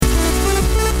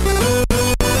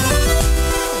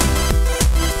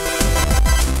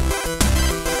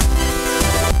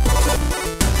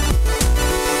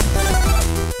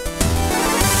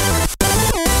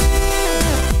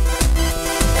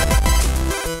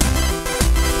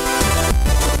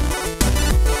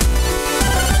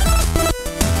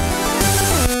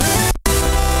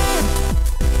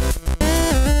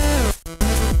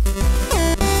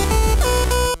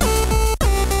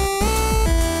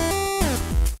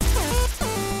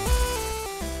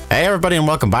Hey everybody and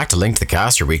welcome back to Link to the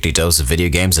Cast, your weekly dose of video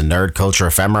games and nerd culture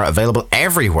ephemera, available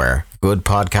everywhere good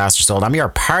podcasts are sold. I'm your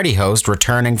party host,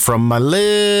 returning from my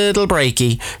little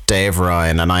breaky, Dave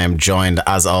Ryan, and I am joined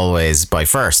as always by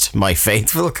first, my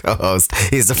faithful co-host.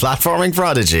 He's the platforming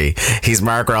prodigy. He's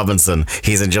Mark Robinson.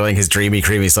 He's enjoying his dreamy,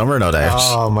 creamy summer, no doubt.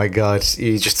 Oh my god,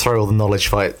 you just throw all the knowledge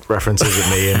fight references at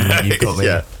me and you've got me.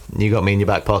 Yeah. You got me in your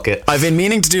back pocket. I've been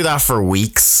meaning to do that for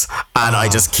weeks, and I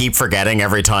just keep forgetting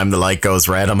every time the light goes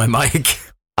red on my mic.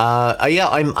 Yeah,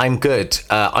 I'm good.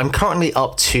 I'm currently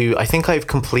up to, I think I've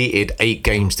completed 8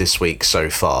 games this week so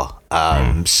far.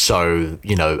 So,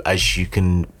 you know, as you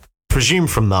can presume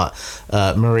from that,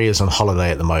 Maria's on holiday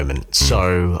at the moment.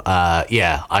 So,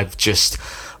 yeah, I've just...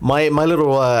 My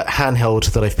little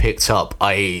handheld that I've picked up,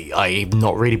 I've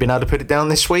not really been able to put it down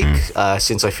this week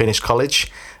since I finished college.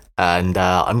 And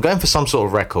I'm going for some sort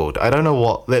of record. I don't know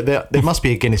what. There must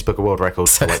be a Guinness Book of World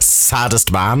Records for it.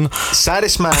 Saddest man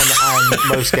And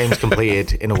most games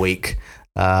completed in a week.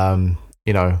 You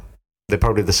know, they're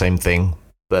probably the same thing.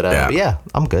 But yeah,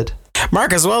 I'm good.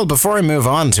 Mark, as well, before I move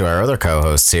on to our other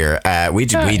co-hosts here, we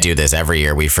do this every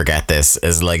year. We forget this.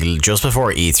 Is like just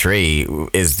before E3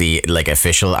 is the like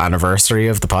official anniversary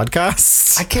of the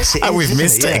podcast. I guess it is. And we've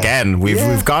missed it again.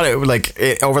 We've got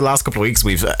it over the last couple of weeks.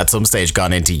 We've at some stage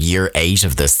gone into year 8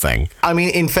 of this thing. I mean,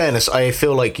 in fairness, I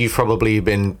feel like you've probably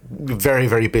been very,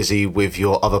 very busy with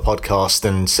your other podcast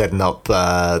and setting up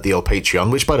the old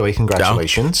Patreon. Which, by the way,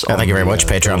 congratulations! Thank you very much.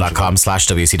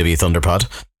 Patreon.com/WCW Thunderpod.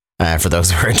 For those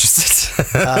who are interested.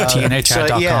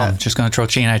 TNHad.com. Just going to throw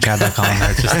TNHad.com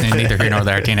there. Just neither here nor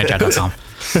there. TNHad.com.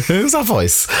 Who's that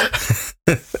voice?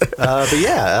 But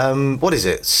yeah, what is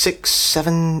it? 6,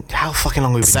 7? How fucking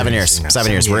long have we been 7 years.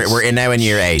 7 years. We're now in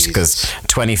year 8 because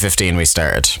 2015 we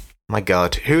started. My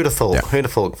God, who'd have thought? Yeah. Who'd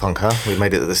have thought, Funk, huh? We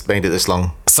made it this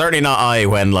long. Certainly not I,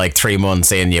 when like 3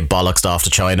 months in you bollocksed off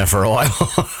to China for a while.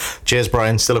 Cheers,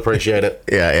 Brian. Still appreciate it.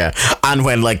 Yeah. And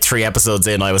when like 3 episodes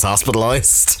in, I was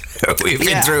hospitalised. We've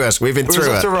been through it. It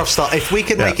was a rough start. If we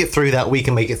can make it through that, we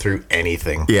can make it through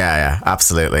anything. Yeah,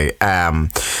 absolutely.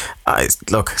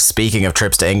 Look, speaking of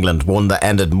trips to England, one that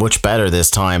ended much better this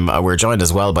time. We're joined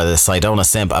as well by the Sidona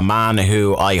Simp, a man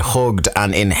who I hugged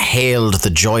and inhaled the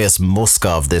joyous musk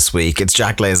of this week. It's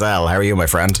Jack Lazell. How are you, my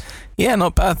friend? Yeah,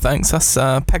 not bad, thanks. That's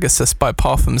Pegasus by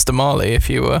Parfums de Marly, if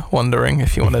you were wondering,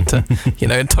 if you wanted to,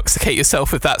 intoxicate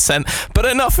yourself with that scent. But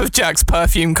enough of Jack's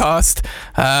perfume cast.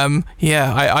 I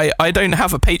don't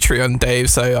have a Patreon,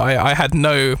 Dave, so I had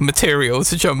no material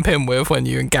to jump in with when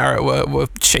you and Garrett were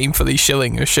shamefully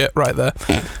shilling your shit right there.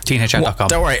 TNHad.com.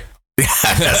 Don't worry.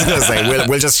 I was going to say,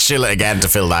 we'll just shill it again to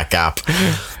fill that gap.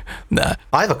 Nah.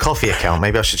 I have a coffee account.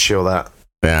 Maybe I should shill that.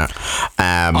 Yeah.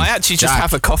 I actually just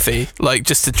have a coffee, like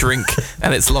just to drink,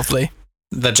 and it's lovely.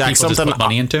 That Jack people just put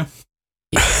money into?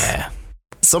 Yeah.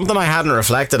 Something I hadn't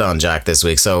reflected on, Jack, this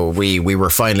week. So we were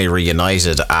finally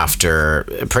reunited after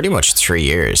pretty much 3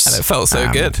 years. And it felt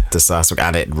so good. This last week,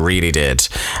 and it really did.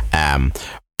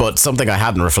 But something I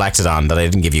hadn't reflected on that I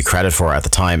didn't give you credit for at the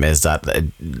time is that,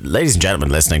 ladies and gentlemen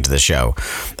listening to the show,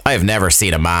 I have never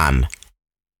seen a man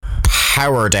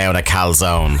power down a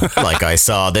calzone like I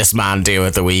saw this man do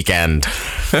at the weekend.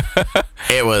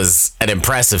 It was an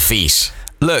impressive feat.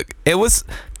 Look, it was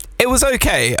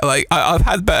okay. Like I've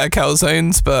had better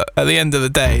calzones, but at the end of the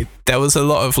day, there was a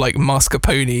lot of like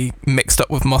mascarpone mixed up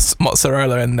with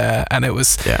mozzarella in there, and it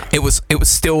was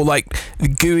still like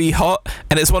gooey hot.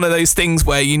 And it's one of those things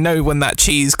where when that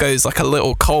cheese goes like a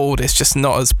little cold, it's just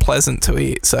not as pleasant to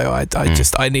eat. So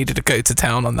I needed to go to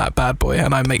town on that bad boy,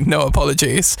 and I make no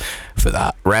apologies for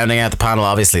that. Rounding out the panel,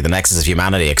 obviously the Nexus of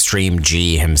Humanity, Extreme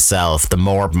G himself, the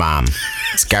Morb Man.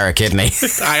 It's Garrett Kidney.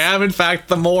 I am in fact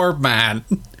the Morb Man.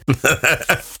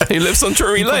 He lives on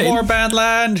Drury Lane. More bad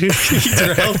land. Who needs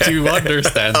your help to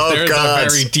understand? There's God. A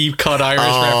very deep cut Irish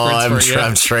reference for you.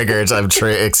 I'm triggered. I'm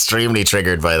extremely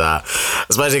triggered by that,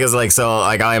 especially because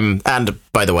and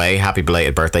by the way, happy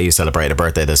belated birthday. You celebrated a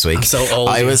birthday this week. I'm so old.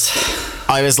 I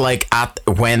was like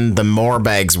when the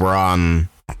Morbegs were on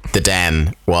The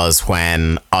Den was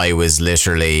when I was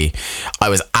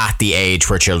at the age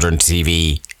where children's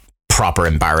TV proper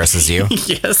embarrasses you.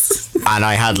 Yes. And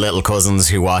I had little cousins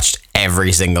who watched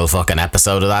every single fucking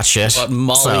episode of that shit. What,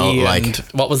 Molly and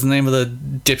what was the name of the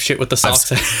dipshit with the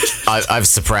socks? I've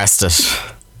suppressed it.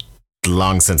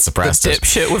 Long since suppressed it.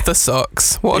 Dipshit with the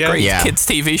socks. What a great kids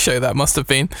TV show that must have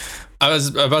been. I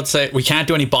was about to say, we can't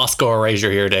do any Bosco erasure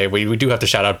here, Dave. We do have to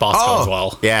shout out Bosco as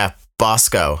well. Yeah,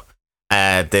 Bosco.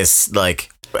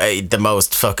 The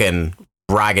most fucking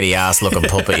raggedy ass looking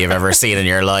puppet you've ever seen in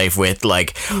your life, with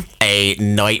like a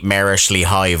nightmarishly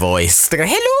high voice. They go,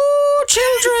 hello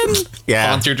children. Yeah,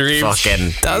 haunt your dreams.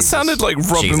 Fucking. That sounded like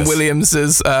Robin Jesus. Williams'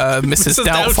 Mrs.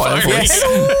 Doubtfire. Yes.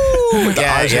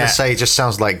 I was going to say, it just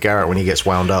sounds like Garrett when he gets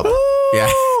wound up. Yeah.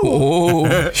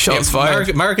 Oh, shots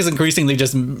fired. Mark is increasingly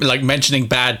just like mentioning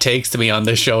bad takes to me on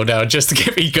this show now, just to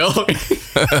get me going.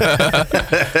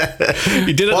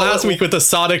 He did it last week with the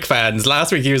Sonic fans.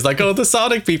 Last week he was like, "Oh, the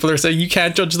Sonic people are saying you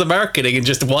can't judge the marketing," and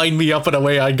just wind me up and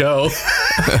away I go.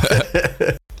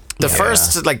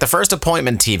 The first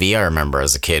appointment TV I remember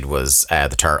as a kid was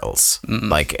the Turtles.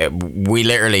 Like we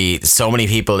literally, so many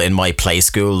people in my play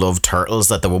school loved Turtles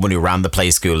that the woman who ran the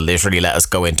play school literally let us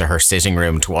go into her sitting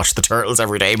room to watch the Turtles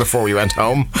every day before we went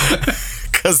home,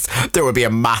 because there would be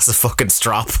a massive fucking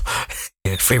strop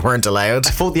if we weren't allowed.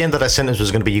 I thought the end of that sentence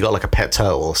was going to be, you got like a pet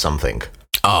turtle or something.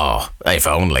 Oh, if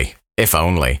only. If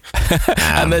only.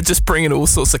 And they're just bringing all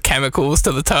sorts of chemicals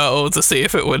to the turtle to see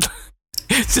if it would.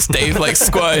 Just Dave like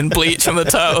squirting bleach on the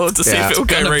turtle to see if it will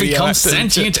go radioactive. Become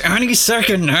sentient any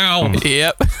second now.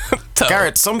 Yep.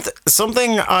 Garrett,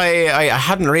 something I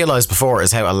hadn't realised before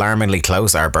is how alarmingly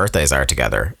close our birthdays are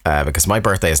together. Because my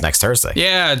birthday is next Thursday.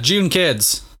 Yeah, June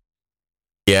kids.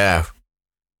 Yeah.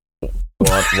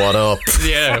 What up?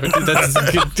 Yeah, that's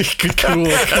good, cool.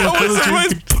 That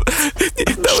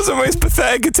was the most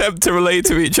pathetic attempt to relate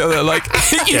to each other. Like,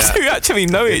 you two actually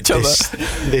know each other.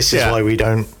 This is why we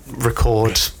don't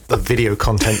record the video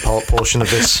content portion of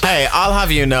this. Hey, I'll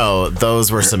have you know,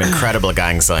 those were some incredible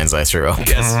gang signs I threw up.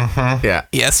 Yes. Mm-hmm. Yeah.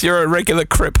 Yes, you're a regular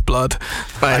Crip blood.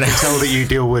 I can tell that you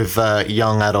deal with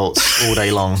young adults all day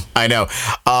long. I know.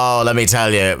 Oh, let me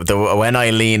tell you, when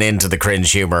I lean into the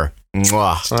cringe humour,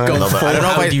 mwah, I love it. I don't know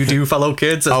how you do, fellow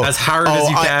kids, as hard as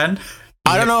you can.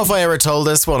 I don't know if I ever told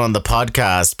this one on the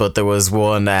podcast, but there was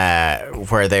one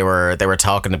where they were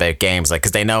talking about games, like,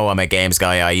 because they know I'm a games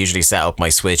guy. I usually set up my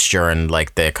Switch during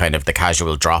like the kind of the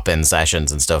casual drop-in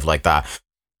sessions and stuff like that.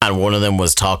 And one of them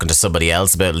was talking to somebody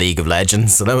else about League of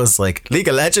Legends, and I was like, "League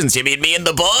of Legends? You mean me and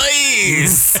the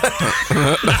boys?"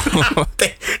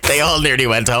 they all nearly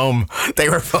went home. They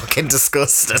were fucking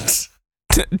disgusted.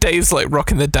 Dave's like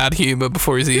rocking the dad humor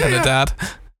before he's even a dad.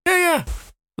 Yeah.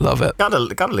 Love it.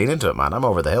 Gotta lean into it, man. I'm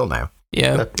over the hill now.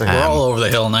 Yeah. We're all over the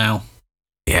hill now.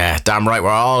 Yeah, damn right. We're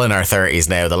all in our 30s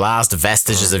now. The last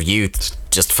vestiges of youth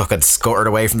just fucking scuttered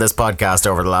away from this podcast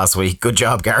over the last week. Good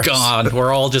job, Gareth. God,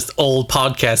 we're all just old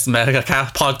podcast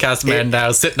men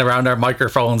now, sitting around our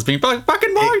microphones being like, back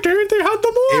in my day, they had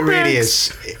the more. It really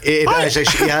is. It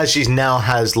actually now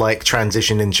has like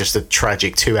transitioned in just a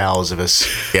tragic 2 hours of us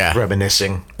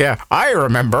reminiscing. Yeah, I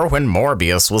remember when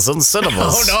Morbius was in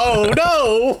cinemas. Oh,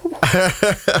 no.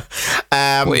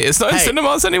 Wait, it's not in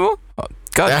cinemas anymore? Oh,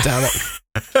 God damn it.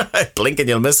 Blink and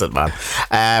you'll miss it, man.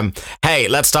 Hey,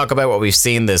 let's talk about what we've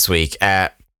seen this week.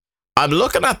 I'm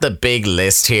looking at the big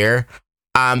list here,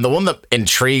 and the one that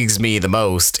intrigues me the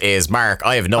most is, Mark,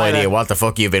 I have no idea what the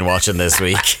fuck you've been watching this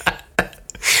week.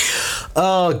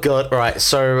 Oh god, right.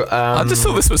 So I just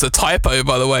thought this was a typo,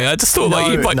 by the way. I just thought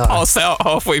you'd pass out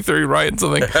halfway through writing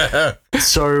something.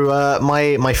 So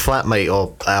my flatmate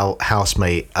or our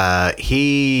housemate,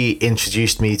 he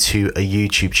introduced me to a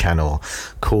YouTube channel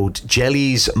called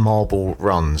Jelly's Marble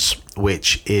Runs,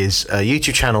 which is a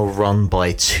YouTube channel run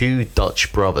by two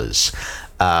Dutch brothers,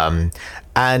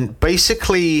 and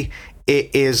basically it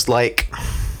is like,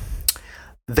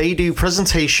 they do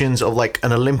presentations of like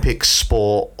an Olympic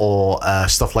sport or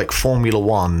stuff like Formula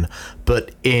One,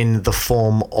 but in the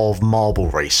form of marble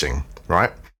racing,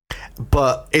 right?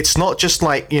 But it's not just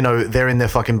like, they're in their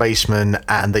fucking basement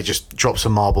and they just drop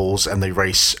some marbles and they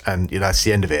race and, that's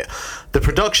the end of it. The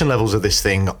production levels of this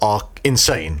thing are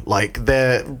insane. Like,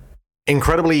 they're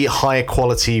incredibly high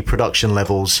quality production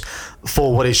levels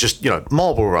for what is just,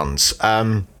 marble runs.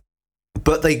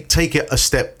 But they take it a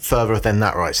step further than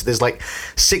that, right? So there's like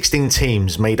 16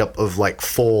 teams made up of like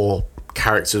 4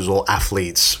 characters or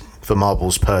athletes for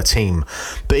marbles per team.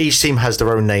 But each team has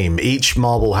their own name. Each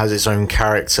marble has its own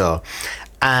character.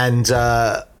 And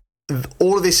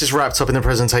all of this is wrapped up in the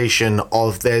presentation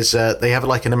of they have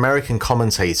like an American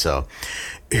commentator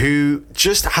who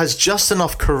just has just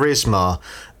enough charisma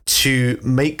to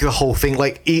make the whole thing,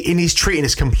 like, and he's treating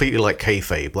this completely like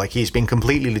kayfabe. Like, he's been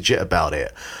completely legit about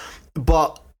it.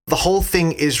 But the whole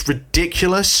thing is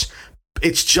ridiculous.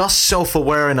 It's just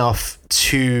self-aware enough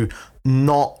to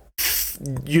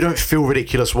you don't feel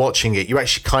ridiculous watching it. You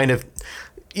actually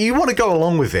you want to go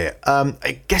along with it.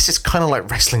 I guess it's kind of like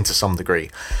wrestling to some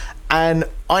degree. And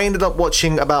I ended up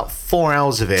watching about 4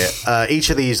 hours of it. Each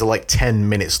of these are like 10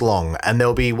 minutes long. And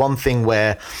there'll be one thing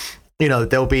where,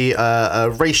 there'll be a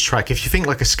racetrack. If you think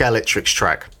like a Scalextric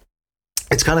track,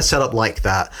 it's kind of set up like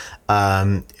that.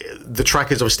 The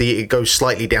track is obviously, it goes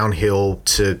slightly downhill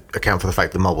to account for the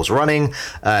fact the marble's running,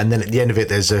 and then at the end of it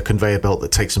there's a conveyor belt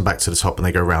that takes them back to the top and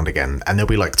they go around again, and there'll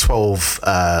be like 12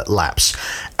 laps.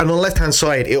 And on the left hand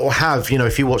side it will have,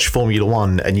 if you watch Formula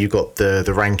One and you've got the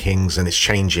rankings and it's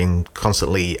changing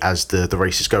constantly as the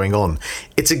race is going on,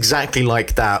 it's exactly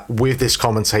like that, with this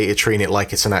commentator treating it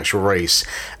like it's an actual race,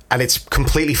 and it's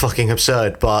completely fucking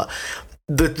absurd. But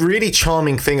the really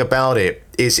charming thing about it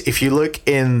is, if you look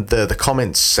in the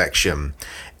comments section,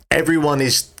 everyone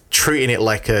is treating it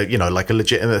like a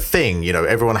legitimate thing.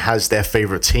 Everyone has their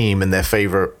favorite team and their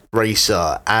favorite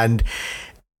racer, and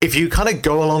if you kind of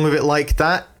go along with it like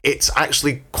that, it's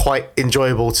actually quite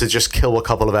enjoyable to just kill a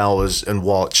couple of hours and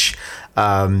watch.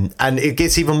 And it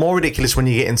gets even more ridiculous when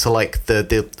you get into like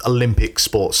the Olympic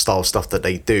sports style stuff that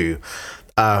they do,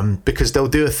 because they'll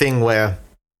do a thing where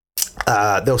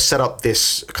they'll set up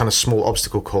this kind of small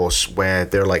obstacle course where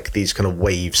there are like these kind of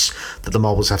waves that the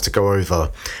marbles have to go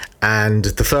over, and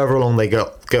the further along they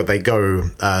go,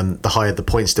 the higher the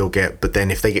points they'll get. But then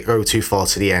if they go too far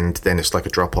to the end, then it's like a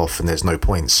drop off and there's no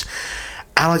points.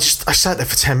 And I sat there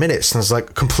for 10 minutes and I was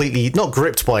like completely not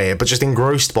gripped by it, but just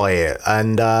engrossed by it.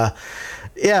 And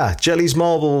Jelly's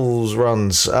Marbles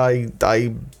runs.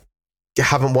 I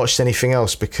haven't watched anything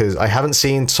else because I haven't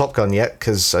seen Top Gun yet,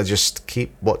 because I just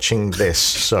keep watching this.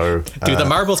 So do the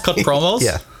marbles cut promos?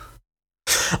 Yeah,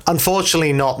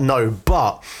 unfortunately not, no.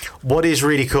 But what is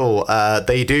really cool,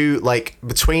 they do, like,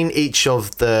 between each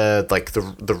of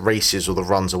the races or the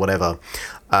runs or whatever,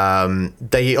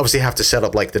 they obviously have to set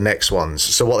up like the next ones.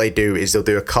 So what they do is they'll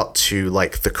do a cut to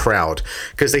like the crowd,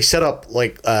 because they set up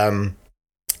like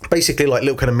basically like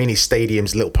little kind of mini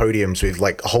stadiums, little podiums with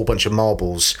like a whole bunch of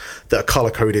marbles that are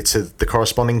color coded to the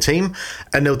corresponding team,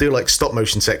 and they'll do like stop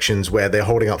motion sections where they're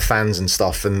holding up fans and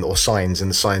stuff, or signs,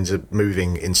 and the signs are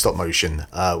moving in stop motion,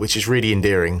 which is really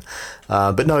endearing.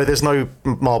 But no, there's no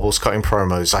marbles cutting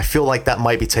promos. I feel like that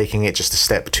might be taking it just a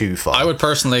step too far. I would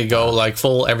personally go like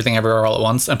full Everything Everywhere All at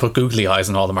Once and put googly eyes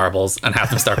on all the marbles and have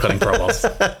them start cutting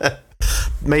promos.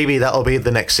 Maybe that'll be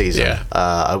the next season. Yeah.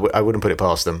 I wouldn't put it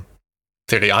past them.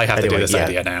 Clearly, I have to do this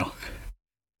idea now.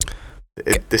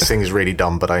 This thing is really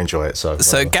dumb, but I enjoy it. So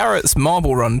Garrett's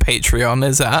Marble Run Patreon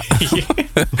is that?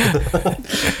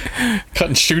 Cut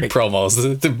and shoot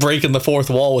promos, breaking the fourth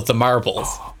wall with the marbles.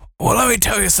 Well, let me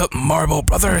tell you something, Marble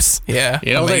Brothers. Yeah,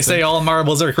 they say all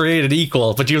marbles are created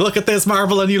equal, but you look at this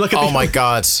marble and you look at Oh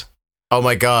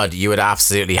my god, you would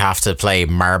absolutely have to play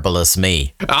Marvelous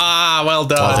Me. Ah, well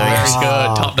done. Very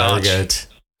good. Top notch. Very good.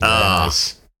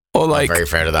 Nice. Or like I'm very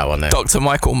proud of that one now. Dr.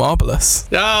 Michael Marvelous.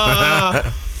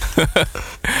 Ah.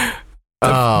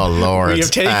 Oh Lord. We have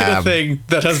taken a thing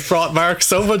that has brought Mark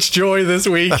so much joy this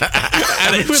week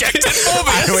and injected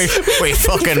Morbius. We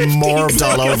fucking morbed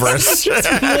all over it. Just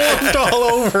morbed all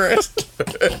over it.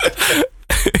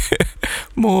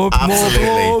 Morb.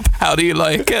 How do you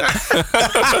like it?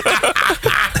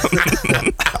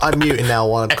 I'm muting now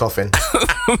while I'm coughing.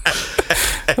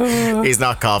 He's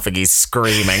not coughing, he's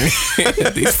screaming.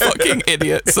 These fucking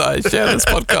idiots I share this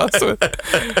podcast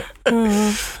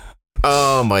with.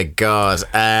 Oh my god.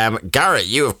 Garrett,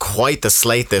 you have quite the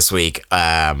slate this week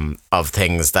of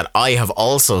things that I have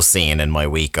also seen in my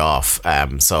week off.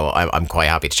 So I'm quite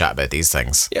happy to chat about these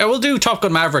things. Yeah, we'll do Top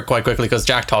Gun Maverick quite quickly because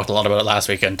Jack talked a lot about it last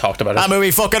week and talked about it. That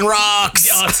movie fucking rocks.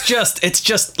 Oh, it's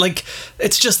just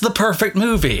the perfect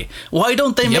movie. Why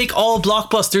don't they make all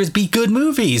blockbusters be good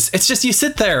movies? It's just, you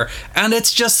sit there and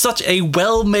it's just such a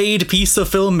well-made piece of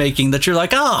filmmaking that you're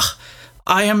like,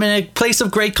 I am in a place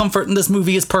of great comfort and this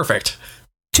movie is perfect.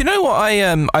 Do you know what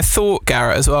I thought,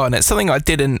 Garrett, as well? And it's something I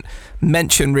didn't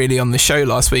mention really on the show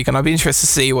last week, and I'd be interested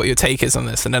to see what your take is on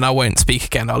this, and then I won't speak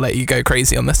again. I'll let you go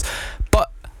crazy on this. But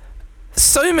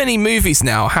so many movies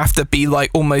now have to be like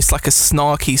almost like a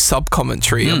snarky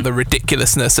sub-commentary on the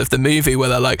ridiculousness of the movie, where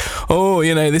they're like, oh,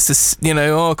 this is,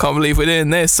 I can't believe we're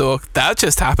doing this, or that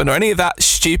just happened, or any of that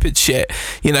stupid shit.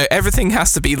 Everything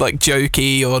has to be like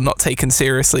jokey or not taken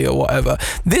seriously or whatever.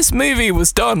 This movie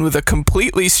was done with a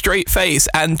completely straight face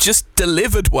and just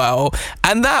delivered well,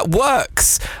 and that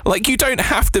works. Like, you don't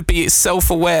have to be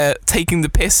self-aware taking the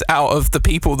piss out of the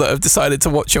people that have decided to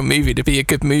watch your movie to be a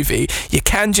good movie. You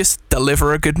can just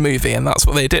deliver a good movie, and that's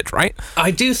what they did, right?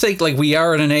 I do think like we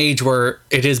are in an age where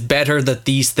it is better that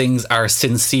these things are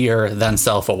sincere than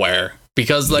self-aware.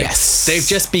 because like they've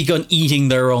just begun eating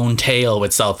their own tail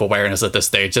with self-awareness at this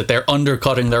stage, that they're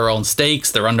undercutting their own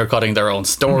stakes, they're undercutting their own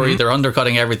story, they're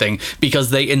undercutting everything because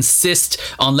they insist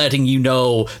on letting you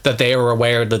know that they are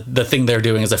aware that the thing they're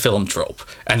doing is a film trope,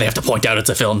 and they have to point out it's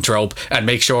a film trope and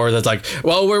make sure that like,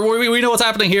 well, we know what's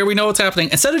happening here, we know what's happening,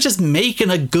 instead of just making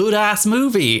a good ass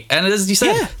movie. And as you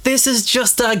said, this is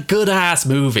just a good ass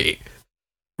movie.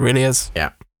 Really is.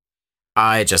 Yeah.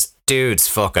 Dude's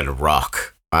fucking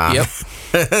rock. Yep.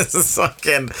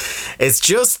 It's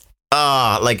just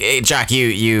like Jack,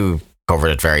 you covered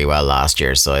it very well last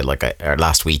year, so or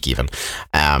last week even.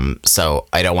 So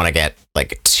I don't want to get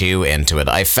like too into it.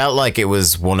 I felt like it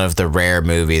was one of the rare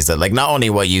movies that, like, not only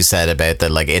what you said about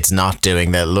that, like, it's not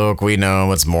doing that, look, we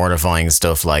know it's mortifying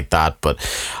stuff like that, but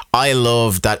I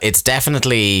love that it's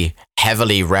definitely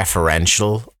heavily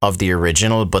referential of the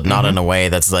original, but not in a way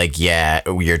that's like, yeah,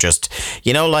 you're just,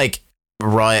 you know, like,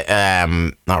 right,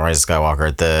 not Rise of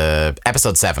Skywalker, the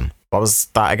episode 7. What was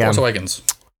that again? Force Awakens.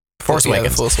 Force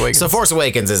Awakens. So Force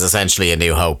Awakens is essentially A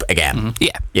New Hope again.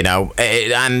 Yeah. You know,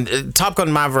 and Top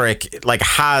Gun Maverick like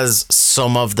has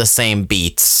some of the same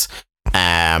beats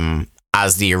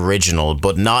as the original,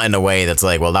 but not in a way that's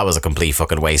like, well, that was a complete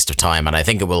fucking waste of time. And I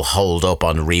think it will hold up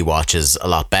on rewatches a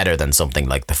lot better than something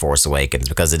like The Force Awakens,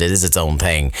 because it is its own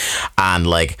thing. And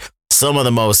like some of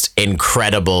the most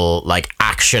incredible like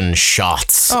action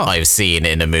shots I've seen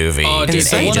in a movie. Oh, dude,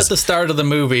 the one at the start of the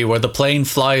movie where the plane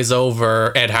flies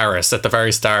over Ed Harris at the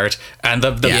very start, and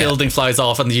the building flies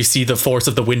off, and you see the force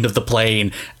of the wind of the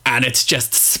plane, and it's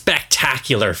just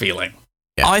spectacular feeling.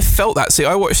 Yeah. I felt that. See,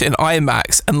 I watched it in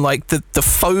IMAX, and like the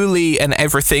Foley and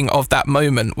everything of that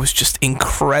moment was just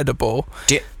incredible.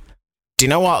 Do you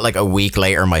know what? Like a week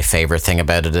later, my favorite thing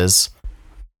about it is,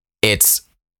 it's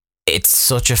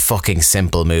such a fucking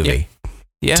simple movie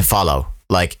to follow.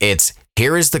 Like, it's,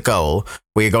 here is the goal.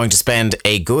 We're going to spend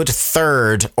a good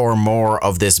third or more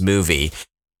of this movie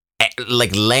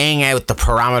like laying out the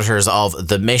parameters of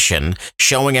the mission,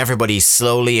 showing everybody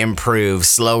slowly improve,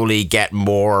 slowly get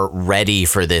more ready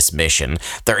for this mission.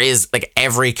 There is like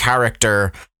every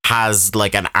character has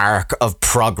like an arc of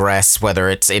progress, whether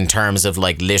it's in terms of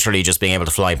like literally just being able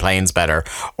to fly planes better,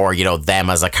 or, you know, them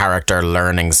as a character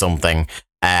learning something.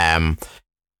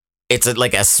 It's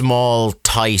like a small,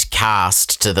 tight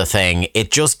cast to the thing. It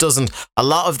just doesn't. A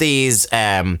lot of these,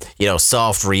 you know,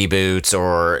 soft reboots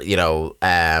or, you know,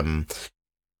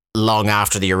 long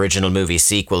after the original movie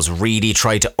sequels really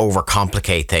try to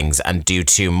overcomplicate things and do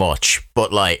too much.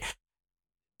 But like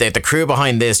the crew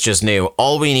behind this just knew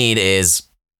all we need is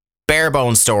bare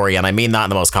bone story, and I mean that in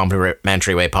the most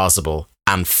complimentary way possible,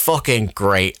 and fucking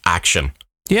great action.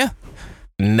 Yeah,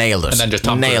 nailed it. And then just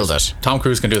Tom Cruise. Tom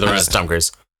Cruise can do the rest. Tom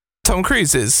Cruise. Tom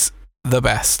Cruise is the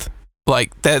best.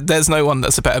 Like, there's no one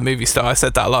that's a better movie star. I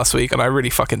said that last week, and I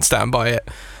really fucking stand by it.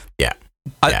 Yeah.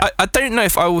 I don't know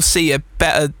if I will see a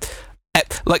better...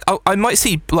 Like, I might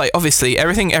see, like, obviously,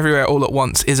 Everything Everywhere All at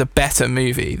Once is a better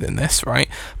movie than this, right?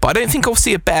 But I don't think I'll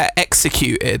see a better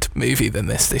executed movie than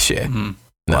this year. Mm-hmm.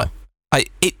 No.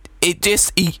 It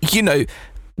just, you know...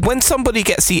 When somebody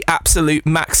gets the absolute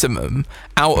maximum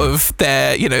out of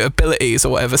their, you know, abilities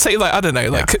or whatever, say like, I don't know,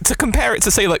 like to compare it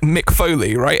to say like Mick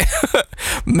Foley, right?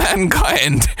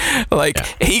 Mankind, like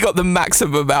he got the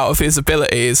maximum out of his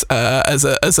abilities as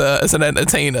an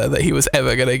entertainer that he was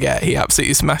ever gonna get. He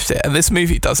absolutely smashed it, and this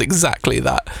movie does exactly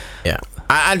that. Yeah.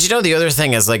 And you know, the other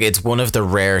thing is like, it's one of the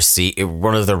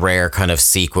rare kind of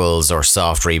sequels or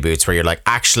soft reboots where you're like,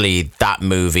 actually that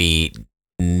movie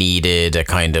needed a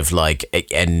kind of like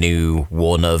a new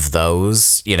one of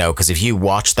those, you know, because if you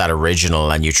watch that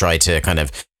original and you try to kind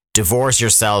of divorce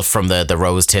yourself from the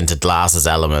rose tinted glasses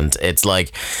element, it's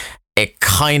like it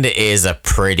kind of is a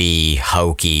pretty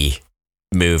hokey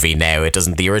movie now.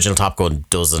 The original Top Gun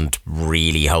doesn't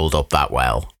really hold up that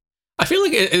well. I feel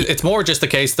like it's more just the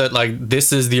case that like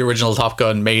this is the original Top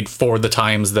Gun made for the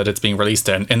times that it's being released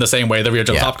in the same way the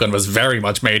original Top Gun was very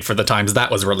much made for the times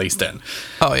that was released in.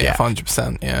 Oh yeah,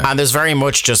 100%. Yeah. And there's very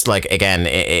much just like, again,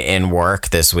 in work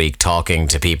this week, talking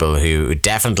to people who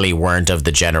definitely weren't of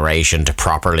the generation to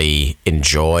properly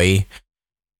enjoy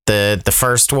the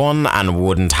first one and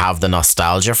wouldn't have the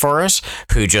nostalgia for it,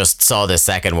 who just saw the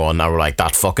second one and were like,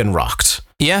 that fucking rocked.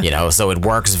 Yeah. You know, so it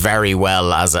works very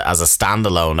well as a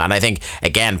standalone. And I think,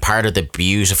 again, part of the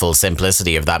beautiful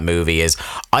simplicity of that movie is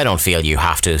I don't feel you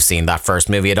have to have seen that first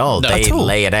movie at all. They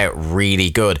lay it out really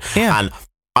good. Yeah. And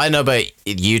I don't know about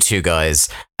you two guys,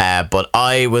 but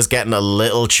I was getting a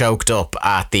little choked up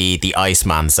at the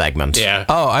Iceman segment. Yeah.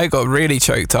 Oh, I got really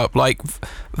choked up. Like,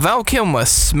 Val Kilmer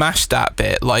smashed that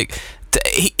bit. Like,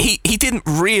 he didn't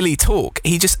really talk.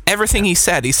 He just, everything he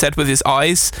said with his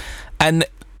eyes. And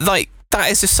like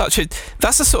that is just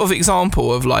that's a sort of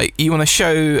example of like, you want to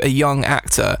show a young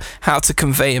actor how to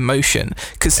convey emotion,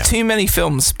 because too many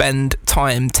films spend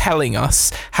time telling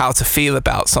us how to feel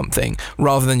about something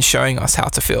rather than showing us how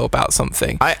to feel about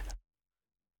something.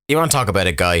 You want to talk about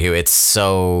a guy who it's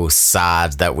so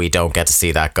sad that we don't get to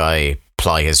see that guy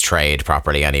ply his trade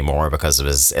properly anymore because of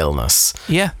his illness.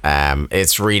 Yeah.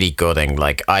 It's really gutting.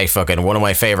 Like, one of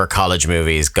my favorite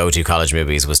go-to college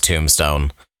movies was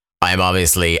Tombstone. I'm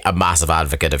obviously a massive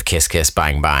advocate of Kiss Kiss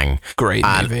Bang Bang. Great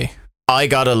movie. I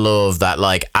gotta love that,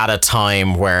 like, at a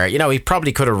time where, you know, he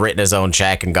probably could have written his own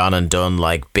check and gone and done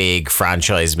like big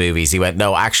franchise movies. He went,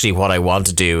 no, actually what I want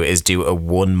to do is do a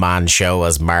one-man show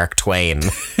as Mark Twain.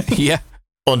 Yeah.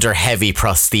 Under heavy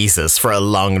prosthesis for a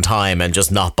long time and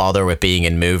just not bother with being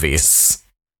in movies.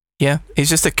 Yeah, he's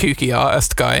just a kooky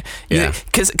artist guy. Yeah,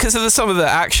 because of some of the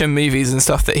action movies and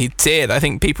stuff that he did, I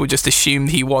think people just assumed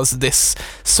he was this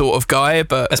sort of guy.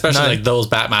 But especially like those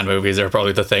Batman movies are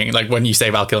probably the thing. Like when you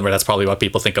say Val Kilmer, that's probably what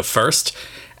people think of first.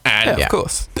 And of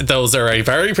course, those are a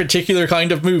very particular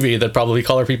kind of movie that probably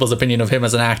color people's opinion of him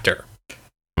as an actor.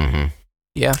 Mm-hmm.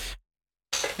 Yeah.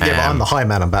 Yeah, but I'm the high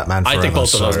man on Batman Forever. I think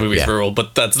both of those movies rule,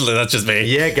 but that's just me.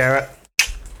 Yeah, Garrett.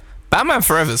 Batman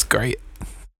Forever's great.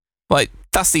 Like,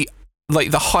 that's the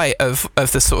height of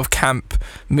the sort of camp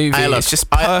movie. It's just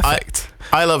perfect.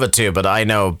 I love it too, but I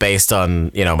know based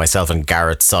on, you know, myself and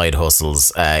Garrett's side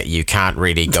hustles, you can't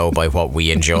really go by what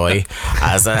we enjoy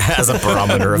as a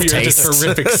barometer of we taste. We're just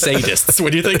horrific sadists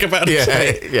when you think about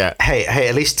it. Yeah. Hey,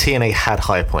 at least TNA had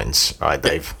high points. All right,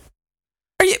 Dave.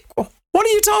 What are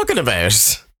you talking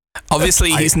about?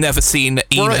 Obviously, he's never seen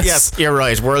Enos. Yes, you're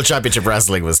right. World Championship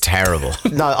Wrestling was terrible.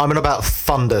 No, I mean about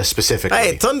Thunder specifically.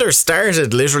 Hey, Thunder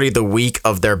started literally the week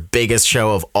of their biggest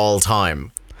show of all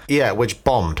time. Yeah, which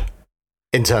bombed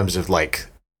in terms of like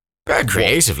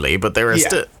creatively, but they were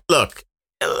still. Look,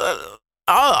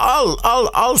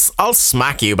 I'll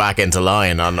smack you back into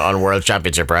line on World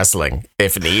Championship Wrestling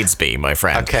if needs be, my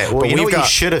friend. Okay, well, you know what you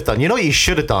should have done? You know what you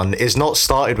should have done is not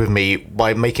started with me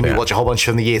by making me watch a whole bunch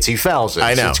from the year 2000.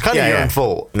 I know. It's kind of your own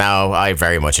fault. No, I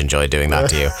very much enjoyed doing that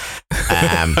to you.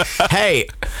 Hey,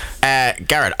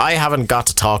 Garrett, I haven't got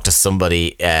to talk to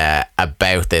somebody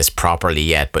about this properly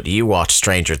yet, but you watched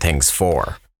Stranger Things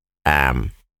 4.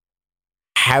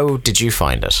 How did you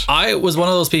find it? I was one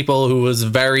of those people who was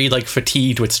very like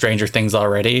fatigued with Stranger Things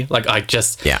already. Like I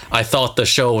thought the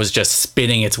show was just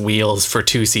spinning its wheels for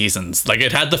 2 seasons. Like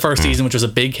it had the first season, which was a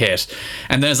big hit.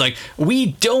 And then it's like,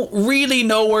 we don't really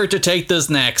know where to take this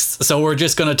next. So we're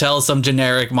just going to tell some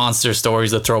generic monster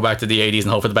stories that throw back to the 80s and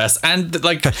hope for the best. And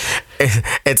like,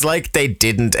 it's like they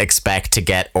didn't expect to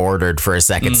get ordered for a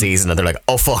second season. And they're like,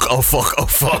 oh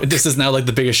fuck. This is now like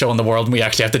the biggest show in the world and we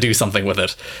actually have to do something with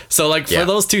it. So like for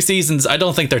those 2 seasons, I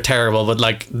don't think they're terrible, but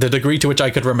like the degree to which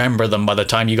I could remember them by the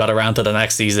time you got around to the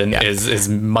next season is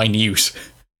minute.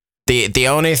 The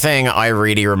only thing I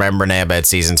really remember now about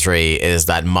season 3 is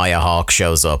that Maya Hawke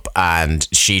shows up and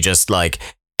she just like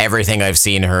everything I've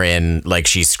seen her in, like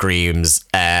she screams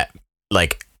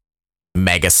like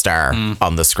megastar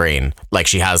on the screen. Like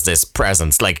she has this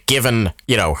presence, like given,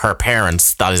 you know, her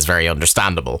parents, that is very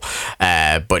understandable.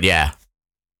 But yeah,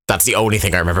 that's the only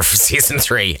thing I remember from season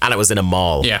 3, and it was in a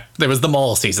mall. Yeah, there was the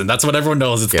mall season. That's what everyone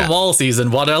knows. It's the mall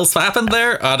season. What else happened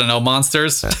there? I don't know,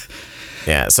 monsters.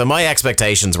 Yeah, so my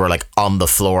expectations were like on the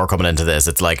floor coming into this.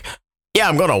 It's like, yeah,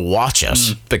 I'm going to watch it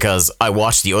because I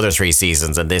watched the other 3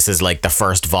 seasons and this is like the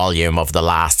first volume of the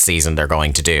last season they're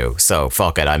going to do. So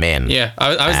fuck it, I'm in. Yeah,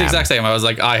 I was the exact same. I was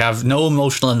like, I have no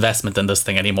emotional investment in this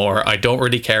thing anymore. I don't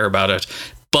really care about it.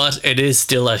 But it is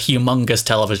still a humongous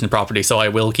television property, so I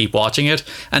will keep watching it.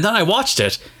 And then I watched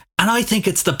it, and I think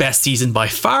it's the best season by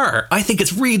far. I think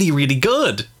it's really, really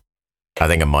good. I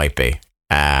think it might be.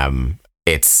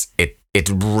 It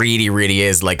really, really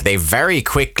is. Like, they very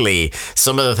quickly,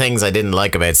 some of the things I didn't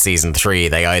like about season 3,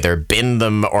 they either binned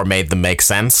them or made them make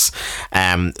sense.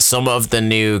 Some of the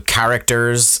new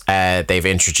characters they've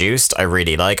introduced, I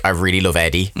really like. I really love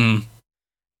Eddie.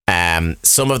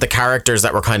 Some of the characters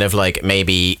that were kind of like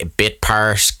maybe bit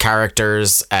part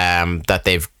characters that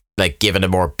they've like given a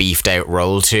more beefed out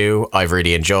role to, I've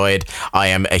really enjoyed. I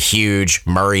am a huge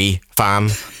Murray fan.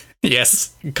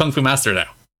 Yes, Kung Fu Master now.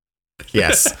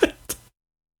 Yes.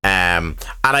 And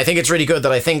I think it's really good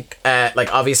that I think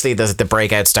like obviously the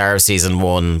breakout star of season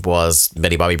 1 was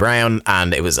Millie Bobby Brown,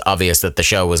 and it was obvious that the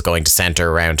show was going to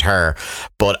center around her,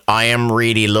 but I am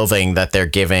really loving that they're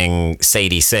giving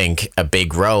Sadie Sink a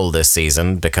big role this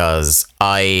season, because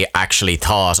I actually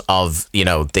thought of, you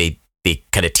know, the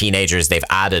kind of teenagers they've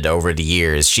added over the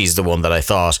years, she's the one that I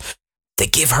thought they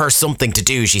give her something to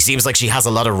do. She seems like she has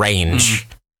a lot of range.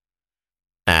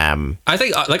 I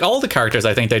think like all the characters,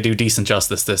 I think they do decent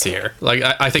justice this year. Like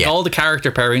I think all the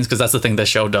character pairings, because that's the thing this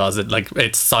show does.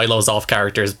 It silos off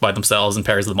characters by themselves and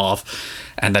pairs them off,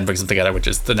 and then brings them together, which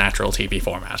is the natural TV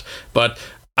format. But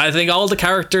I think all the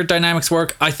character dynamics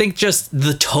work. I think just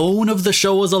the tone of the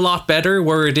show is a lot better,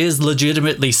 where it is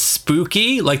legitimately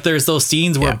spooky. Like there's those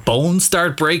scenes where bones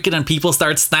start breaking and people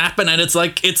start snapping, and it's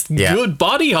like it's good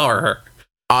body horror.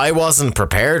 I wasn't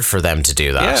prepared for them to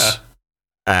do that. Yeah.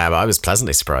 I was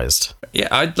pleasantly surprised. Yeah,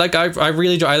 I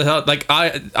really enjoy. I thought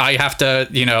I have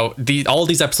to, all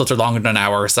these episodes are longer than an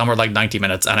hour. Some are like 90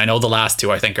 minutes, and I know the last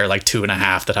two I think are like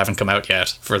 2.5 that haven't come out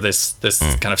yet for this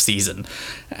kind of season.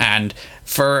 And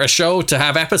for a show to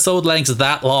have episode lengths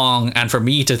that long, and for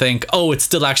me to think, oh, it's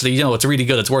still actually, it's really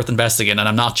good, it's worth investing in, and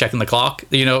I'm not checking the clock,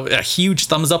 a huge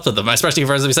thumbs up to them, especially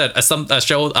for, as we said, a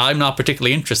show I'm not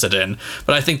particularly interested in.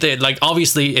 But I think that, like,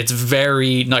 obviously it's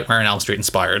very Nightmare on Elm Street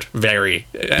inspired, very,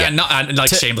 and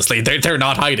shamelessly, they're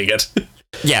not hiding it.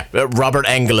 Yeah, Robert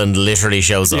Englund literally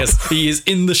shows up. Yes, he is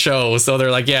in the show, so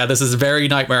they're like, yeah, this is very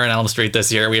Nightmare on Elm Street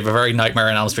this year. We have a very Nightmare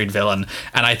on Elm Street villain,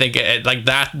 and I think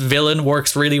that villain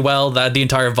works really well. That the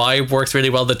entire vibe works really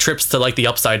well. The trips to like the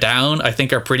Upside Down, I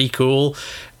think, are pretty cool.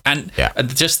 And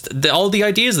just all the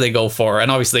ideas they go for,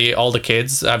 and obviously all the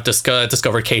kids have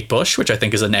discovered Kate Bush, which I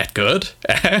think is a net good.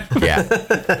 Yeah.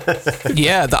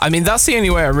 I mean, that's the only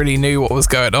way I really knew what was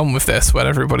going on with this, when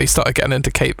everybody started getting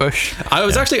into Kate Bush.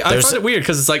 I found it weird,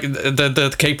 because it's like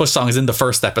the Kate Bush song is in the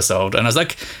first episode, and I was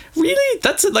like, really?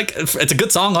 That's like, it's a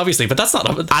good song, obviously, but that's not.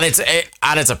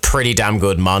 And it's a pretty damn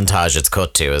good montage it's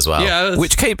cut to as well. Yeah.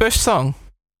 Which Kate Bush song?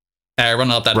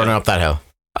 Running Up That Hill.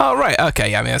 Oh, right.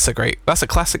 Okay. Yeah, I mean, that's a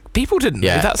classic. People didn't know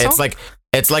that song.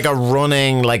 It's like a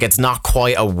running, like, it's not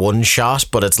quite a one shot,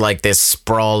 but it's like this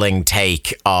sprawling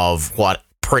take of what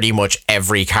pretty much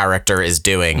every character is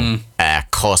doing,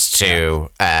 cut to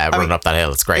Running Up That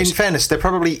Hill. It's great. In fairness, there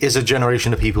probably is a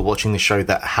generation of people watching the show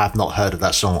that have not heard of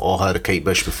that song or heard of Kate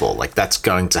Bush before. Like, that's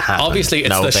going to happen. Obviously,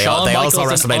 it's they all saw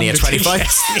WrestleMania 25.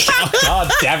 Oh,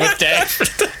 God damn it, Dave.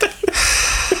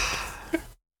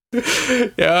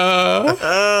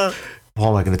 Yeah. What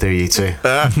am I going to do, you two?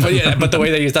 But the way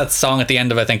they use that song at the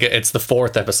end of, I think it's the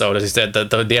 4th episode, as you said,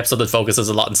 the episode that focuses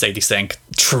a lot on Sadie Sink.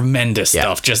 Tremendous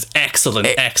stuff, just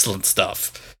excellent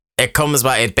stuff.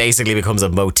 It basically becomes a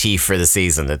motif for the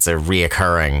season. It's a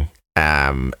reoccurring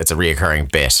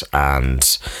bit,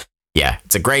 and yeah,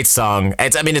 it's a great song.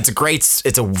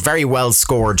 It's a very well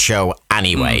scored show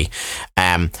anyway.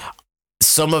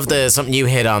 Something you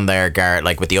hit on there, Garrett,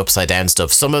 like with the Upside Down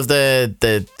stuff, some of the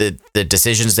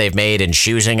decisions they've made in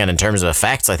shooting and in terms of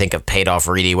effects, I think have paid off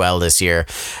really well this year.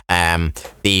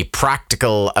 The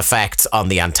practical effects on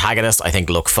the antagonist, I think,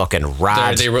 look fucking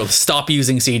rad. They will stop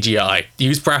using CGI.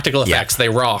 Use practical effects. They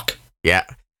rock. Yeah.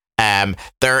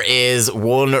 There is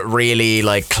one really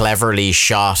like cleverly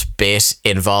shot bit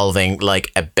involving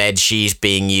like a bed sheet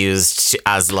being used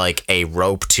as like a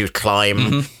rope to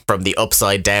climb from the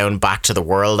Upside Down back to the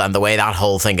world, and the way that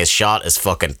whole thing is shot is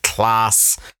fucking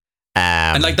class.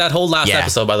 And like that whole last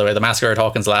episode, by the way, the Massacre at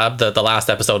Hawkins Lab, the last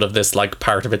episode of this, like,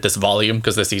 part of it, this volume,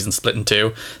 because the season's split in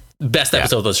two, best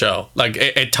episode of the show. Like,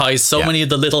 it ties so many of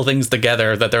the little things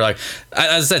together that they're like,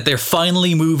 as I said, they're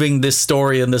finally moving this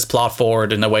story and this plot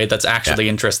forward in a way that's actually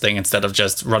interesting instead of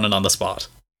just running on the spot.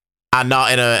 And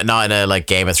not in a like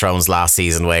Game of Thrones last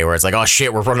season way where it's like, oh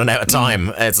shit, we're running out of time.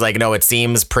 It's like, no, it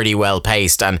seems pretty well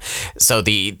paced. And so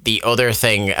the other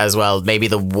thing as well, maybe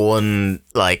the one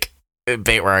like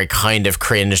bit where I kind of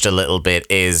cringed a little bit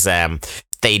is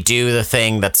they do the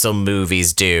thing that some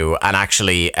movies do, and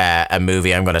actually a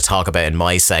movie I'm going to talk about in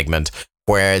my segment,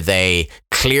 where they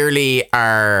clearly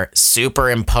are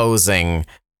superimposing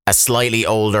a slightly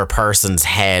older person's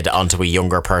head onto a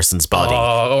younger person's body.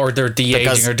 Or they're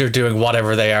de-aging, or they're doing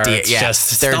whatever they are.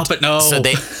 Stop it, no. So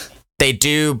they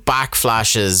do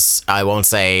backflashes, I won't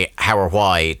say how or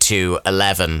why, to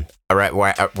 11,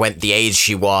 when the age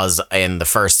she was in the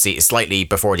first season, slightly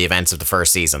before the events of the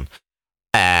first season.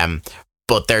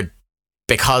 But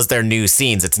because they're new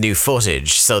scenes, it's new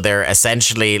footage, so they're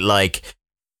essentially like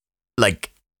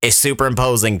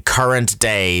superimposing current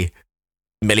day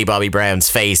Millie Bobby Brown's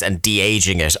face and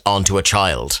de-aging it onto a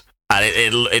child. And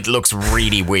it looks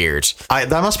really weird. That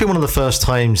must be one of the first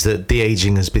times that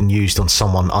de-aging has been used on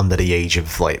someone under the age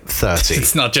of like 30.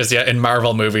 It's not just in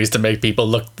Marvel movies to make people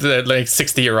look like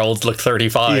 60-year-olds look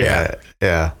 35.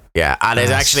 Yeah. And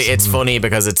it's funny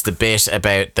because it's the bit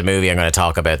about the movie I'm going to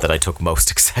talk about that I took most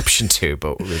exception to,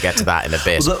 but we'll get to that in a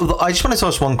bit. I just wanted to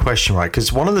ask one question, right?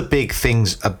 Because one of the big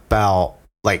things about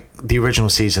like the original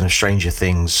season of Stranger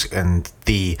Things and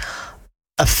the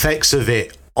effects of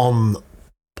it on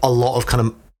a lot of kind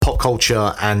of pop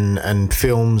culture and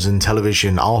films and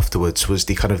television afterwards was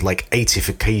the kind of like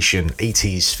 80s-fication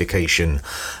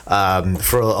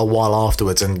for a while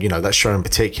afterwards, and that show in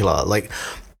particular, like,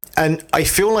 and I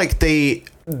feel like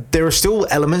there are still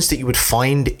elements that you would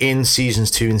find in seasons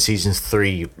 2 and season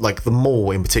 3, like the mall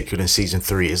in particular in season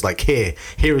 3 is like, here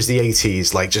is the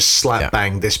 80s, like just slap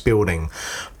bang this building.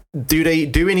 Do they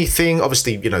do anything?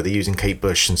 Obviously, they're using Kate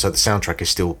Bush, and so the soundtrack is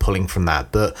still pulling from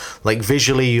that. But like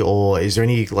visually, or is there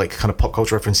any like kind of pop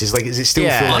culture references? Like, is it still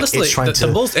feel honestly, like it's trying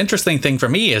the most interesting thing for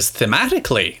me is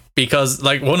thematically, because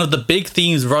like one of the big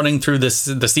themes running through the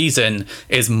season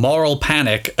is moral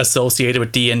panic associated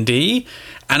with D&D.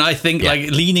 And I think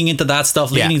like leaning into that stuff,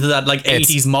 leaning to that like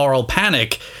 80s moral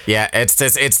panic. Yeah, it's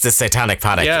the satanic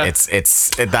panic. Yeah.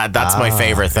 That's my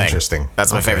favorite thing. Interesting.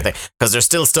 That's my favorite thing, because there's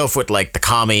still stuff with like the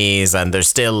commies, and there's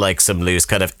still like some loose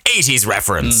kind of 80s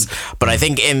reference. But I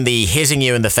think in the hitting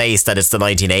you in the face that it's the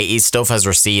 1980s, stuff has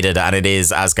receded, and it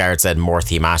is, as Garrett said, more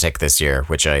thematic this year,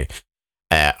 which I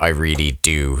really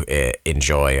do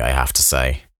enjoy, I have to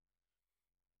say.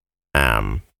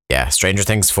 Yeah, Stranger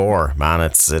Things 4, man,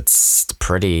 it's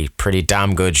pretty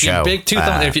damn good show. Big two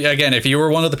thumbs. If you were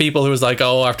one of the people who was like,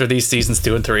 oh, after these seasons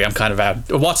 2 and 3, I'm kind of out,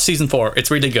 watch season 4.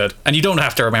 It's really good, and you don't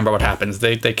have to remember what happens.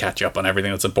 They catch you up on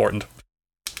everything that's important.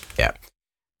 Yeah.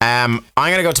 I'm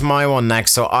gonna go to my one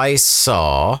next. So I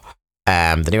saw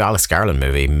the new Alex Garland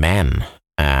movie, Men,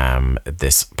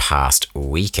 this past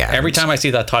weekend. Every time I see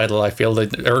that title, I feel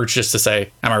the urge just to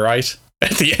say, "Am I right?"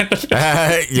 at the end of it.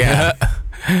 Yeah.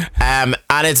 And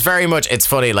it's very much, it's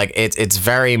funny, like it's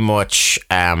very much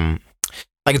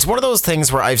like it's one of those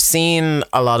things where I've seen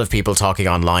a lot of people talking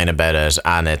online about it,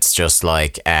 and it's just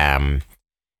like it's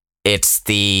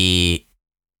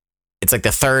like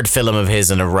the third film of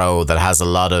his in a row that has a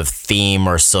lot of theme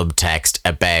or subtext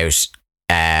about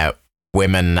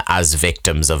women as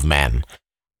victims of men,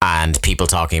 and people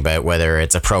talking about whether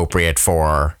it's appropriate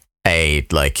for a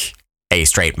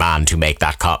straight man to make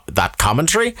that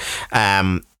commentary.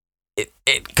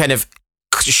 It kind of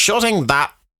shutting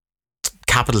that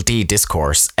capital D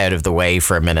discourse out of the way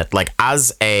for a minute, like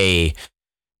as a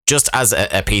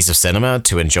piece of cinema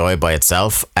to enjoy by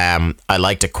itself. I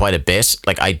liked it quite a bit.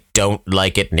 Like, I don't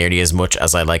like it nearly as much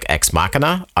as I like Ex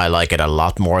Machina. I like it a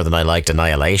lot more than I liked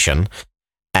Annihilation.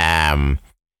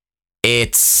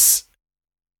 It's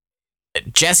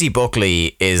Jessie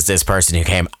Buckley is this person who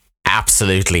came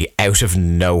absolutely out of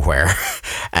nowhere.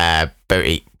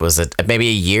 Was it maybe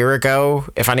a year ago,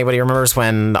 if anybody remembers,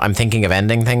 when I'm Thinking of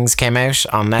Ending Things came out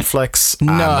on Netflix?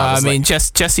 No, I mean,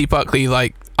 just Jessie Buckley,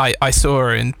 like I saw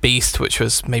her in Beast, which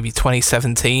was maybe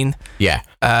 2017. Yeah.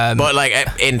 But like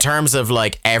in terms of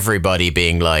like everybody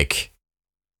being like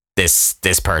this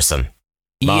person.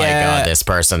 My God, this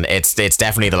person. It's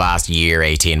definitely the last year,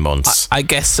 18 months. I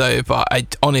guess so, but I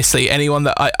honestly, anyone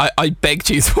that I begged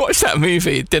you to watch that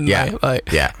movie, didn't I?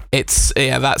 Like, it's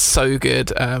that's so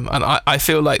good. And I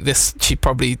feel like she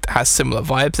probably has similar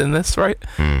vibes in this, right?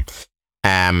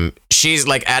 She's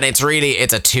like, and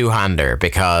it's a two-hander,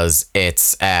 because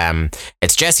it's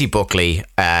Jessie Buckley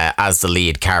as the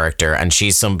lead character, and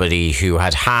she's somebody who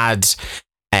had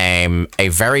a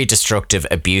very destructive,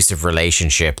 abusive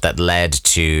relationship that led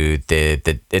to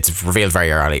it's revealed very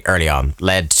early on,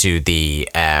 led to the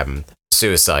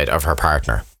suicide of her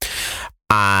partner.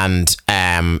 And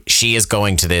she is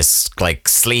going to this like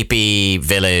sleepy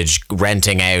village,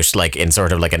 renting out, like in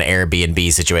sort of like an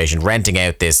Airbnb situation, renting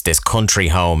out this country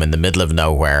home in the middle of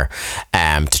nowhere,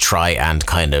 to try and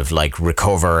kind of like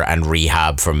recover and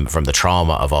rehab from the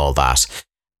trauma of all that.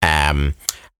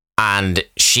 And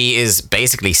she is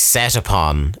basically set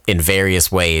upon in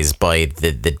various ways by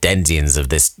the Denzians of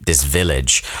this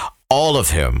village, all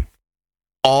of whom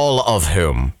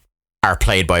are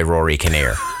played by Rory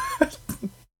Kinnear.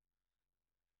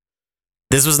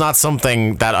 This was not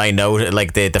something that I noted.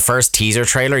 Like the first teaser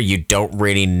trailer, you don't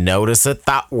really notice it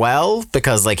that well,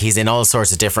 because like he's in all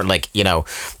sorts of different, like,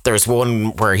 there's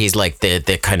one where he's like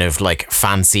the kind of like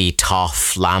fancy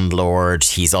tough landlord.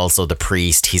 He's also the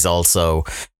priest. He's also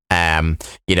the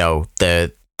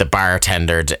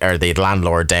bartender or the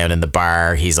landlord down in the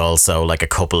bar. He's also like a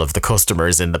couple of the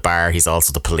customers in the bar. He's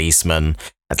also the policeman.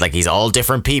 It's like he's all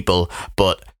different people,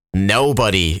 but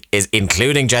nobody is,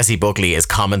 including Jessie Buckley, is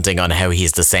commenting on how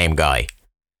he's the same guy.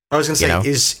 I was going to say,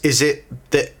 is it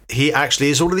that he actually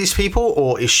is all of these people,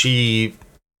 or is she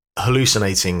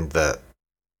hallucinating that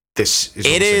this is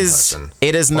all the same person?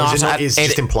 It is not. It's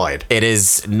just implied. It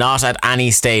is not at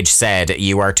any stage said.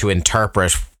 You are to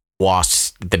interpret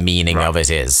what the meaning of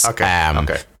it is.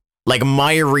 Okay. Like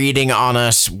my reading on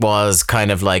it was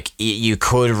kind of like you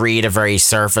could read a very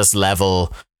surface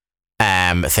level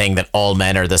thing that all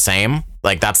men are the same.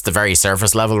 Like, that's the very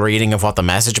surface level reading of what the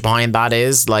message behind that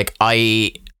is. Like,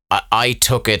 I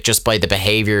took it just by the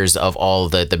behaviors of all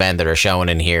the men that are shown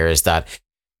in here, is that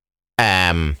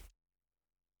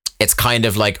it's kind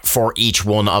of like for each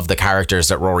one of the characters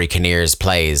that Rory Kinnear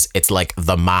plays, it's like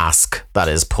the mask that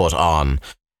is put on.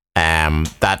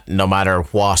 That no matter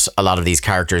what a lot of these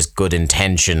characters' good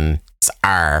intentions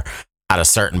are, at a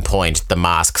certain point the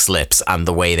mask slips and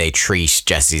the way they treat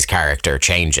Jesse's character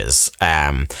changes.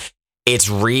 It's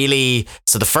really,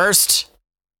 so the first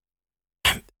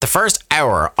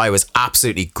hour I was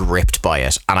absolutely gripped by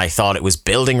it, and I thought it was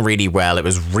building really well. It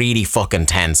was really fucking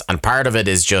tense, and part of it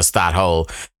is just that whole,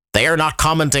 they are not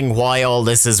commenting why all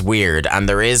this is weird, and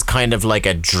there is kind of like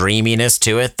a dreaminess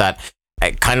to it that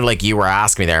kind of like you were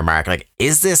asking me there, Mark, like,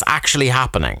 is this actually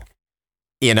happening?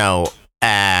 You know,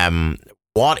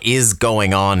 what is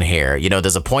going on here? You know,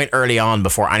 there's a point early on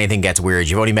before anything gets weird.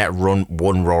 You've only met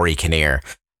one Rory Kinnear,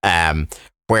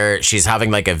 where she's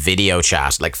having like a video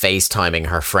chat, like FaceTiming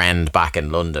her friend back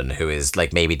in London, who is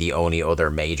like maybe the only other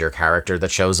major character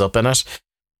that shows up in it.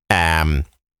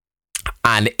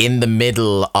 And in the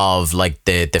middle of like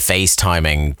the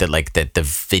FaceTiming, the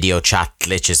video chat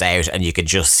glitches out, and you could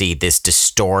just see this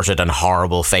distorted and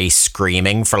horrible face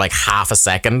screaming for like half a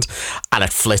second, and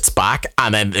it flits back,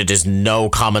 and then there's no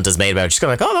comment is made about it. She's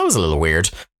kind of like, oh, that was a little weird.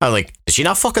 I'm like, did she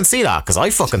not fucking see that? Because I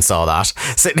fucking saw that.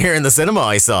 Sitting here in the cinema,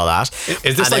 I saw that.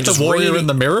 Is this like the Warrior in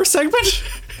the Mirror segment?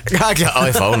 Oh,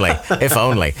 if only. If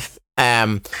only.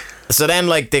 So then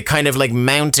like the kind of like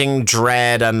mounting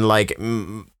dread and like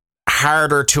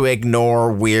harder to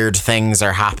ignore weird things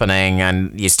are happening,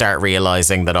 and you start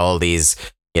realizing that all these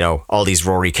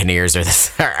Rory Kinnears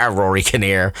are Rory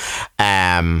Kinnear.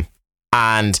 And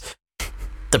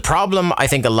the problem I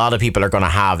think a lot of people are going to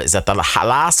have is that the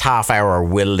last half hour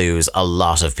will lose a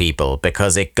lot of people,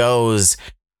 because it goes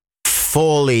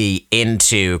fully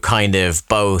into kind of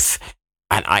both,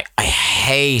 and I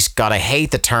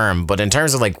hate the term, but in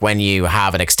terms of like when you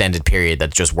have an extended period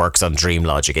that just works on dream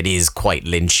logic, it is quite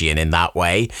Lynchian in that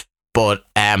way. But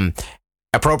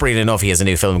appropriate enough, he has a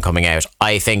new film coming out.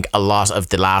 I think a lot of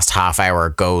the last half hour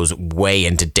goes way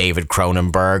into David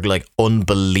Cronenberg, like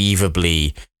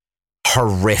unbelievably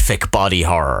horrific body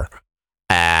horror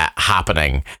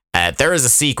happening. There is a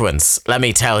sequence, let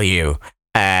me tell you,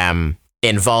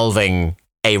 involving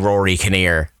a Rory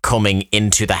Kinnear coming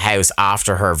into the house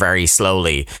after her very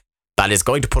slowly, that is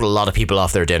going to put a lot of people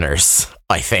off their dinners,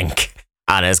 I think.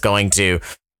 And is going to,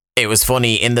 it was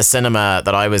funny, in the cinema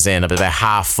that I was in, about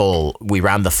half full, we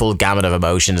ran the full gamut of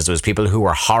emotions. There was people who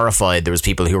were horrified, there was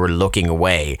people who were looking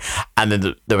away, and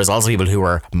then there was also people who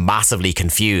were massively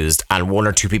confused, and one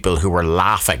or two people who were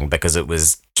laughing because it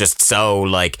was just so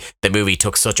like the movie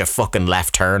took such a fucking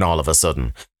left turn all of a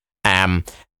sudden.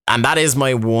 And that is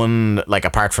my one, like,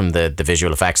 apart from the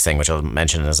visual effects thing, which I'll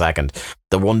mention in a second,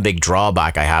 the one big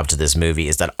drawback I have to this movie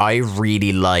is that I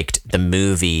really liked the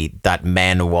movie that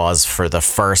Men was for the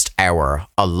first hour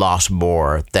a lot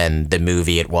more than the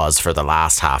movie it was for the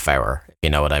last half hour, if you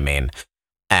know what I mean.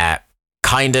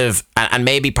 Kind of, and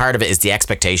maybe part of it is the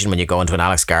expectation when you go into an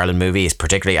Alex Garland movie, is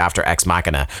particularly after Ex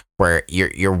Machina, where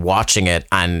you're watching it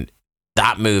and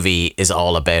that movie is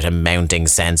all about a mounting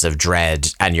sense of dread,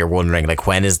 and you're wondering, like,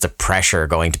 when is the pressure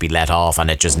going to be let off? And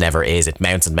it just never is. It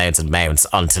mounts and mounts and mounts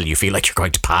until you feel like you're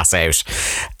going to pass out.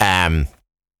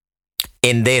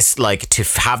 In this, like, to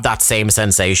have that same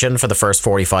sensation for the first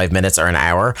 45 minutes or an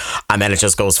hour, and then it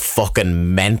just goes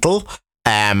fucking mental.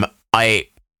 I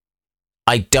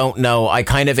don't know. I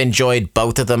kind of enjoyed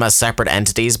both of them as separate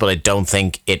entities, but I don't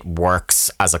think it works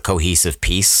as a cohesive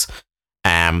piece.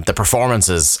 The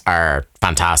performances are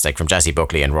fantastic from Jessie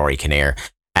Buckley and Rory Kinnear.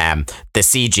 The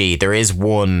CG, there is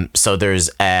one, so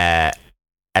there's like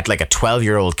a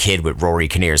 12-year-old kid with Rory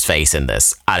Kinnear's face in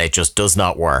this, and it just does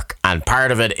not work. And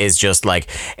part of it is just like,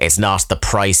 it's not the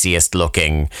priciest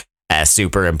looking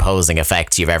superimposing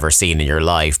effects you've ever seen in your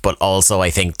life, but also I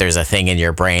think there's a thing in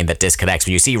your brain that disconnects.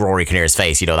 When you see Rory Kinnear's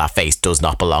face, you know that face does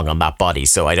not belong on that body,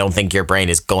 so I don't think your brain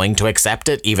is going to accept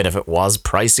it, even if it was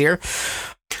pricier.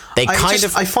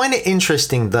 I find it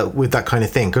interesting that with that kind of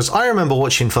thing, because I remember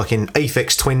watching fucking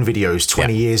Aphex Twin videos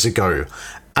 20 years ago,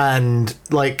 and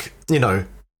like, you know,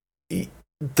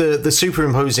 the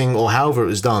superimposing, or however it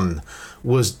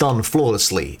was done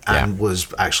flawlessly, and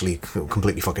was actually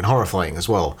completely fucking horrifying as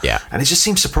well. Yeah. And it just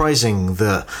seems surprising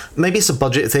that maybe it's a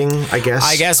budget thing, I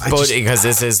guess. Because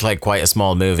this is like quite a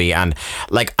small movie, and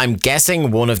like, I'm guessing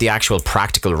one of the actual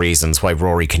practical reasons why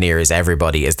Rory Kinnear is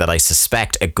everybody is that I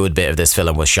suspect a good bit of this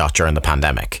film was shot during the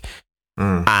pandemic.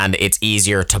 and it's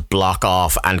easier to block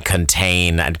off and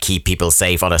contain and keep people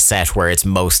safe on a set where it's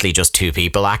mostly just two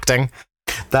people acting.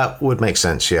 That would make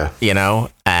sense, yeah. You know,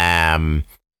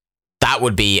 that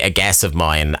would be a guess of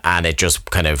mine, and it just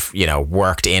kind of, you know,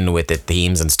 worked in with the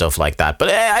themes and stuff like that. But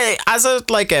as a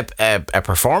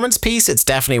performance piece, it's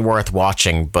definitely worth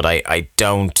watching. But I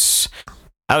don't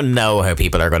know how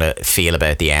people are going to feel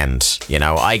about the end. You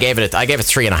know, I gave it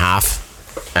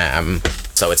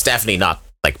 3.5. So it's definitely not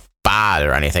like bad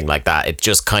or anything like that. It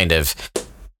just kind of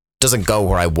doesn't go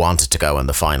where I want it to go in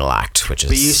the final act, which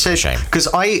is a shame. Because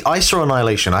I saw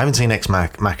Annihilation. I haven't seen Ex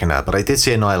Machina, but I did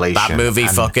see Annihilation. That movie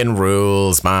fucking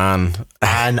rules, man.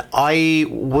 And I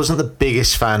wasn't the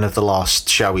biggest fan of the last,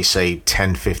 shall we say,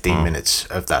 10, 15 minutes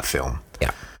of that film.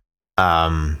 Yeah.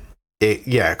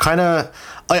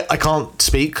 I can't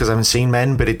speak because I haven't seen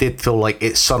Men, but it did feel like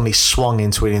it suddenly swung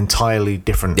into an entirely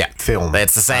different film.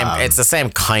 It's the same. It's the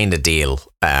same kind of deal.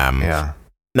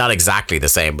 Not exactly the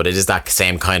same, but it is that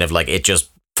same kind of like, it just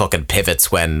fucking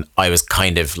pivots when I was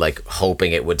kind of like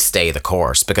hoping it would stay the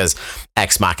course, because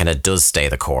Ex Machina does stay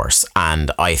the course, and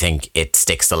I think it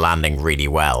sticks the landing really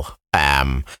well.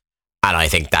 And I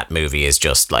think that movie is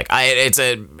just like,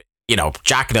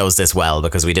 Jack knows this well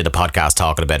because we did a podcast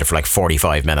talking about it for like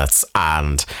 45 minutes,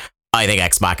 and I think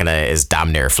Ex Machina is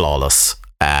damn near flawless.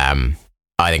 I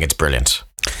think it's brilliant.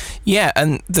 Yeah,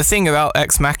 and the thing about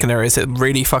Ex Machina is it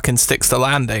really fucking sticks the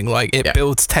landing. Like, it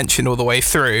builds tension all the way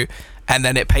through, and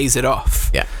then it pays it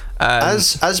off. Yeah.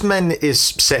 As Men is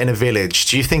set in a village,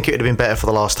 do you think it would have been better for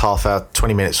the last half hour,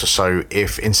 20 minutes or so,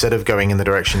 if instead of going in the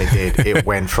direction it did, it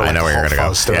went for like a hot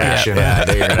fuzz direction? Yeah, I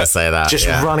knew you were going to say that. Just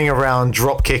running around,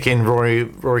 drop kicking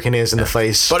Rory Kinnear's in the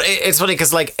face. But it's funny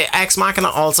because like Ex Machina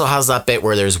also has that bit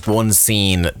where there's one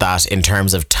scene that, in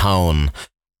terms of tone,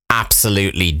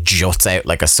 absolutely juts out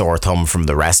like a sore thumb from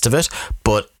the rest of it,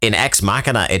 but in Ex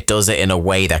Machina it does it in a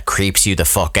way that creeps you the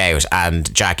fuck out.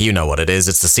 And Jack, you know what it is.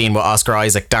 It's the scene with Oscar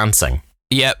Isaac dancing.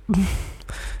 Yep.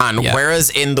 And whereas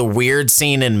in the weird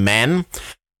scene in Men,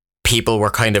 people were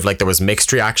kind of like, there was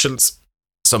mixed reactions.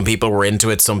 Some people were into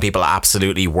it, some people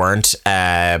absolutely weren't.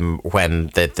 When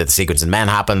the sequence in Men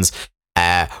happens,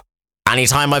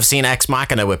 anytime I've seen Ex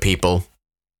Machina with people,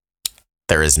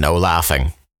 there is no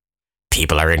laughing.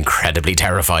 People are incredibly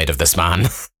terrified of this man.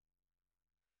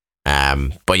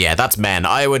 But yeah, that's Men.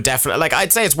 I would definitely, like,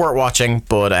 I'd say it's worth watching,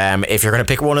 but if you're going to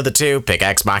pick one of the two, pick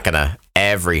Ex Machina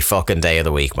every fucking day of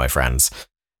the week, my friends.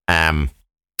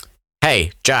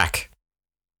 Hey, Jack.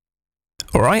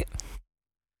 All right.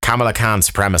 Kamala Khan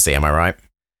Supremacy, am I right?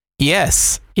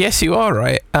 Yes, you are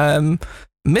right.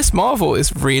 Miss Marvel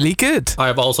is really good. I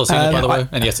have also seen it, by the way,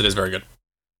 and yes, it is very good.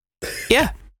 Yeah,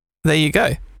 there you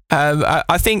go.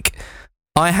 I think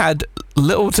I had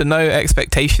little to no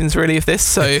expectations really of this,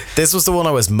 so this was the one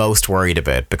I was most worried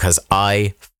about because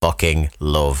I fucking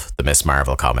love the Miss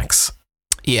Marvel comics.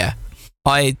 Yeah,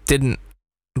 I didn't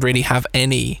really have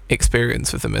any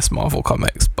experience with the Miss Marvel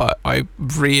comics, but I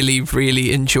really,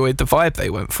 really enjoyed the vibe they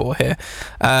went for here.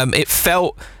 It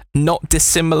felt not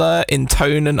dissimilar in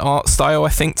tone and art style, I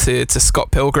think, to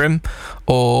Scott Pilgrim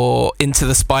or Into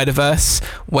the Spider-Verse,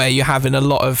 where you're having a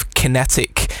lot of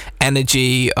kinetic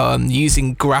energy,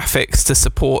 using graphics to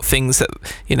support things that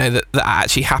are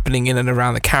actually happening in and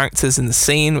around the characters in the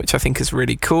scene, which I think is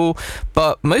really cool.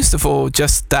 But most of all,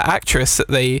 just the actress that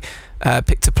they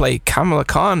picked to play Kamala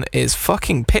Khan is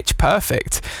fucking pitch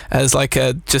perfect as like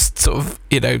a just sort of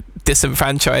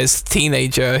disenfranchised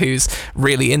teenager who's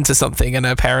really into something and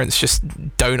her parents just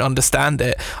don't understand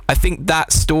it. I think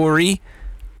that story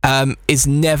is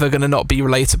never going to not be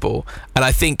relatable, and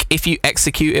I think if you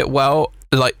execute it well,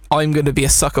 like, I'm going to be a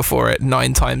sucker for it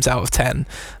 9 times out of 10.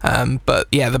 But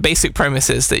yeah, the basic premise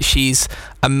is that she's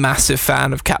a massive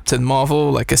fan of Captain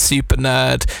Marvel, like a super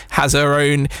nerd, has her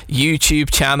own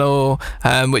YouTube channel,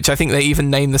 which I think they even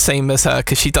name the same as her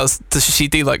because does she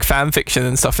do like fan fiction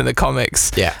and stuff in the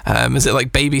comics? Yeah. Is it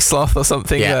like Baby Sloth or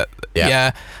something?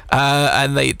 Yeah.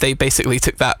 And they basically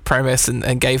took that premise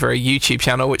and gave her a YouTube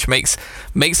channel, which makes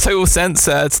total sense.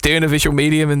 It's doing a visual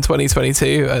medium in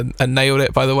 2022 and nailed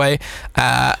it, by the way.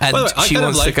 And by the way, I she kind of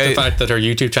wants like to go. the fact that her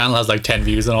YouTube channel has like 10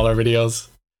 views on all her videos.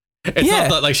 It's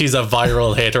not that like she's a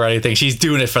viral hit or anything. She's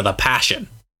doing it for the passion.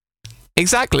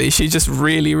 Exactly. She just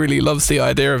really, really loves the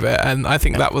idea of it, and I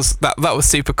think that was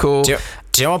super cool. Do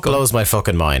you know what blows my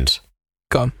fucking mind?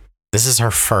 Go on. This is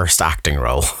her first acting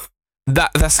role.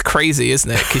 That's crazy, isn't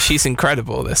it? Because she's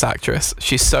incredible, this actress.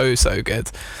 She's so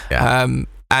good. Yeah.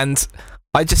 And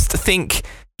I just think,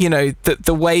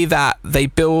 the way that they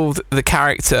build the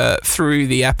character through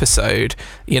the episode,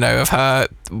 of her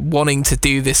wanting to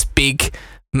do this big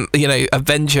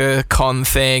Avenger Con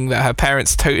thing that her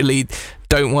parents totally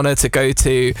don't want her to go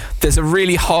to. There's a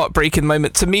really heartbreaking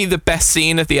moment. To me, the best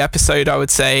scene of the episode, I would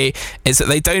say, is that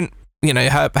they don't,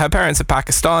 her parents are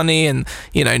Pakistani, and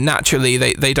naturally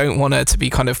they don't want her to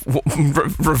be kind of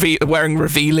wearing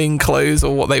revealing clothes,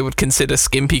 or what they would consider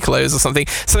skimpy clothes, or something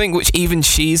which even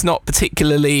she's not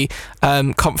particularly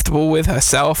comfortable with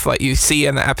herself. Like, you see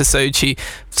in the episode, she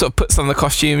sort of puts on the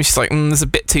costume, she's like, it's a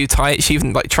bit too tight. She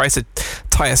even like tries to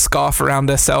tie a scarf around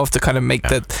herself to kind of make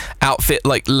the outfit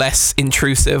like less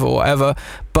intrusive or whatever.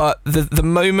 But the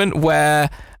moment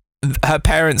where her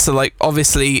parents are like,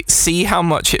 obviously see how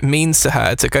much it means to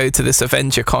her to go to this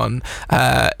Avenger Con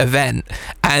event,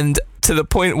 and to the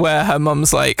point where her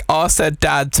mum's like asked her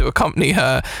dad to accompany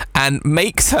her and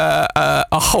makes her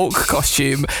a Hulk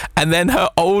costume, and then her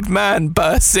old man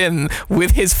bursts in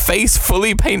with his face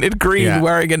fully painted green,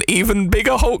 wearing an even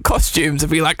bigger Hulk costume to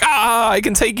be like, I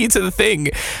can take you to the thing.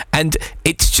 And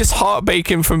it's just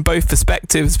heartbreaking from both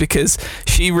perspectives, because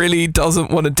she really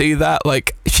doesn't want to do that.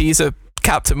 Like, she's a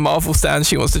Captain Marvel stan,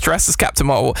 she wants to dress as Captain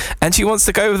Marvel, and she wants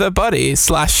to go with her buddy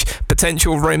 /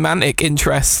 potential romantic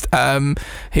interest, who,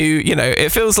 it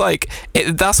feels like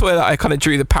that's where I kind of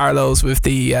drew the parallels with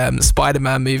the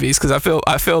Spider-Man movies, because I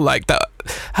feel like that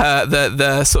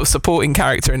the sort of supporting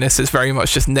character in this is very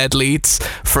much just Ned Leeds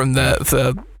from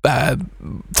the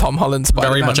Tom Holland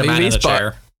Spider-Man very much a movies, man in a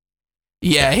chair.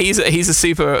 Yeah, he's a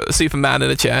Superman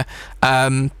in a chair,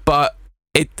 but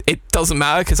it doesn't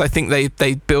matter, because I think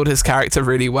they build his character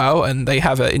really well, and they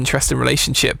have an interesting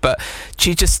relationship. But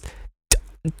she's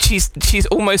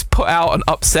almost put out and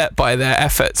upset by their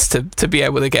efforts to be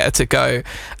able to get her to go,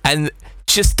 and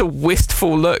just the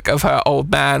wistful look of her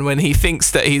old man when he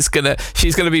thinks that she's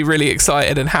gonna be really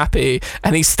excited and happy,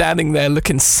 and he's standing there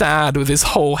looking sad with his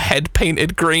whole head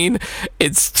painted green.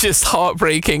 It's just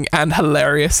heartbreaking and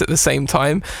hilarious at the same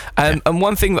time. And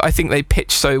one thing that I think they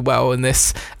pitch so well in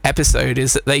this episode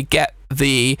is that they get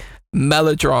the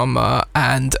melodrama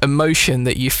and emotion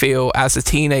that you feel as a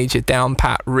teenager down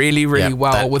pat really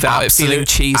well, without it feeling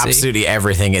cheesy. Absolutely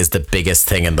everything is the biggest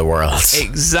thing in the world.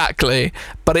 Exactly.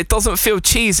 But it doesn't feel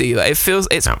cheesy. Like, it feels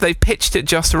they pitched it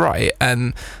just right,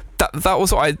 and that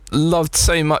was what I loved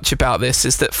so much about this,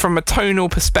 is that from a tonal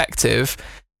perspective,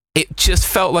 it just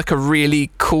felt like a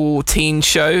really cool teen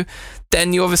show.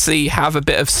 Then you obviously have a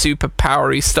bit of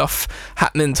superpowery stuff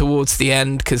happening towards the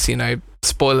end, because,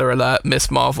 spoiler alert,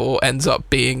 Miss Marvel ends up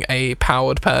being a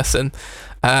powered person.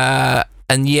 And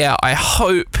I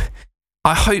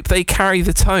hope they carry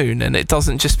the tone, and it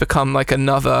doesn't just become like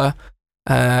another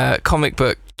comic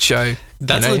book show.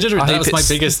 That's legitimate. That was my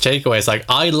biggest takeaway. It's like,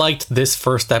 I liked this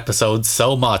first episode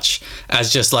so much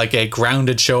as just like a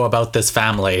grounded show about this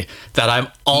family that I'm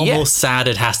almost sad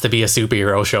it has to be a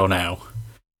superhero show now.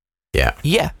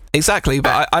 Yeah, exactly.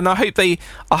 But I hope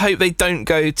they don't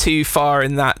go too far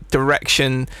in that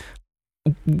direction.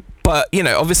 But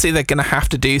obviously they're going to have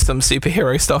to do some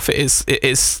superhero stuff. It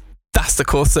is that's the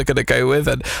course they're going to go with,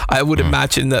 and I would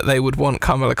imagine that they would want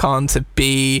Kamala Khan to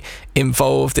be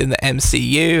involved in the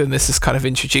MCU, and this is kind of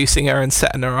introducing her and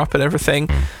setting her up and everything.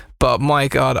 But my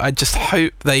God, I just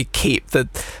hope they keep the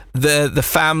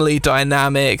family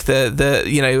dynamic,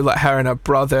 the like her and her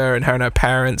brother and her and her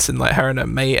parents and like her and her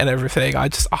mate and everything. I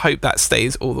hope that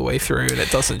stays all the way through, and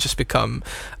it doesn't just become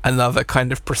another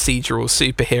kind of procedural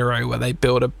superhero where they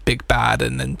build a big bad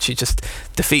and then she just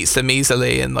defeats them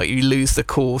easily, and like you lose the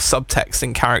cool subtext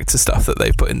and character stuff that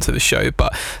they put into the show.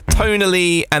 But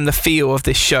tonally and the feel of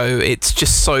this show, it's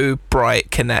just so bright,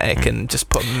 kinetic, and just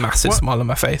put a massive smile on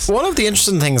my face. One of the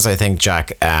interesting things I think,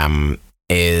 Jack,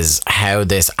 is how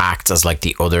this acts as like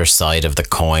the other side of the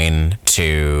coin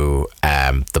to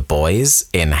The Boys,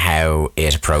 in how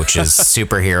it approaches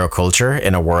superhero culture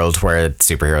in a world where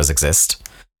superheroes exist.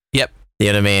 Yep. You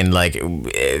know what I mean? Like,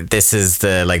 this is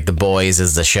The Boys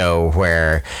is the show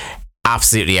where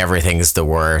absolutely everything's the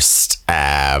worst.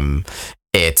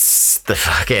 It's the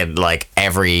fucking, like,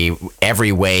 every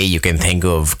way you can think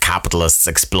of capitalists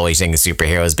exploiting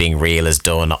superheroes being real is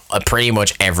done. Pretty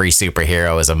much every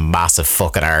superhero is a massive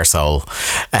fucking arsehole,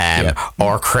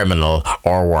 or criminal,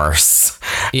 or worse.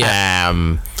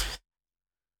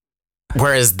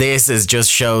 Whereas this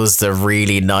just shows the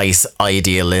really nice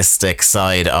idealistic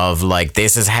side of, like,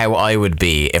 this is how I would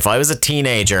be if I was a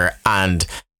teenager and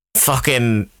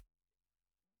fucking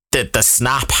the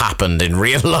snap happened in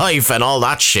real life and all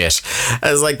that shit.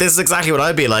 I was like, this is exactly what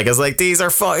I'd be like. I was like, these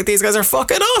guys are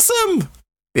fucking awesome,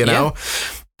 you know?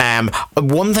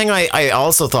 One thing I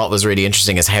also thought was really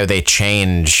interesting is how they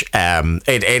change.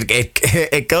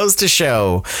 It goes to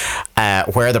show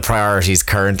where the priorities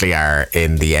currently are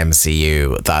in the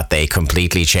MCU, that they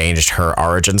completely changed her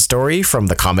origin story from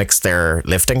the comics they're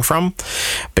lifting from,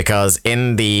 because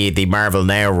in the Marvel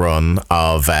Now run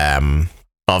of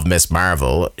Miss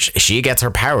Marvel, she gets her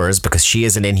powers because she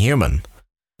is an Inhuman.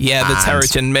 Yeah, the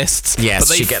Terrigen Mists. Yes,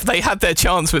 but they had their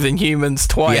chance with Inhumans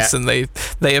twice, and they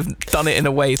have done it in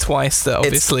a way twice that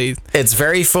obviously... It's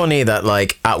very funny that,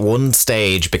 like, at one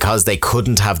stage, because they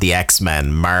couldn't have the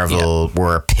X-Men, Marvel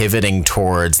were pivoting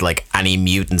towards, like, any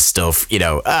mutant stuff, you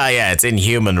know, it's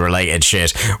Inhuman-related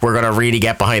shit. We're gonna really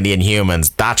get behind the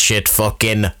Inhumans. That shit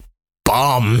fucking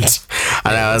bombed.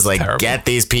 And I was like, terrible. Get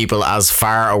these people as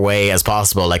far away as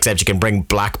possible, except you can bring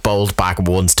Black Bolt back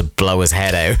once to blow his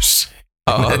head out.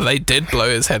 Oh, they did blow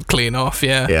his head clean off,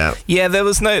 yeah.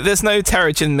 There's no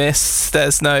Terrigen Mists,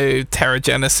 there's no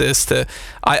Terrigenesis.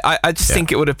 I just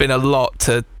think it would have been a lot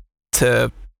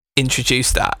to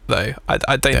introduce that, though.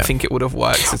 I don't think it would have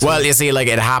worked at all. You see, like,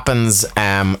 it happens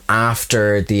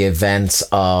after the events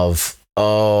of...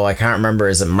 I can't remember,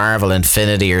 is it Marvel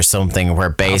Infinity or something, where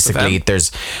basically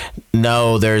there's in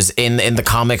the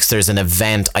comics there's an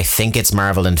event, I think it's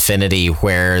Marvel Infinity,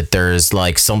 where there's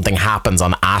like something happens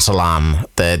on Atalan,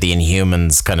 the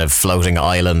Inhumans kind of floating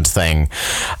island thing,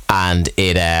 and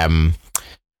it I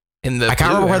can't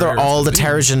remember whether all the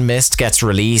Terrigen Mist gets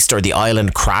released or the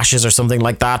island crashes or something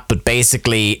like that, but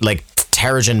basically, like,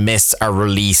 Terrigen Mists are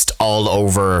released all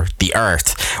over the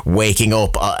Earth, waking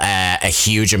up a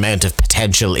huge amount of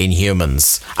potential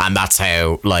Inhumans, and that's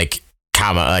how, like,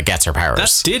 Kama gets her powers.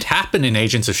 That did happen in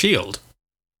Agents of S.H.I.E.L.D.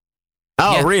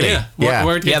 Oh, really? Yeah.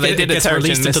 Where they did it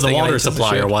released into the water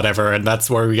supply or whatever, and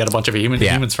that's where we get a bunch of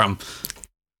humans from.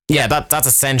 Yeah, that's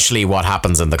essentially what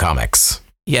happens in the comics.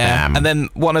 Yeah, and then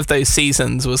one of those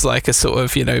seasons was like a sort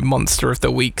of, you know, Monster of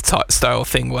the Week type style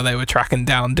thing where they were tracking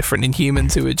down different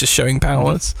Inhumans who were just showing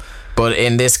powers. But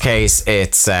in this case,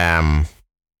 it's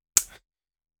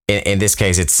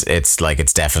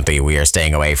it's definitely, we are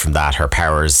staying away from that. Her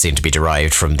powers seem to be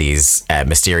derived from these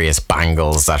mysterious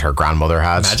bangles that her grandmother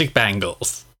had. Magic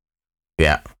bangles.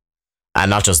 Yeah. And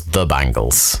not just the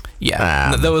bangles.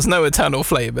 Yeah, there was no Eternal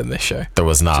Flame in this show. There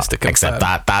was not, except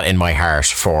that in my heart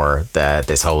for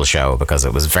this whole show, because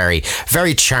it was very,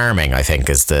 very charming, I think,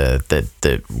 is the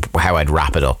how I'd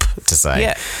wrap it up to say.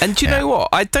 Yeah, and do you know what?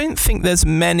 I don't think there's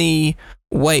many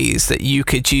ways that you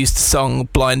could use the song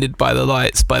Blinded by the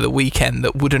Lights by The Weeknd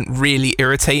that wouldn't really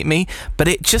irritate me, but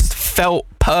it just felt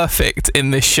perfect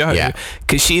in this show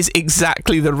because she's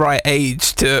exactly the right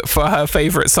age for her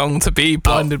favorite song to be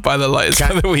Blinded by the Lights by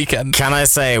The Weeknd. Can I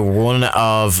say one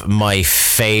of my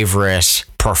favorite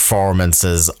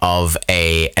performances of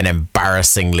an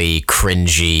embarrassingly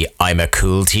cringy I'm a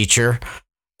cool teacher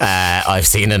I've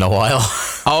seen in a while?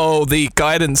 Oh, the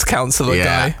guidance counselor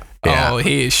guy. Yeah. Oh,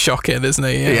 he is shocking, isn't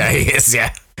he? Yeah, he is,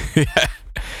 yeah.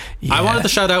 I wanted to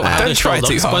shout out how this show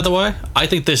looks, by the way. I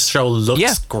think this show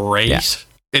looks great. Yeah.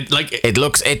 It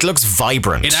looks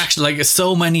vibrant. It actually, like,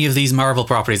 so many of these Marvel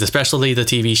properties, especially the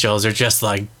TV shows, are just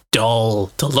like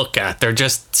dull to look at. They're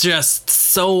just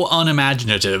so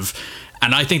unimaginative.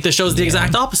 And I think this show's the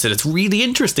exact opposite. It's really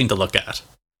interesting to look at.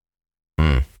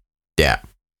 Yeah,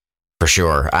 for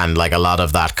sure. And like a lot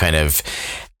of that kind of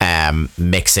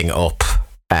mixing up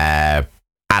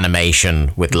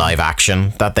animation with live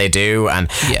action that they do, and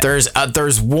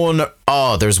there's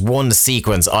one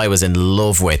sequence I was in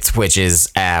love with, which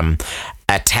is a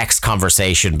text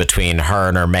conversation between her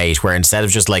and her mate, where instead of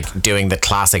just like doing the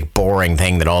classic boring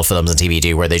thing that all films and TV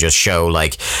do, where they just show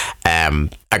like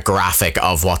a graphic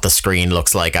of what the screen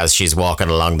looks like as she's walking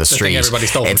along the street. Everybody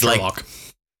stole from Sherlock.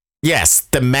 Yes,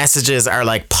 the messages are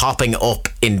like popping up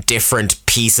in different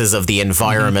pieces of the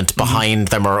environment behind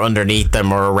them or underneath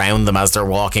them or around them as they're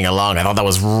walking along. I thought that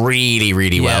was really,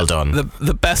 really well done.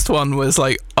 The best one was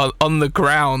like on the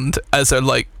ground as a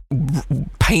like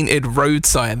painted road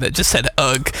sign that just said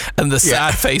ugh and the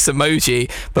sad face emoji,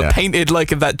 but painted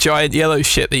like in that giant yellow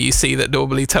shit that you see that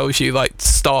normally tells you like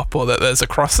stop or that there's a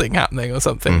crossing happening or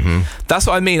something. That's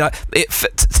what I mean.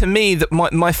 To me, that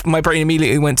my brain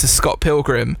immediately went to Scott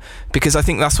Pilgrim, because I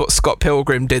think that's what Scott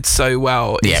Pilgrim did so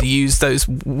well, is use those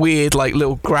weird like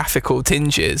little graphical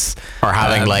tinges, or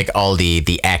having like all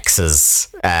the X's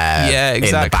in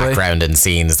the background in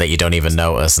scenes that you don't even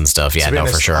notice and stuff. Yeah, no,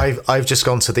 for sure. I've just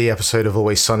gone to the episode of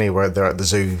Always Sunny where they're at the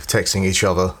zoo texting each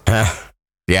other.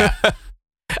 Yeah.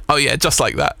 Oh yeah, just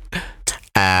like that.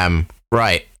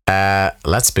 Right.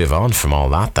 Let's move on from all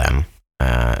that then,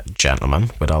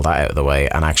 gentlemen, with all that out of the way,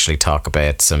 and actually talk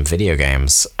about some video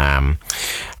games.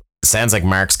 sounds like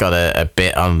Mark's got a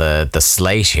bit on the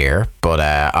slate here, but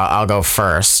I'll go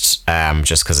first,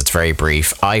 just because it's very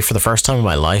brief. For the first time in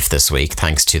my life this week,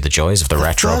 thanks to the joys of the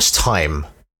retro. First time?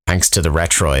 Thanks to the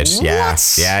Retroid.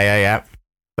 What? Yeah.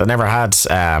 I never had...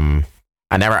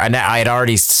 I had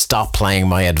already stopped playing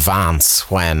my Advance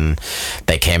when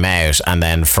they came out, and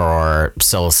then for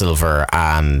Soul Silver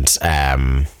and...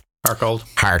 Heart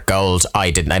Gold,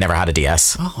 I never had a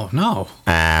DS. Oh, no.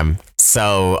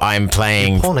 So I'm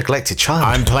playing... You poor neglected child.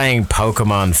 I'm playing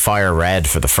Pokemon Fire Red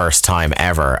for the first time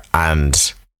ever,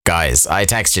 and guys, I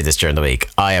texted you this during the week.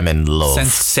 I am in love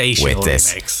with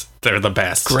this. Remakes. They're the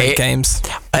best. Great games.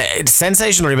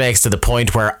 Sensational remakes to the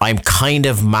point where I'm kind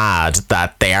of mad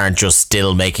that they aren't just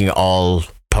still making all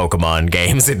Pokemon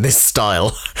games in this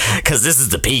style, because this is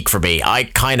the peak for me.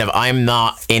 I'm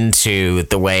not into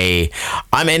the way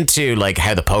I'm into like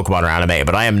how the Pokemon are animated,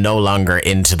 but I am no longer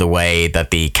into the way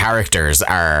that the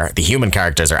human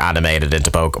characters are animated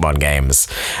into Pokemon games.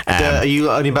 Are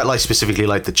you only about like specifically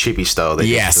like the chibi style?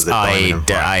 Yes, I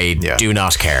do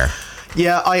not care.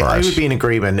 Yeah, I would be in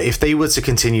agreement if they were to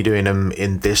continue doing them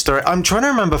in this direction. I'm trying to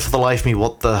remember for the life of me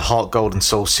what the Heart Gold and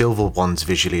Soul Silver ones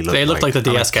visually look like. They look like the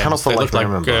DS games. They look like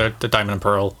the Diamond and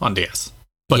Pearl on DS.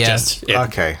 But just the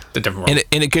different world.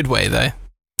 In a good way, though.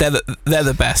 They're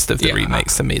the best of the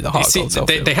remakes to me, the Heart Gold.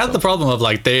 They had the problem of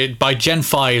like, by Gen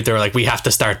 5, they were like, we have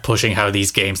to start pushing how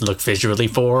these games look visually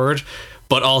forward.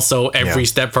 But also every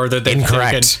step further,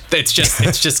 it's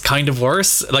just kind of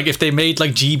worse. Like if they made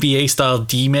like GBA style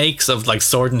D-makes of like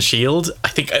Sword and Shield, I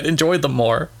think I'd enjoy them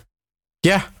more.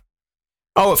 Yeah.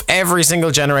 Oh, if every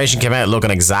single generation came out looking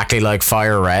exactly like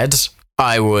Fire Red,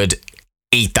 I would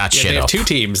eat that shit up. They have two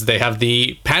teams. They have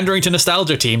the pandering to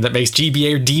nostalgia team that makes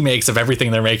GBA D-makes of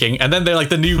everything they're making, and then they're like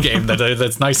the new game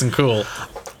that's nice and cool.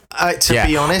 To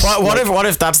be honest, what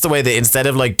if that's the way that instead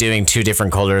of like doing two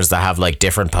different colors that have like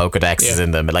different Pokedexes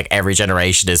in them, like every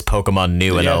generation is Pokemon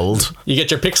new and old? You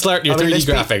get your pixel art and your 3D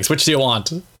graphics. Which do you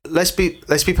want? Let's be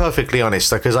perfectly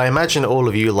honest, because I imagine all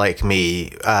of you, like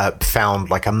me, found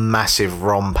like a massive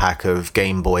ROM pack of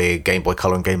Game Boy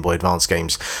Color, and Game Boy Advance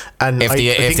games. And if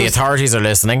the authorities are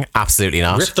listening, absolutely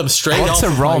not. Rip them straight off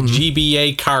of my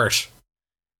GBA cart.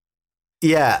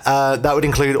 Yeah, that would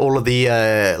include all of the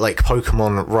like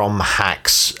Pokemon ROM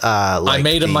hacks. I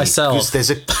made them myself. There's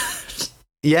a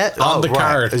on the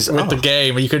card with the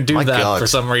game. You can do that for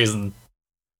some reason.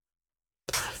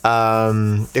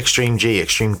 Extreme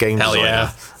Game Hell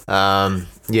Designer.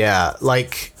 Yeah,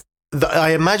 like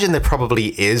I imagine there probably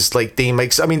is like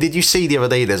D-makes. I mean, did you see the other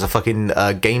day? There's a fucking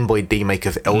Game Boy D-make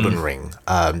of Elden Ring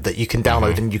that you can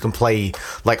download and you can play.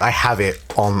 Like I have it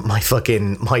on my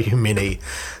fucking Mayu Mini.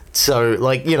 So,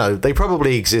 like, you know, they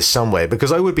probably exist somewhere,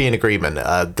 because I would be in agreement.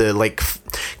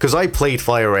 Because I played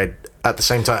Fire Red at the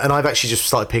same time, and I've actually just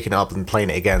started picking it up and playing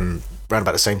it again around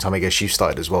about the same time I guess you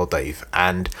started as well, Dave.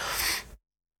 And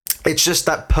it's just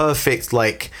that perfect,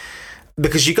 like,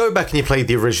 because you go back and you play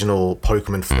the original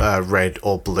Pokemon Red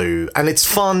or Blue, and it's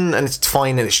fun and it's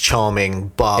fine and it's charming,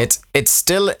 but it's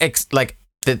still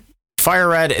the Fire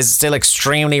Red is still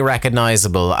extremely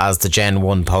recognizable as the Gen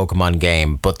 1 Pokemon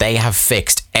game, but they have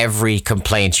fixed every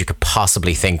complaint you could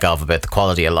possibly think of about the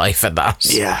quality of life in that.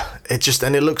 Yeah,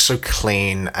 it looks so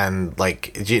clean, and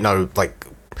like, you know, like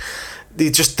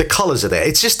just the colors are there.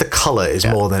 It's just the color is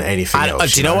more than anything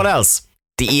else. Do you know what else?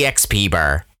 The EXP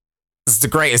bar. It's the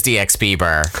greatest EXP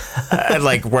bar.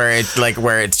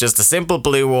 where it's just a simple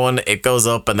blue one. It goes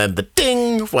up, and then the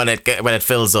ding when it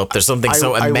fills up. There's something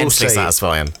so immensely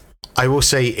satisfying. I will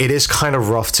say it is kind of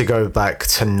rough to go back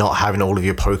to not having all of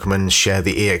your Pokemon share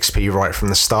the EXP right from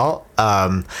the start.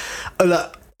 All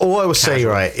I will say,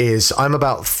 right, is I'm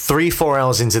about 3-4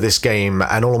 hours into this game,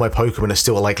 and all of my Pokemon are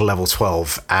still at like level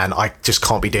 12, and I just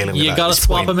can't be dealing with that. You gotta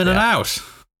swap them in and out.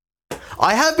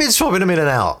 I have been swapping them in and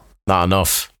out. Not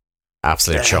enough.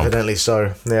 Absolute chump. Evidently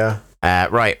so, yeah.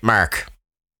 Right, Mark,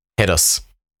 hit us.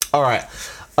 All right.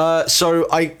 So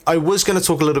I was going to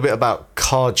talk a little bit about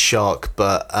Card Shark,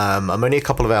 but I'm only a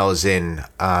couple of hours in,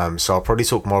 so I'll probably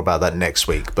talk more about that next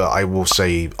week. But I will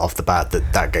say off the bat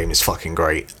that game is fucking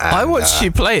great. And, I watched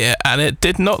you play it, and it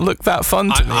did not look that fun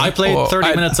to me. I played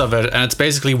 30 minutes of it, and it's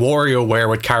basically WarioWare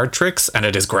with card tricks, and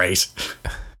it is great.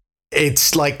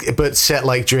 It's like, but set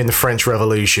like during the French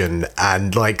Revolution,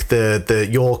 and like the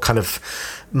your kind of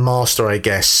master, I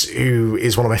guess, who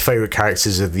is one of my favorite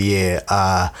characters of the year.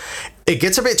 It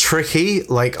gets a bit tricky.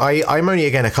 Like I'm only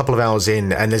again a couple of hours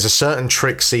in, and there's a certain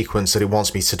trick sequence that it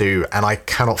wants me to do, and I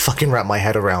cannot fucking wrap my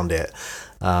head around it.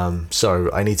 So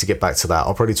I need to get back to that.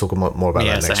 I'll probably talk more about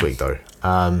that next week, though.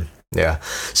 Yeah.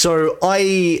 So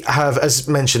I have, as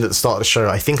mentioned at the start of the show,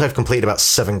 I think I've completed about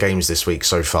 7 games this week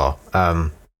so far.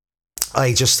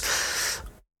 I just,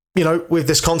 with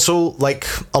this console, like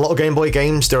a lot of Game Boy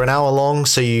games, they're an hour long,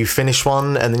 so you finish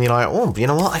one, and then you're like, oh, you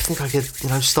know what, I think I could,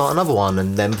 start another one,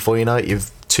 and then before you know it,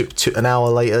 you've an hour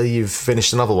later, you've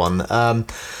finished another one.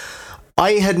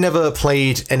 I had never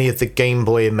played any of the Game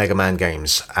Boy and Mega Man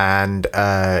games, and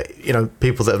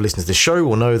people that have listened to the show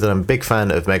will know that I'm a big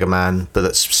fan of Mega Man, but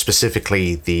that's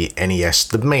specifically the NES,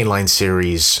 the mainline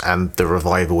series, and the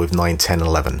revival with 9, 10,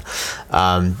 11.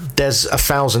 There's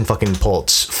 1,000 fucking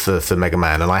ports for Mega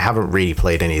Man, and I haven't really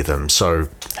played any of them, so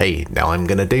hey, now I'm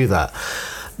gonna do that.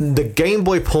 The Game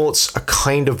Boy ports are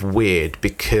kind of weird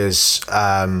because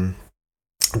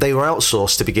they were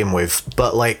outsourced to begin with,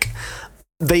 but like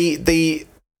they're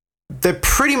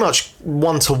pretty much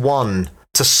one-to-one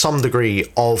to some degree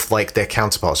of like their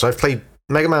counterparts. So I've played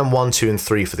Mega Man 1, 2, and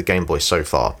 3 for the Game Boy so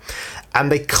far,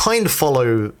 and they kind of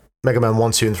follow Mega Man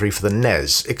 1, 2, and 3 for the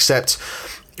NES, except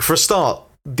for a start,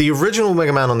 the original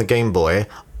Mega Man on the Game Boy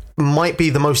might be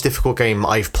the most difficult game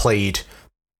I've played,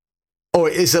 or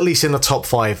is at least in the top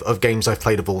 5 of games I've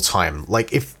played of all time.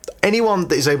 Like, if anyone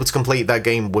that is able to complete that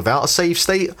game without a save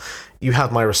state, you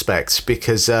have my respect,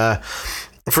 because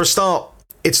for a start,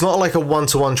 it's not like a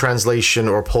one-to-one translation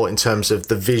or a port in terms of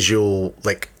the visual,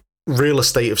 like, real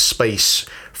estate of space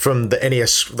from the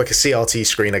NES, like a CRT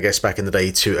screen, I guess, back in the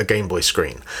day, to a Game Boy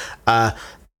screen.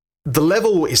 The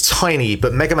level is tiny,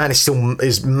 but Mega Man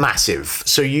is massive,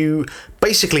 so you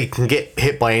basically can get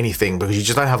hit by anything because you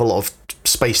just don't have a lot of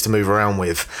space to move around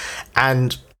with,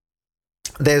 and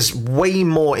there's way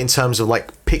more in terms of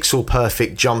like pixel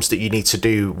perfect jumps that you need to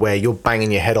do where you're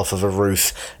banging your head off of a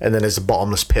roof and then there's a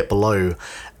bottomless pit below,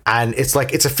 and it's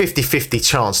like it's a 50-50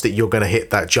 chance that you're going to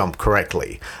hit that jump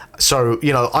correctly. So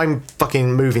I'm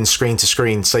fucking moving screen to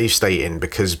screen save stating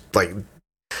because like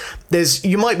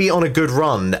you might be on a good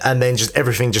run and then just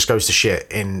everything just goes to shit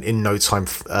in no time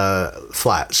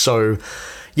flat. So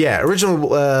yeah, original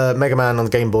Mega Man on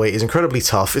the Game Boy is incredibly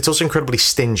tough. It's also incredibly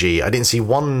stingy. I didn't see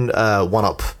one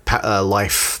one-up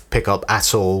life pickup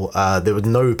at all. There were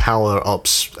no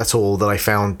power-ups at all that I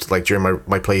found like during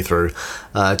my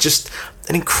playthrough. Just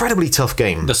an incredibly tough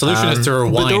game. The solution is to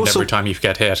rewind every time you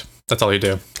get hit. That's all you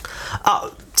do.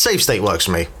 Save state works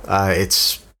for me.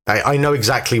 I know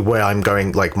exactly where I'm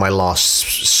going, like my last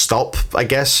stop, I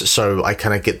guess, so I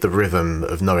kind of get the rhythm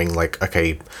of knowing, like,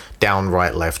 okay, down,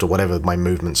 right, left, or whatever my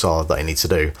movements are that I need to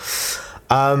do.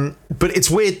 But it's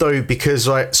weird, though, because,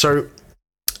 so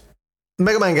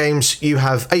Mega Man games, you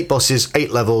have 8 bosses,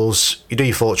 8 levels, you do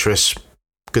your fortress,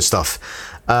 good stuff.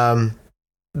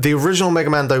 The original Mega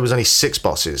Man, though, was only 6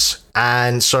 bosses,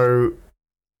 and so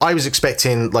I was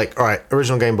expecting, like, all right,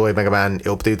 original Game Boy Mega Man,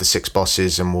 it'll do the 6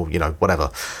 bosses and we'll,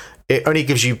 whatever. It only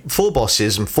gives you 4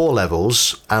 bosses and 4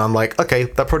 levels, and I'm like, okay,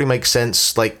 that probably makes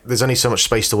sense. Like, there's only so much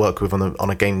space to work with on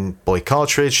a Game Boy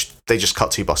cartridge. They just cut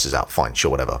 2 bosses out. Fine,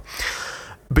 sure, whatever.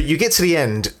 But you get to the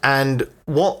end, and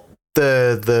what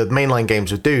the mainline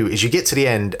games would do is you get to the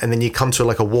end, and then you come to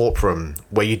like a warp room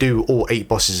where you do all 8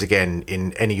 bosses again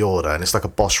in any order, and it's like a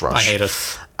boss rush. I hate it.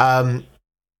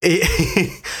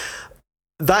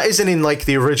 That isn't in like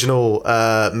the original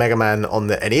Mega Man on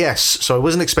the NES, so I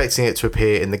wasn't expecting it to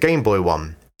appear in the Game Boy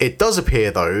one. It does appear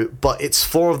though, but it's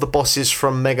 4 of the bosses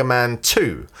from Mega Man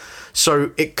 2. So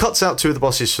it cuts out 2 of the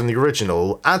bosses from the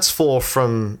original, adds 4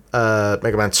 from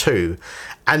Mega Man 2,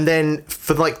 and then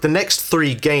for like the next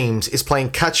 3 games, it's playing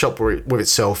catch up with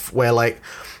itself, where like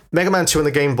Mega Man 2 on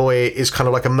the Game Boy is kind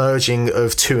of like a merging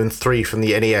of 2 and 3 from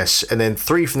the NES, and then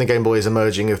 3 from the Game Boy is a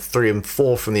merging of 3 and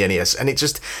 4 from the NES, and it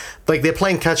just, like, they're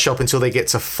playing catch-up until they get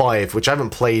to 5, which I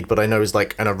haven't played, but I know is,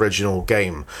 like, an original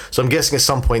game. So I'm guessing at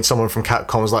some point someone from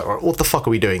Capcom was like, what the fuck are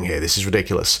we doing here? This is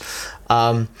ridiculous.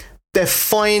 They're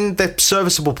fine, they're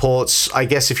serviceable ports. I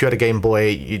guess if you had a Game Boy,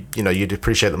 you'd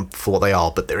appreciate them for what they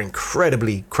are, but they're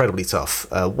incredibly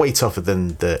tough. Way tougher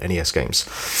than the NES games.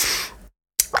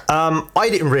 I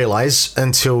didn't realise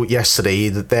until yesterday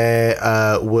that there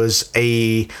was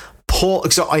a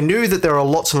port. So I knew that there are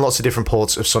lots and lots of different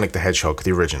ports of Sonic the Hedgehog,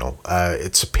 the original.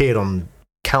 It's appeared on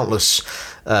countless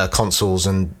consoles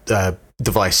and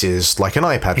devices, like an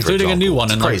iPad, including a new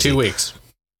one in like 2 weeks.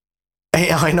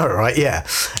 I know, right? Yeah.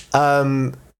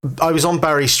 I was on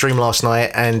Barry's stream last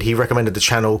night, and he recommended the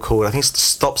channel called, I think it's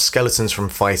Stop Skeletons from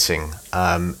Fighting,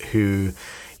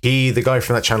 the guy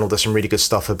from that channel does some really good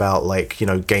stuff about, like,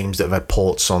 games that have had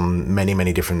ports on many,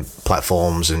 many different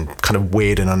platforms and kind of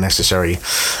weird and unnecessary.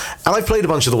 And I've played a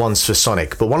bunch of the ones for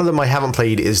Sonic, but one of them I haven't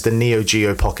played is the Neo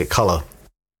Geo Pocket Color,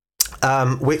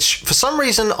 which for some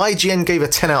reason IGN gave a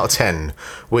 10 out of 10,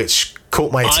 which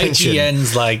caught my attention.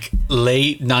 IGN's like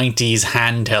late 90s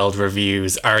handheld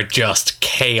reviews are just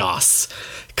chaos.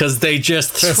 because they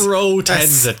just throw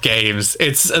tens at games.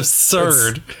 It's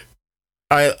absurd.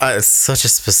 It's such a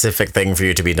specific thing for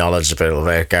you to be knowledgeable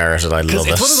about, Garrett, and I love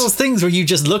it. It's one of those things where you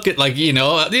just look at, like, you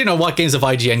know what games of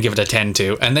IGN give it a 10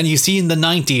 to, and then you see in the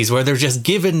 90s where they're just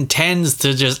giving 10s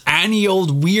to just any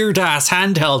old weird ass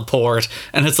handheld port,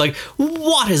 and it's like,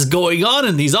 what is going on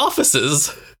in these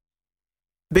offices?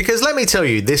 Because let me tell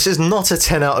you, this is not a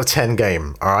 10 out of 10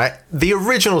 game, alright? The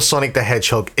original Sonic the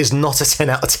Hedgehog is not a 10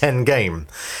 out of 10 game.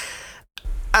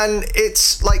 And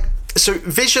it's like, so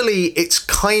visually, it's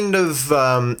kind of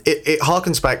it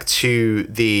harkens back to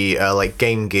the like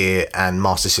Game Gear and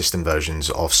Master System versions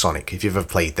of Sonic, if you've ever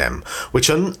played them, which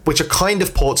are kind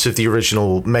of ports of the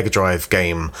original Mega Drive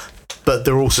game, but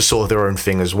they're also sort of their own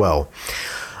thing as well.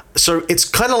 So it's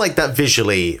kind of like that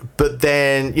visually, but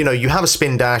then you have a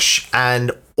spin dash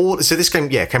and so this game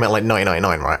came out like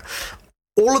 1999, right?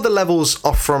 All of the levels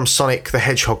are from Sonic the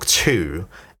Hedgehog 2.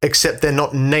 Except they're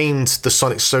not named the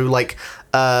Sonic. So like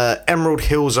Emerald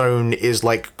Hill Zone is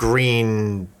like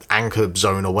Green Anchor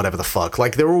Zone or whatever the fuck.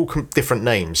 Like they're all different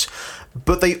names.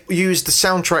 But they used the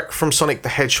soundtrack from Sonic the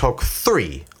Hedgehog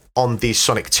 3 on these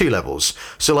Sonic 2 levels.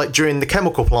 So like during the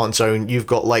Chemical Plant Zone, you've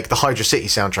got like the Hydra City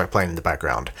soundtrack playing in the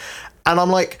background. And I'm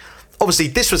like, obviously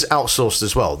this was outsourced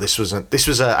as well. This was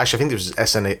actually, I think this was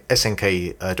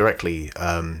SNK directly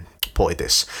ported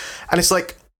this. And it's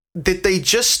like, did they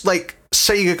just like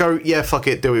Sega go, yeah, fuck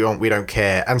it, do what we want, we don't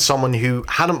care, and someone who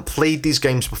hadn't played these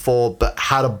games before but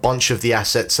had a bunch of the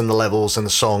assets and the levels and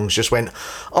the songs just went,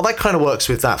 oh, that kind of works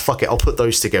with that, fuck it, I'll put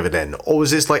those together then? Or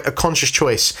was this like a conscious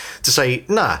choice to say,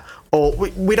 nah, or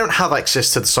we don't have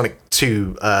access to the Sonic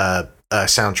 2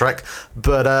 soundtrack,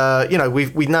 but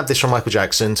we nabbed this from Michael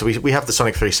Jackson, so we have the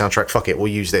Sonic 3 soundtrack, fuck it, we'll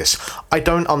use this. I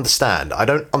don't understand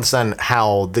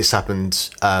how this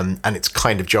happened, and it's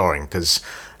kind of jarring, because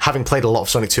having played a lot of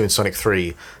Sonic 2 and Sonic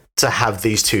 3, to have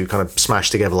these two kind of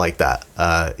smashed together like that,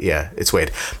 it's weird.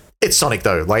 It's Sonic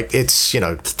though, like it's 10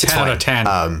 out of 10.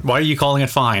 Why are you calling it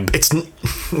fine? It's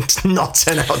not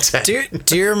 10 out of 10.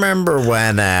 Do you remember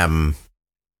when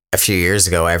a few years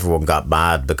ago everyone got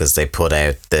mad because they put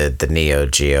out the Neo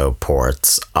Geo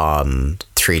ports on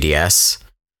 3DS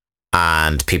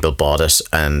and people bought it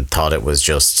and thought it was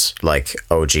just like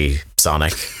OG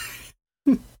Sonic?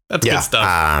 That's good stuff.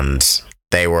 And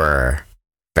they were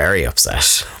very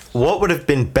upset. What would have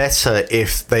been better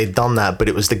if they'd done that, but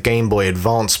it was the Game Boy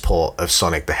Advance port of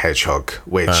Sonic the Hedgehog,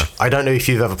 which I don't know if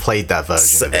you've ever played that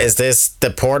version of it. Is this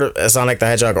the port of Sonic the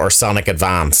Hedgehog or Sonic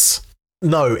Advance?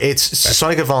 No,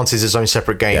 Sonic Advance is its own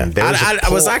separate game. Yeah. And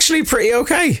it was actually pretty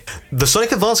okay. The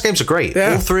Sonic Advance games are great.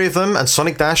 Yeah. All three of them, and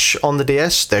Sonic Dash on the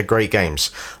DS, they're great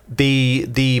games.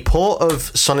 The port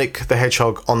of Sonic the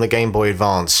Hedgehog on the Game Boy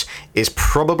Advance is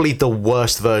probably the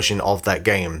worst version of that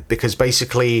game, because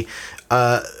basically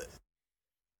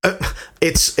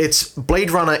it's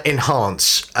Blade Runner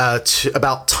Enhance to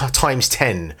about times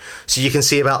 10, so you can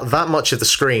see about that much of the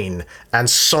screen, and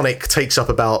Sonic takes up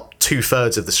about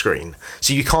 2/3 of the screen,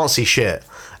 so you can't see shit.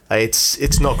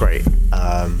 It's not great.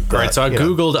 Right, so I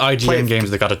googled IGN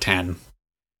games that got a 10,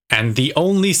 and the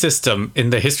only system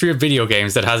in the history of video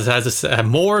games that has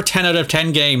more 10 out of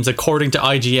 10 games according to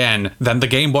IGN than the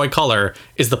Game Boy Color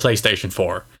is the PlayStation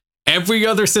 4. Every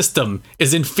other system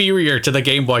is inferior to the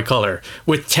Game Boy Color,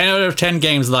 with 10 out of 10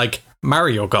 games like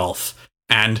Mario Golf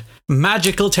and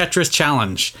Magical Tetris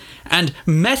Challenge and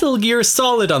Metal Gear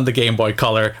Solid on the Game Boy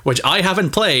Color, which I haven't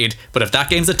played, but if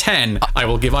that game's a 10, I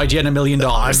will give IGN $1 million.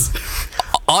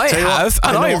 I have,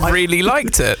 and I really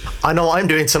liked it. I know what I'm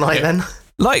doing tonight then.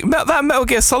 Like, that Metal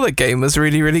Gear Solid game was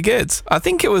really, really good. I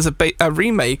think it was a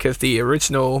remake of the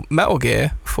original Metal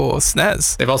Gear for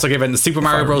SNES. They've also given Super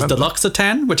Mario Bros. Deluxe a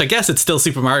 10, which I guess it's still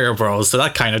Super Mario Bros., so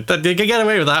that kind of... They can get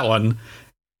away with that one.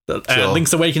 Sure.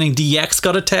 Link's Awakening DX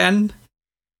got a 10.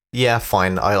 Yeah,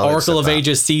 fine. Oracle of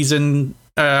Ages Season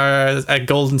at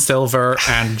Gold and Silver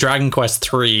and Dragon Quest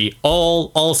 3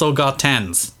 all also got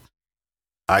 10s.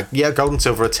 Gold and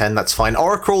Silver a 10, that's fine.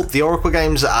 The Oracle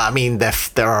games, I mean, they're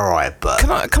alright, but...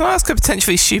 Can I ask a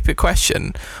potentially stupid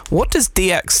question? What does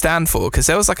DX stand for? Because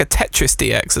there was like a Tetris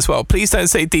DX as well. Please don't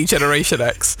say D-Generation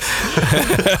X.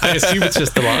 I assume it's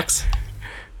just Deluxe.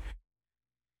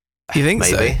 You think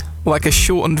Maybe. so? Like a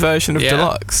shortened version of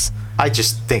Deluxe? I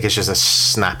just think it's just a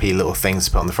snappy little thing to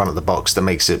put on the front of the box that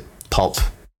makes it pop.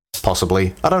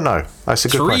 Possibly. I don't know. That's a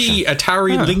good question. 3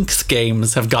 Atari Lynx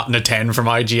games have gotten a 10 from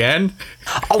IGN.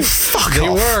 Oh, fuck They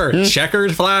off. were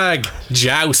Checkered Flag,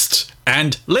 Joust,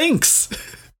 and Lynx.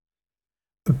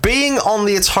 Being on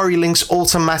the Atari Lynx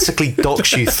automatically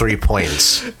docks you 3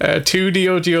 points. 2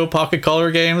 Neo Geo Pocket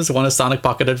Color games, one is Sonic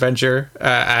Pocket Adventure,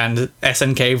 and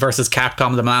SNK versus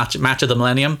Capcom, the match of the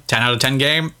Millennium. 10 out of 10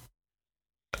 game.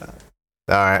 All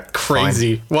right,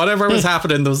 crazy. Fine. Whatever was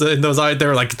happening in those out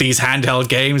there, like these handheld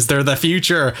games, they're the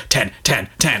future. 10.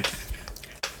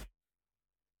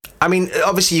 I mean,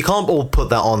 obviously you can't all put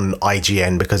that on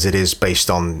IGN because it is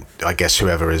based on, I guess,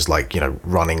 whoever is like,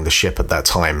 running the ship at that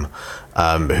time,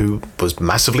 who was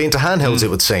massively into handhelds, it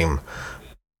would seem.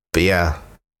 But yeah,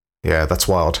 that's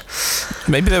wild.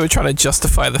 Maybe they were trying to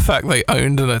justify the fact they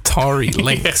owned an Atari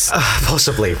Lynx.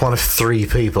 Possibly one of 3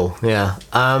 people. Yeah.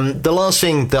 The last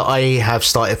thing that I have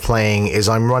started playing is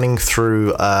I'm running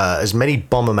through as many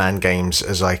Bomberman games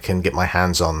as I can get my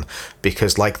hands on,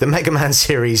 because like the Mega Man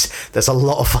series, there's a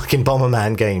lot of fucking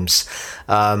Bomberman games.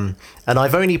 And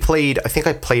I've only played, I think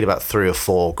I played about 3 or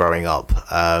 4 growing up.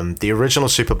 The original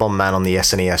Super Bomberman on the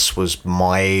SNES was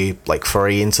my like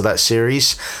foray into that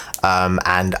series.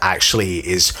 And actually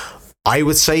I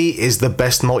would say is the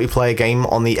best multiplayer game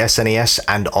on the SNES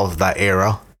and of that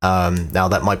era. Now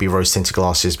that might be rose-tinted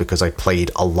glasses because I played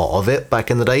a lot of it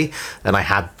back in the day, and I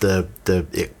had the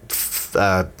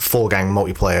 4-gang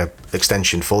multiplayer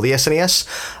extension for the SNES.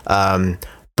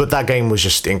 But that game was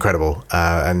just incredible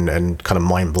and kind of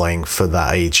mind-blowing for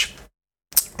that age.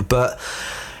 But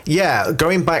yeah,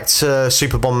 going back to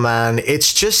Super Bomberman,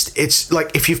 it's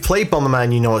like, if you've played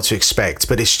Bomberman, you know what to expect,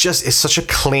 but it's such a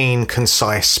clean,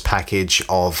 concise package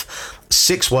of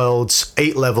 6 worlds,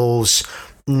 8 levels,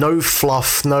 no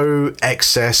fluff, no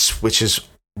excess, which is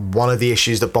one of the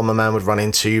issues that Bomberman would run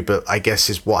into, but I guess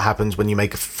is what happens when you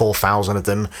make 4,000 of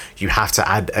them. You have to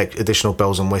add additional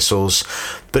bells and whistles,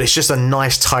 but it's just a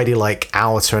nice, tidy, like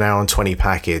hour to an hour and 20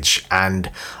 package,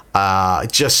 and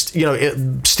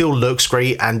it still looks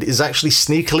great and is actually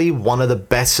sneakily one of the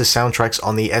better soundtracks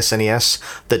on the SNES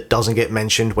that doesn't get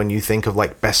mentioned when you think of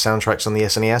like best soundtracks on the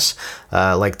SNES.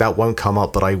 Like that won't come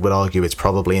up, but I would argue it's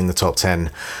probably in the top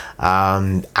 10.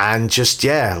 And just,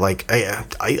 yeah, like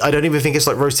I don't even think it's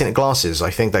like rose-tinted glasses. I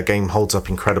think that game holds up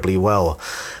incredibly well.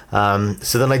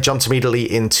 So then I jumped immediately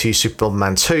into Super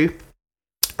Bomberman 2,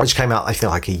 which came out I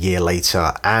think like a year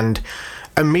later, and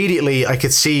immediately I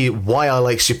could see why I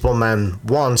like Super Bomberman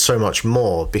 1 so much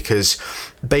more, because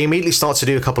they immediately start to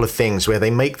do a couple of things where they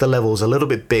make the levels a little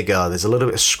bit bigger, there's a little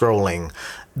bit of scrolling.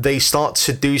 They start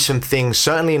to do some things,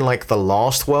 certainly in like the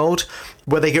last world,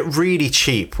 where they get really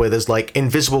cheap, where there's like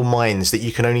invisible mines that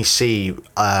you can only see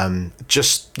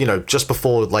just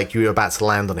before like you're about to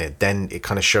land on it. Then it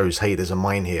kind of shows, hey, there's a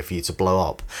mine here for you to blow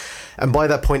up. And by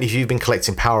that point, if you've been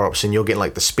collecting power-ups and you're getting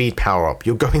like the speed power-up,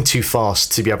 you're going too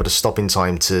fast to be able to stop in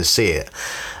time to see it.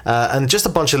 And just a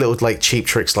bunch of little like cheap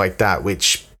tricks like that,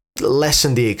 which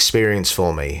lessen the experience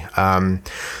for me.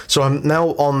 So I'm now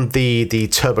on the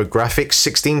TurboGrafx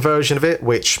 16 version of it,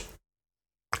 which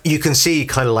you can see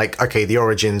kind of like, okay, the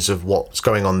origins of what's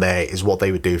going on there is what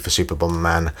they would do for Super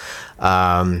Bomberman.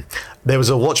 There was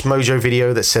a Watch Mojo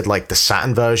video that said like the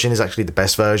Saturn version is actually the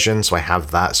best version, so I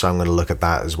have that, so I'm going to look at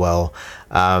that as well.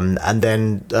 And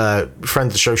then friend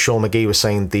of the show Sean McGee was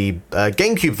saying the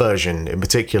GameCube version in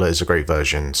particular is a great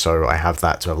version, so I have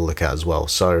that to have a look at as well.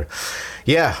 So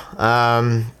yeah,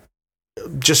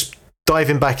 just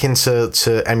diving back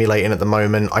into emulating at the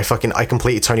moment. I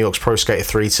completed Tony Hawk's Pro Skater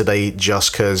 3 today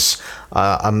just because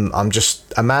I'm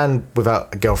just a man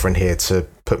without a girlfriend here to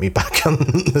put me back on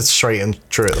the straight and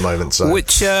true at the moment. So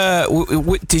which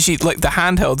did you like, the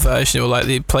handheld version or like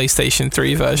the PlayStation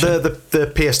 3 version?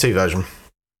 The PS2 version.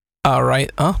 All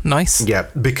right. Oh, nice. Yeah,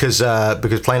 because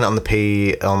playing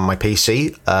it on my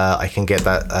PC, I can get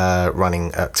that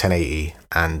running at 1080,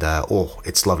 and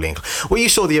it's lovely. Well, you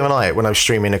saw the other night when I was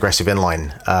streaming Aggressive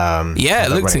Inline. Yeah,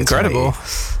 it looks incredible.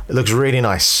 It looks really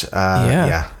nice.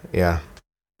 Yeah.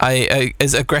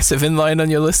 Is Aggressive Inline on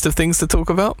your list of things to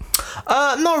talk about?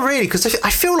 Not really, because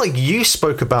I feel like you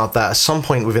spoke about that at some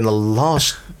point within the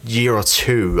last year or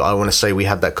two. I want to say we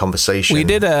had that conversation. We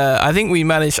did. I think we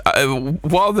managed when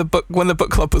the book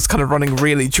club was kind of running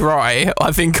really dry.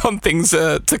 I think on things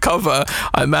to cover,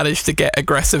 I managed to get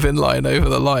Aggressive Inline over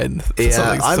the line. Something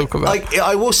to talk about.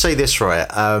 I will say this, right?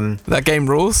 That game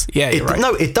rules. Yeah, you're right.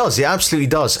 No, it does. It absolutely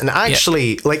does. And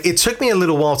actually, like, it took me a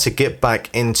little while to get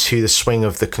back into the swing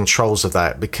of the controls of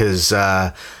that, because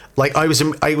like I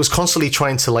was constantly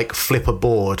trying to like flip a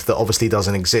board that obviously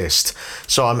doesn't exist,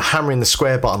 so I'm hammering the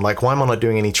square button like, why am I not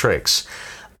doing any tricks?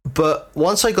 But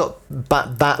once I got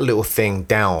that little thing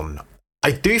down,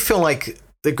 I do feel like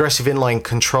the Aggressive Inline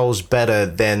controls better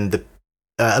than the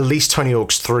at least Tony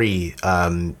Hawk's 3.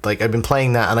 Like, I've been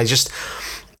playing that, and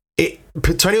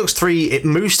Tony Hawk's 3, it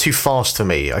moves too fast for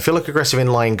me. I feel like Aggressive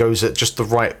Inline goes at just the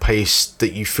right pace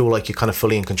that you feel like you're kind of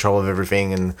fully in control of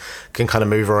everything and can kind of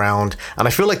move around. And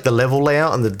I feel like the level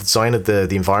layout and the design of the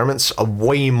environments are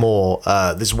way more,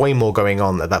 there's way more going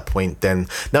on at that point than...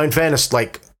 Now, in fairness,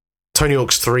 like, Tony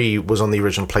Hawk's 3 was on the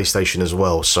original PlayStation as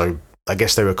well, so I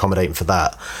guess they were accommodating for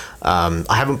that.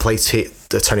 I haven't played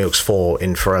the Tony Hawk's 4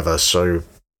 in forever, so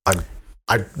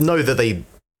I know that they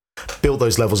built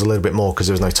those levels a little bit more because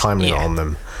there was no time limit on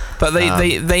them. But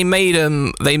they made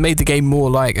the game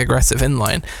more like Aggressive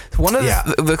Inline. One of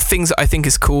the things that I think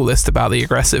is coolest about the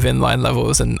Aggressive Inline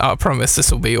levels, and I promise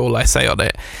this will be all I say on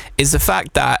it, is the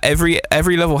fact that every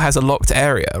level has a locked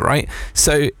area, right?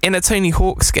 So in a Tony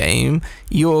Hawk's game,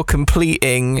 you're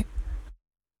completing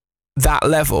that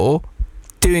level,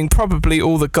 doing probably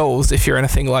all the goals if you're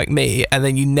anything like me, and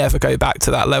then you never go back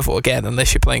to that level again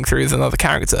unless you're playing through with another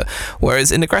character.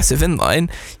 Whereas in Aggressive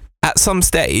Inline, at some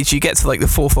stage you get to like the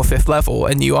 4th or 5th level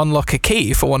and you unlock a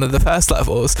key for one of the first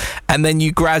levels, and then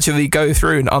you gradually go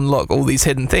through and unlock all these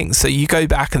hidden things. So you go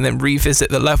back and then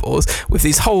revisit the levels with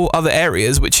these whole other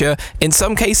areas, which are in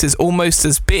some cases almost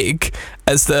as big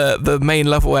as the main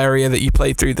level area that you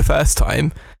played through the first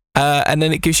time. And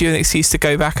then it gives you an excuse to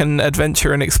go back and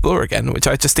adventure and explore again, which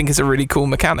I just think is a really cool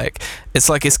mechanic. It's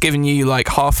like it's giving you like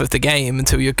half of the game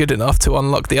until you're good enough to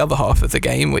unlock the other half of the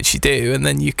game, which you do, and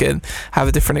then you can have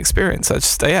a different experience.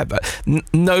 But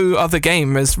no other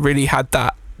game has really had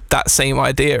that same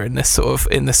idea in this sort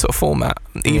of format.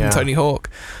 Even Tony Hawk.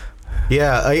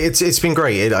 Yeah, it's been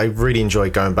great. I really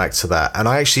enjoyed going back to that. And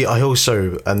I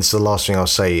also, and this is the last thing I'll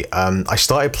say, I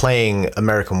started playing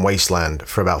American Wasteland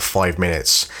for about 5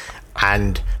 minutes,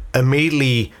 and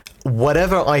immediately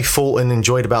whatever I thought and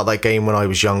enjoyed about that game when I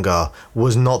was younger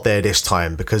was not there this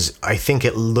time, because I think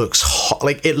it looks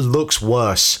it looks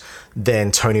worse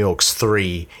than Tony Hawk's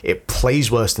 3. It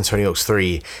plays worse than Tony Hawk's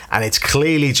 3, and it's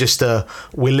clearly just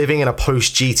we're living in a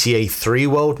post GTA 3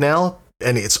 world now.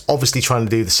 And it's obviously trying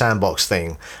to do the sandbox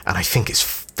thing. And I think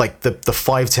it's like the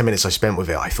 5-10 minutes I spent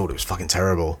with it, I thought it was fucking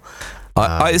terrible.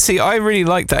 I see. I really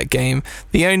liked that game.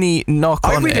 The only knock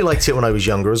on it... I really liked it when I was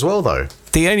younger as well, though.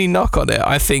 The only knock on it,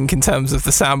 I think, in terms of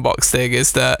the sandbox thing,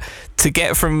 is that to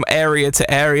get from area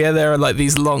to area, there are like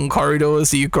these long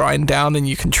corridors that you grind down and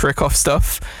you can trick off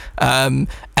stuff. And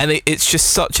it's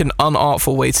just such an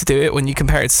unartful way to do it when you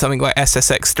compare it to something like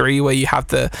SSX3, where you have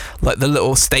the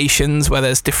little stations where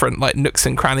there's different like nooks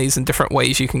and crannies and different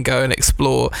ways you can go and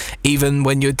explore, even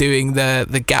when you're doing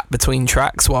the gap between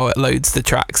tracks while it loads the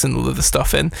tracks and all of the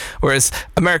stuff in. Whereas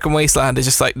American Wasteland is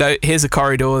just like, no, here's a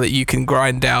corridor that you can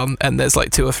grind down, and there's like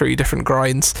 2 or 3 different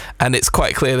grinds, and it's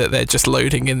quite clear that they're just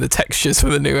loading in the textures for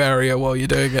the new area while you're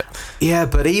doing it. Yeah,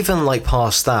 but even like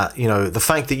past that, you know, the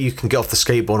fact that you can get off the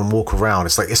skateboard and walk around,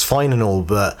 it's like, it's fine and all,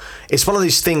 but it's one of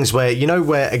these things where, you know,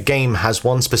 where a game has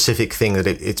one specific thing that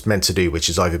it's meant to do, which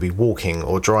is either be walking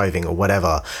or driving or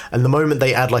whatever, and the moment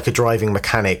they add like a driving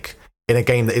mechanic in a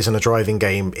game that isn't a driving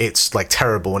game, it's like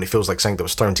terrible, and it feels like something that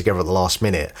was thrown together at the last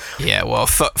minute. Yeah, well,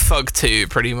 Thug 2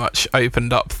 pretty much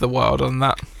opened up the world on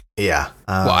that. Yeah.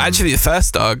 Well, actually, the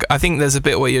first Thug, I think there's a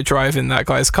bit where you're driving that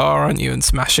guy's car, aren't you, and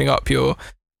smashing up your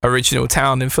original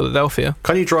town in Philadelphia.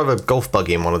 Can you drive a golf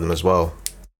buggy in one of them as well?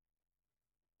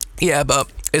 Yeah,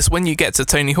 but it's when you get to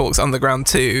Tony Hawk's Underground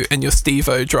 2 and you're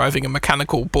Steve-O driving a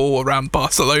mechanical ball around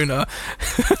Barcelona.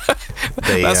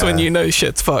 That's when you know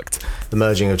shit's fucked. The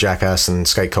merging of Jackass and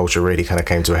skate culture really kind of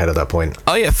came to a head at that point.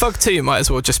 Oh yeah, Thug 2 might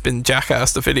as well just been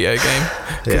Jackass the video game,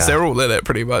 because they're all in it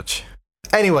pretty much.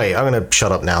 Anyway, I'm going to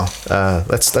shut up now.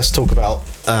 Let's talk about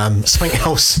something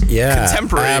else. Yeah.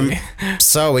 Contemporary.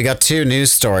 So we got 2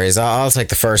 news stories. I'll take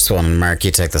the first one, Mark, you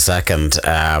take the second.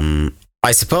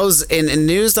 I suppose in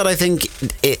news that I think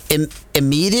it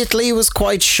immediately was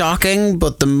quite shocking,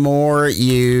 but the more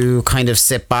you kind of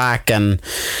sit back and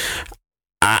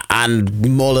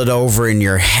mull it over in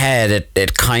your head,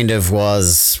 it kind of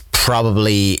was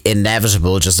probably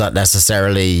inevitable, just not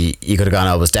necessarily you could have gone,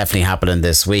 oh, it was definitely happening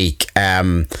this week.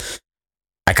 I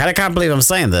kind of can't believe I'm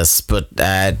saying this, but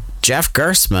Jeff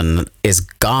Gerstmann is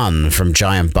gone from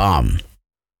Giant Bomb.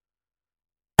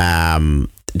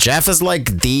 Jeff is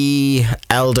like the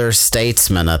elder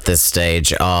statesman at this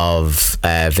stage of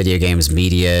video games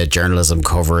media, journalism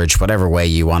coverage, whatever way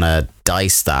you want to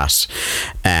dice that,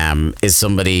 is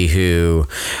somebody who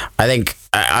I think,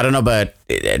 I don't know about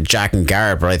Jack and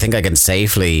Garrett, but I think I can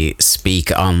safely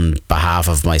speak on behalf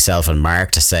of myself and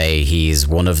Mark to say he's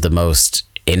one of the most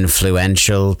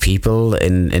influential people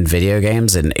in video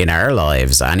games in our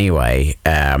lives anyway.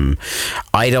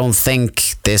 I don't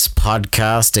think this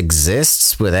podcast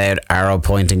exists without Arrow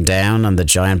pointing down on the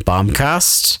Giant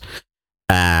Bombcast.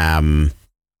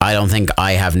 I don't think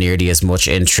I have nearly as much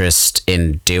interest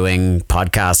in doing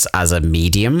podcasts as a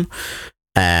medium.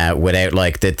 Without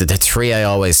like the three I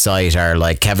always cite are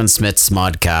like Kevin Smith's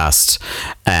Modcast,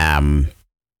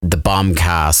 the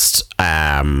Bombcast,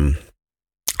 and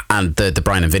the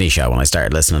Brian and Vinny show. When I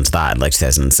started listening to that in like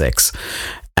 2006,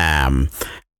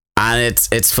 and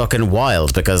it's fucking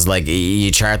wild because like you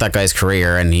chart that guy's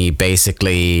career, and he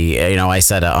basically, you know, I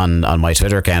said it on my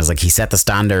Twitter account, it's like he set the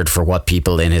standard for what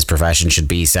people in his profession should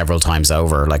be several times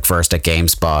over. Like first at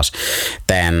GameSpot,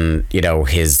 then, you know,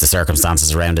 the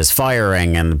circumstances around his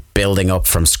firing, and building up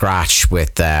from scratch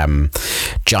with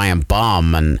Giant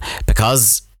Bomb. And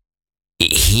because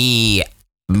he,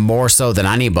 more so than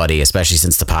anybody, especially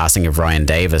since the passing of Ryan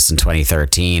Davis in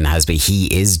 2013,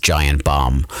 he is Giant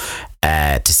Bomb.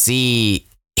 To see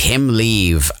him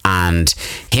leave and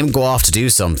him go off to do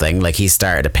something, like he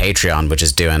started a Patreon which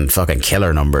is doing fucking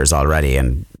killer numbers already,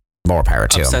 and more power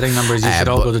to him. Upsetting numbers. You should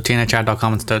all go to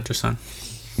teenagechat.com instead, just saying.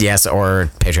 Yes, or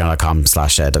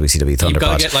patreon.com/WCW Thunderpod. You've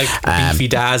got to get like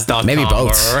beefydaz.com, maybe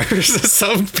both, or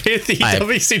some pithy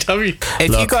WCW.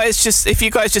 If you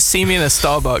guys just see me in a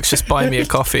Starbucks, just buy me a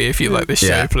coffee if you like this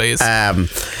show, please.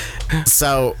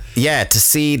 So yeah, to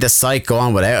see the site go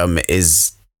on without him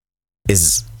is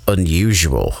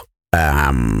unusual.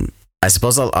 I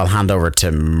suppose I'll hand over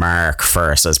to Mark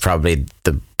first, as probably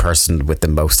the person with the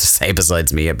most to say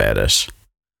besides me about it.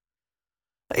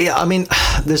 Yeah, I mean,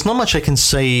 there's not much I can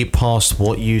say past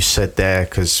what you said there,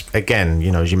 because again,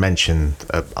 you know, as you mentioned,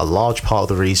 a large part of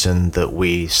the reason that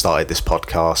we started this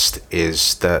podcast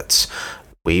is that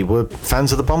we were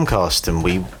fans of the Bombcast, and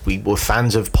we were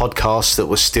fans of podcasts that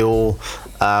were still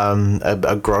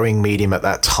a growing medium at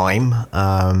that time.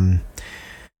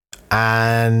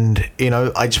 And, you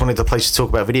know, I just wanted a place to talk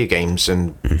about video games,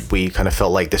 and we kind of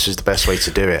felt like this was the best way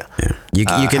to do it. Yeah.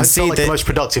 You can see the most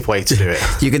productive way to do it.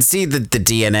 You can see the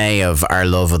DNA of our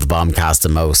love of the Bombcast the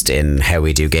most in how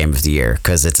we do Game of the Year,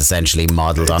 because it's essentially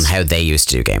modelled on how they used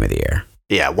to do Game of the Year.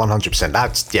 Yeah,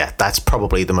 100%. That's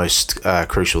probably the most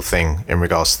crucial thing in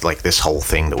regards to like this whole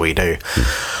thing that we do.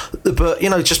 But, you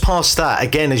know, just past that,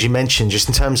 again, as you mentioned, just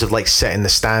in terms of like setting the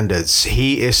standards,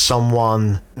 he is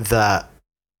someone that,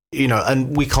 you know,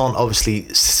 and we can't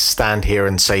obviously stand here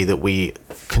and say that we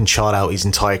can chart out his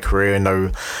entire career and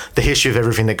know the history of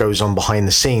everything that goes on behind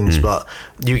the scenes, but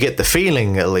you get the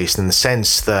feeling, at least in the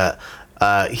sense that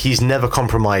he's never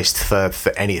compromised for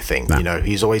anything. No. You know,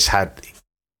 he's always had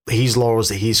his laurels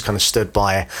that he's kind of stood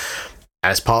by,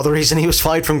 as part of the reason he was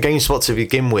fired from GameSpot to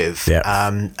begin with. Yeah.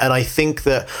 And I think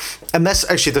that, and that's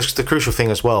actually the crucial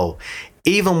thing as well,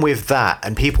 even with that,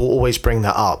 and people always bring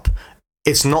that up,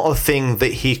 it's not a thing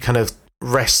that he kind of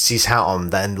rests his hat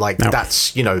on. Then, like,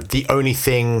 that's, you know, the only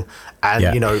thing,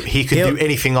 and you know, he could do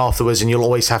anything afterwards, and you'll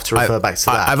always have to refer back to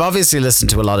that. I've obviously listened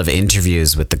to a lot of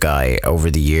interviews with the guy over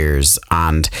the years,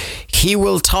 and he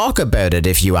will talk about it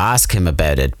if you ask him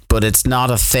about it, but it's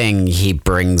not a thing he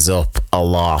brings up a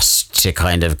lot to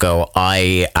kind of go,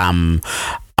 I am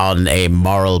on a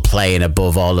moral plane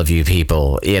above all of you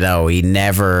people. You know,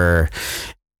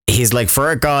 he's like,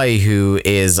 for a guy who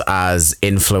is as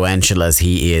influential as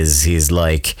he is, he's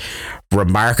like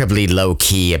remarkably low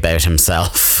key about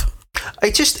himself.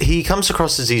 He comes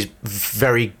across as he's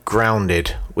very grounded,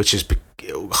 which is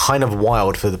kind of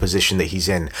wild for the position that he's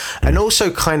in, and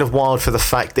also kind of wild for the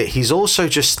fact that he's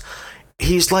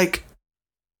like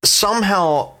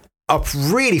somehow a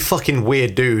really fucking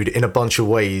weird dude in a bunch of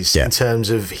ways in terms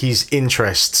of his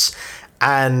interests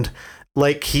and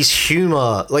like his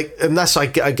humor, like, and that's I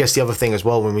guess the other thing as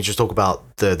well when we just talk about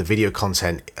the video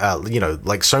content. You know,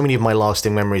 like so many of my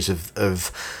lasting memories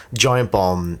of Giant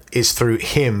Bomb is through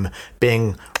him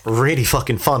being really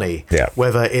fucking funny. Yeah.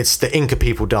 Whether it's the Inca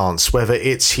people dance, whether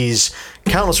it's his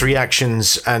countless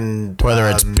reactions, and whether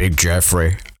it's Big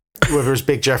Jeffrey. Whether it's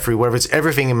Big Jeffrey, whether it's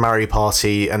everything in Mario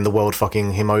Party and the world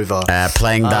fucking him over.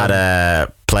 Playing that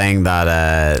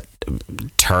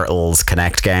Turtles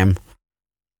Connect game.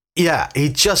 Yeah, he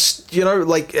just, you know,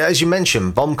 like, as you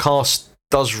mentioned, Bombcast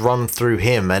does run through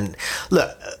him. And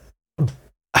look,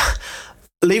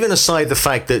 leaving aside the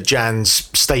fact that Jan's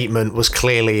statement was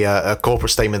clearly a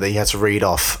corporate statement that he had to read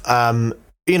off,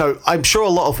 you know, I'm sure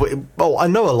I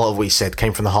know a lot of what he said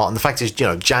came from the heart. And the fact is, you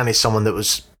know, Jan is someone that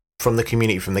was from the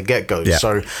community from the get-go. Yeah.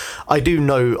 So I do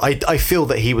know, I feel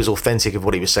that he was authentic of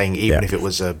what he was saying, even if it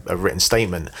was a written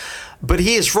statement. But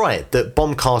he is right that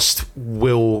Bombcast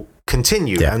will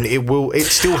continue, and it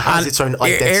still has its own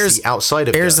identity outside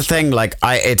of it. Here's the thing, like,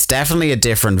 it's definitely a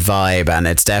different vibe, and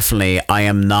it's definitely, I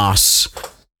am not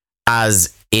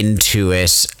as into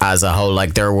it as a whole.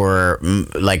 Like, there were,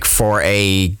 like, for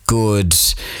a good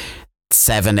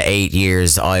 7-8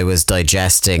 years, I was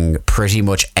digesting pretty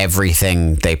much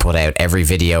everything they put out, every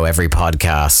video, every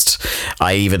podcast.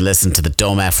 I even listened to the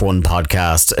Dumb F1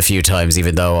 podcast a few times,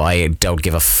 even though I don't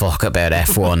give a fuck about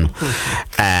F1.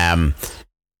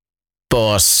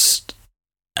 But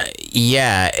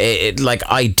yeah, like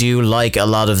I do like a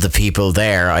lot of the people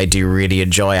there. I do really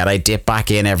enjoy it. I dip back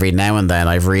in every now and then.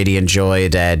 I've really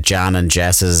enjoyed Jan and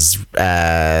Jess's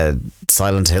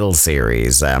Silent Hill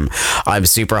series. I'm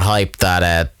super hyped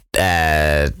that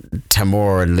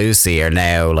Tamur and Lucy are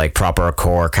now like proper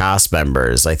core cast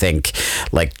members. I think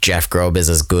like Jeff Grubb is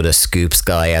as good a Scoops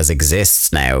guy as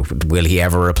exists now. Will he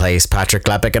ever replace Patrick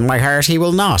Klepek? In my heart, he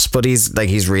will not. But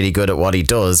he's really good at what he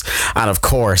does. And of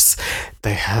course,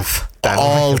 they have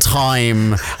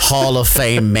all-time Hall of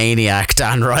Fame maniac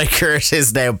Dan Reichert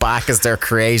is now back as their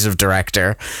creative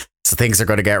director. So things are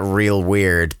going to get real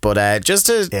weird. But just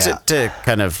to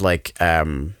kind of like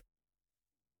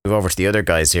move over to the other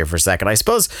guys here for a second. I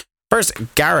suppose first,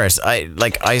 Garrett, I've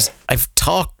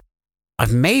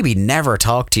maybe never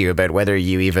talked to you about whether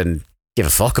you even give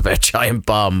a fuck about Giant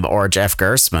Bomb or Jeff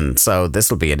Gerstmann. So this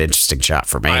will be an interesting chat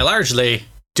for me. I largely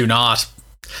do not.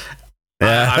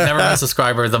 Yeah. I've never been a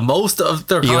subscriber. The most of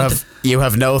their content, you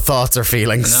have no thoughts or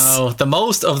feelings. No, the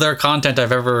most of their content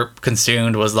I've ever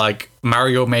consumed was like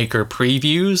Mario Maker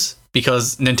previews,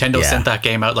 because Nintendo sent that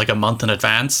game out like a month in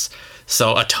advance.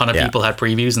 So a ton of people had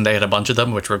previews, and they had a bunch of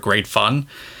them, which were great fun.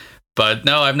 But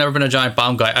no, I've never been a Giant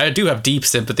Bomb guy. I do have deep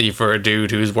sympathy for a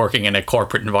dude who's working in a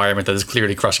corporate environment that is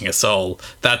clearly crushing his soul.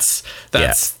 That's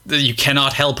you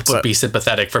cannot help but be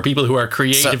sympathetic for people who are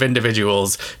creative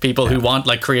individuals, people who want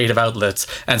like creative outlets,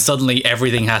 and suddenly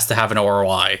everything has to have an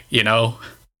ROI, you know?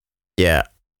 Yeah.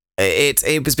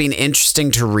 It was been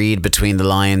interesting to read between the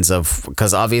lines of,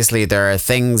 because obviously there are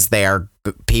things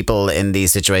people in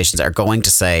these situations are going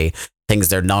to say, things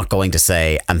they're not going to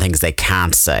say, and things they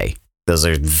can't say. Those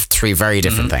are three very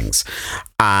different things.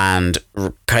 And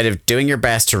kind of doing your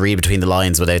best to read between the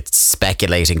lines without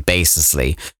speculating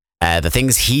baselessly. The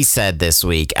things he said this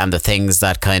week and the things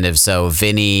that kind of, so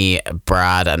Vinny,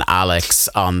 Brad and Alex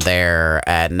on their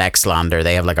Nextlander,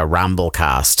 they have like a ramble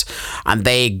cast, and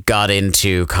they got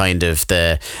into kind of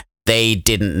they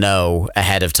didn't know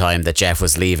ahead of time that Jeff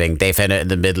was leaving. They found it in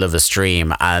the middle of the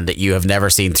stream, and you have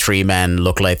never seen three men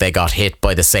look like they got hit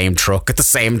by the same truck at the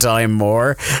same time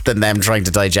more than them trying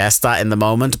to digest that in the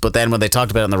moment. But then when they talked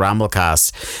about it in the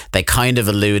Ramblecast, they kind of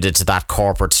alluded to that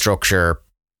corporate structure,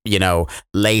 you know,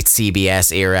 late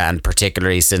CBS era, and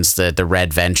particularly since the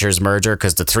Red Ventures merger,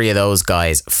 because the three of those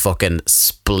guys fucking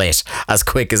split as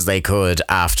quick as they could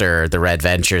after the Red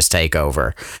Ventures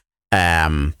takeover.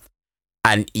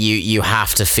 And you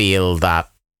have to feel that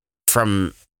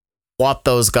from what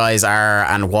those guys are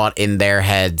and what in their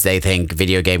heads they think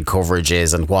video game coverage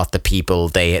is, and what the people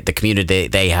the community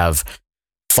they have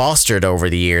fostered over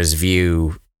the years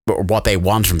view, or what they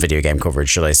want from video game coverage,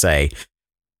 should I say.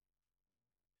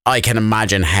 I can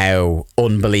imagine how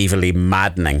unbelievably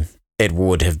maddening it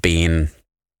would have been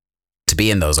to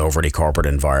be in those overly corporate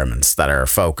environments that are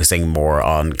focusing more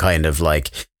on kind of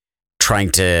like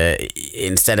trying to,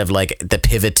 instead of like the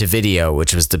pivot to video,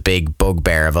 which was the big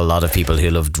bugbear of a lot of people who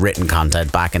loved written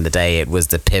content back in the day, it was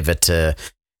the pivot to,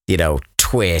 you know,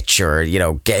 Twitch, or, you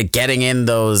know, getting in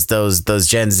those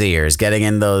Gen Zers, getting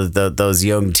in those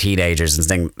young teenagers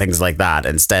and things like that.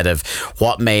 Instead of,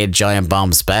 what made Giant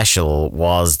Bomb special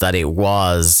was that it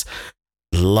was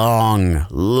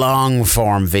long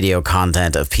form video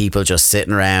content of people just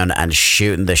sitting around and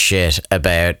shooting the shit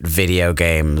about video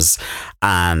games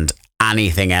and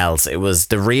anything else. It was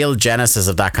the real genesis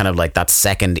of that kind of like that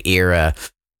second era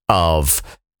of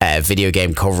video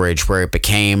game coverage, where it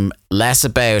became less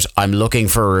about, I'm looking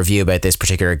for a review about this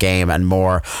particular game, and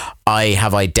more, I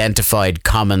have identified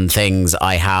common things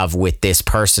I have with this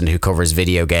person who covers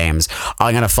video games.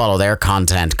 I'm going to follow their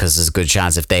content because there's a good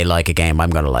chance if they like a game,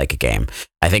 I'm going to like a game.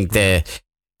 I think they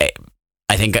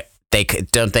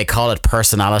call it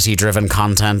personality driven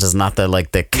content. Isn't that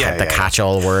the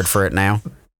catch-all word for it now?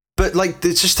 But like,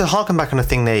 just to harken back on a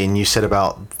thing there, and you said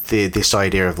about this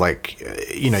idea of like,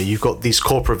 you know, you've got these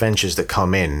corporate ventures that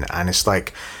come in, and it's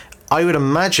like, I would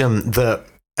imagine that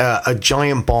a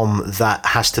Giant Bomb that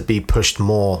has to be pushed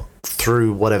more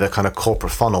through whatever kind of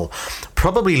corporate funnel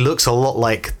probably looks a lot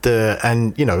like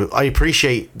and you know, I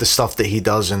appreciate the stuff that he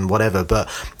does and whatever, but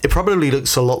it probably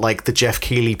looks a lot like the Jeff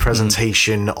Keighley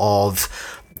presentation of,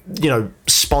 you know,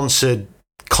 sponsored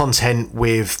content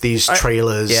with these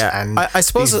trailers and I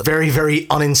suppose these very, very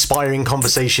uninspiring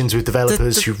conversations with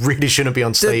developers who really shouldn't be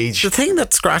on stage. The thing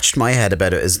that scratched my head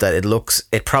about it is that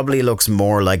it probably looks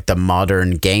more like the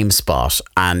modern GameSpot,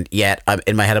 and yet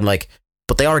in my head I'm like,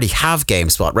 but they already have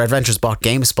GameSpot. Red Ventures bought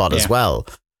GameSpot as well.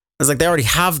 It's like they already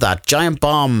have that. Giant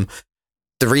Bomb,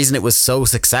 the reason it was so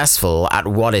successful at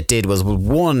what it did was,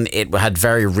 one, it had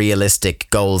very realistic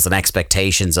goals and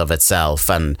expectations of itself.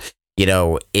 And, you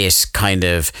know, it kind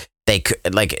of, they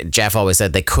could, like Jeff always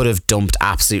said, they could have dumped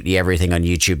absolutely everything on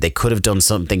YouTube. They could have done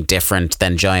something different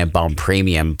than Giant Bomb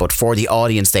Premium, but for the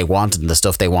audience they wanted and the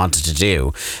stuff they wanted to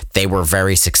do, they were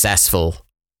very successful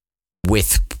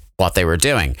with what they were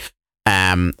doing.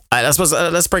 I suppose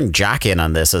let's bring Jack in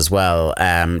on this as well.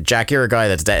 Jack, you're a guy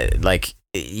that's like,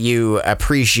 you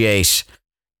appreciate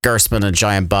Gerstmann and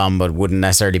Giant Bomb, but wouldn't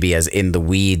necessarily be as in the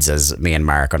weeds as me and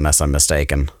Mark, unless I'm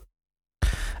mistaken.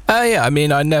 Yeah, I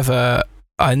mean, I never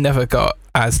got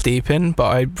as deep in, but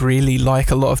I really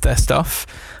like a lot of their stuff.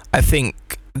 I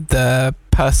think the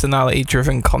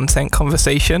personality-driven content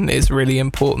conversation is really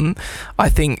important. I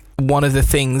think one of the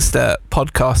things that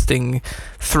podcasting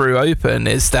threw open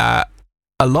is that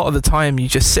a lot of the time you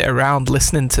just sit around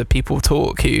listening to people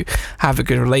talk who have a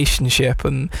good relationship,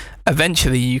 and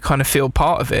eventually you kind of feel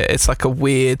part of it. It's like a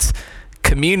weird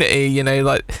community, you know,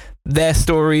 like their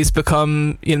stories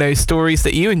become, you know, stories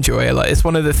that you enjoy. Like, it's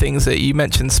one of the things that you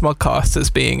mentioned Smodcast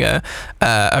as being a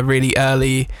really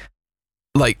early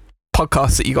like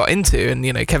podcast that you got into, and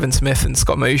you know, Kevin Smith and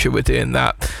Scott Mosier were doing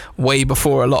that way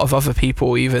before a lot of other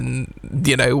people even,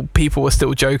 you know, people were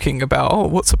still joking about, oh,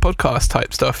 what's a podcast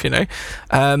type stuff, you know.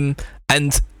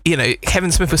 And you know,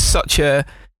 Kevin Smith was such a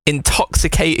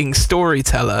intoxicating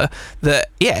storyteller that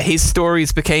his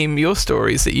stories became your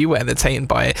stories, that you were entertained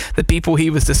by it. The people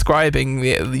he was describing,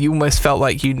 you almost felt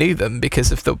like you knew them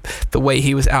because of the way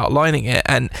he was outlining it.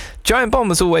 And Giant Bomb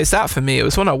was always that for me. It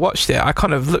was when I watched it, I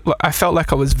kind of I felt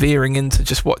like I was veering into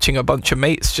just watching a bunch of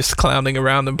mates just clowning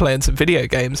around and playing some video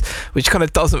games, which kind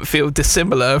of doesn't feel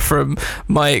dissimilar from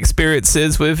my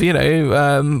experiences with, you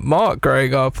know, Mark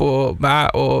growing up, or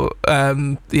Matt, or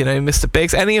you know, Mr.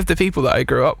 Biggs, any of the people that I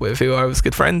grew up with, who I was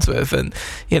good friends with. And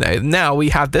you know, now we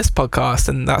have this podcast,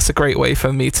 and that's a great way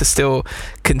for me to still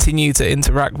continue to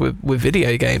interact with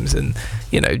video games. And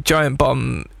you know, Giant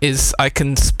Bomb is, I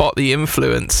can spot the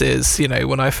influences, you know,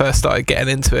 when I first started getting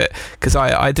into it, because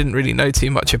I didn't really know too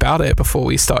much about it before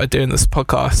we started doing this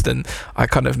podcast, and I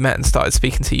kind of met and started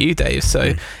speaking to you, Dave.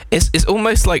 So it's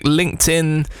almost like linked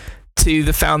in to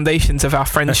the foundations of our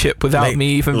friendship without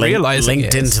me even realizing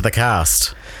linked into the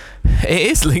cast. It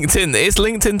is linked in. It's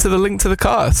linked into the link to the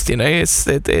cast. You know, it's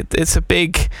a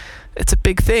big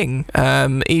thing.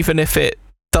 Even if it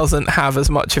doesn't have as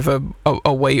much of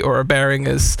a weight or a bearing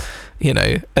as, you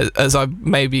know, as I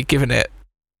maybe given it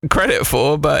credit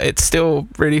for, but it's still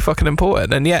really fucking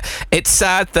important. And yeah, it's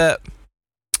sad that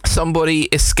somebody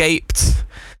escaped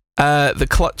the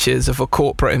clutches of a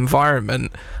corporate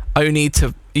environment only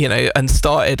to, you know, and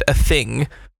started a thing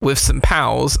with some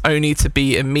pals, only to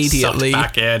be immediately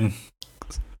sucked back in.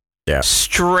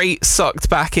 Straight sucked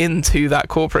back into that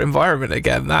corporate environment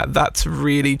again. That's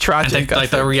really tragic. I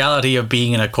think the reality of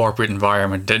being in a corporate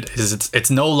environment is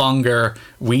it's no longer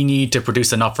we need to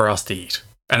produce enough for us to eat,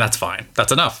 and that's fine.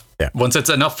 That's enough. Yeah. Once it's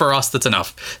enough for us, that's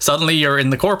enough. Suddenly you're in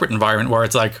the corporate environment where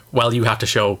it's like, well, you have to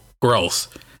show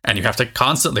growth, and you have to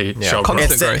constantly show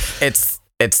growth.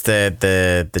 It's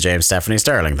the James Stephanie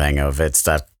Sterling thing of, it's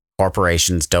that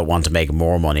corporations don't want to make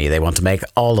more money, they want to make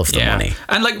all of the money.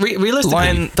 And like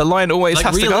realistically, the line always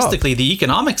has to go up. Realistically, the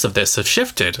economics of this have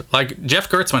shifted. Like, Jeff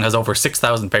Gerstmann has over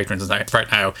 6,000 patrons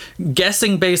right now.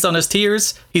 Guessing based on his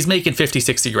tiers, he's making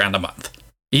 50-60 grand a month.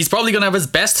 He's probably going to have his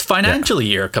best financial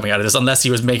year coming out of this, unless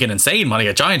he was making insane money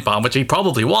at Giant Bomb, which he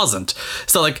probably wasn't.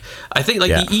 So, like, I think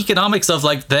the economics of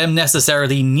like them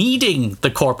necessarily needing the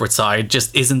corporate side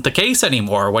just isn't the case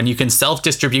anymore when you can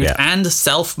self-distribute and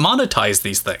self-monetize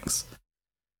these things.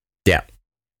 Yeah,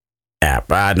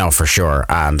 no, for sure.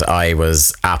 And I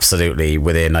was absolutely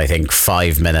within, I think,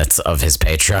 5 minutes of his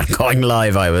Patreon going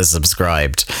live, I was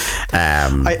subscribed.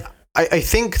 I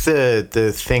think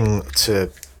the thing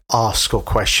to ask or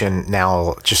question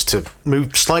now, just to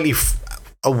move slightly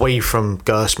away from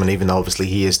Gerstmann, even though obviously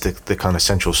he is the kind of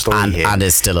central story here, and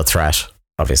is still a threat,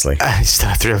 obviously. He's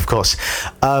still a threat, of course.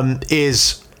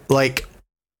 Is like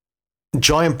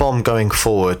Giant Bomb going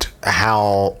forward.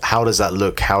 How does that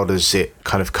look? How does it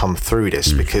kind of come through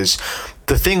this? Because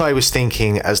the thing I was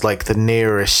thinking as like the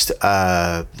nearest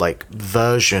like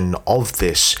version of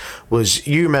this was,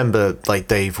 you remember, like,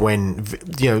 Dave, when,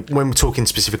 you know, when we're talking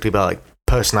specifically about like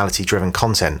personality driven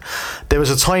content, there was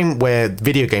a time where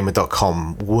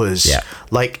videogamer.com was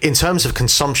like, in terms of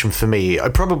consumption for me,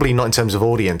 probably not in terms of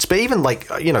audience, but even like,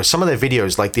 you know, some of their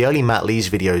videos, like the early Matt Lee's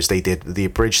videos they did, the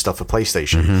abridged stuff for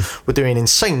PlayStation, were doing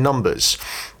insane numbers.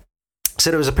 So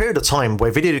there was a period of time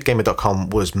where videogamer.com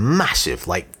was massive,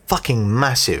 like fucking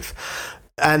massive.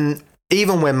 And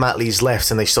even when Matt Lees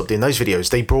left and they stopped doing those videos,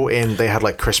 they had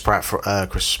like Chris Pratt for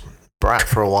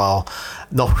a while.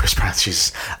 Not Chris Pratt,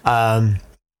 Jesus. But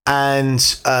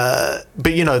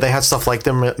you know, they had stuff like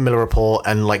the Miller Report,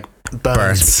 and like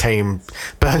Burns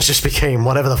just became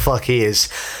whatever the fuck he is.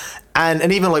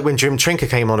 And even like when Jim Trinker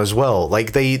came on as well,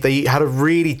 like they had a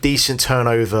really decent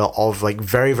turnover of like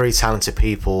very, very talented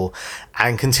people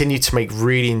and continued to make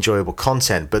really enjoyable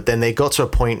content. But then they got to a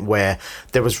point where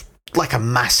there was like a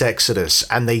mass exodus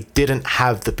and they didn't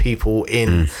have the people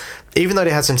in, even though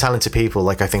they had some talented people,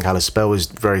 like I think Alice Bell was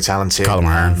very talented.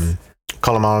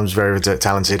 Colin Mahon was very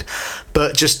talented,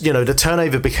 but just, you know, the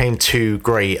turnover became too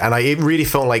great, and it really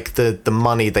felt like the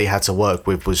money they had to work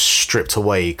with was stripped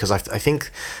away, because I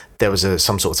think there was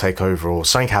some sort of takeover or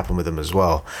something happened with them as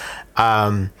well.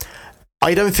 I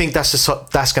don't think that's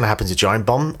going to happen to Giant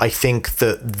Bomb. I think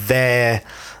that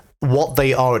what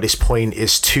they are at this point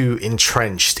is too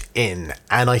entrenched in,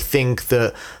 and I think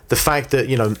that the fact that,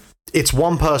 you know, it's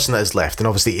one person that is left, and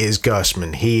obviously it is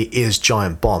Gerstmann. He is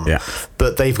Giant Bomb. Yeah.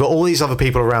 But they've got all these other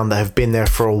people around that have been there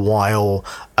for a while.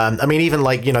 I mean, even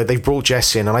like, you know, they've brought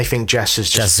Jess in, and I think Jess has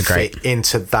just fit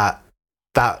into that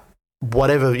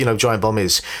whatever, you know, Giant Bomb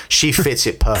is. She fits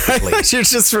it perfectly.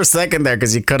 Just for a second there,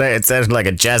 because it sounded like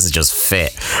a Jess is just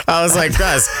fit. I was like,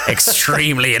 that's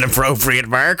extremely inappropriate,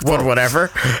 Mark, but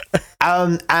whatever.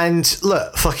 And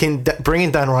look, fucking bringing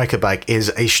Dan Riker back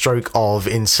is a stroke of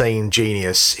insane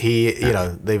genius. He, you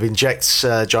know, they've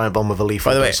injected Giant Bomb with a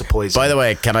lethal dose of poison. By the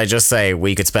way, can I just say,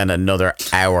 we could spend another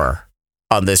hour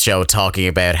on this show talking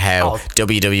about how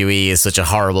WWE is such a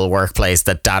horrible workplace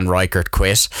that Dan Reichert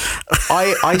quit.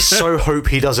 I so hope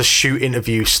he does a shoot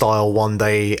interview style one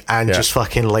day and just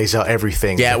fucking lays out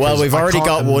everything. Yeah, well, we've already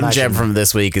got one gem from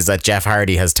this week, is that Jeff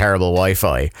Hardy has terrible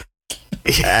Wi-Fi,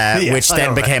 which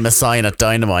then became a sign at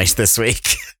Dynamite this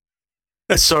week.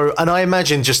 So, and I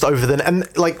imagine just over and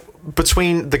like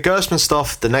between the Gerstmann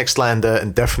stuff, the Nextlander,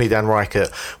 and definitely Dan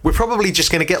Reichert, we're probably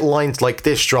just going to get lines like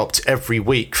this dropped every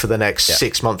week for the next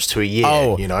 6 months to a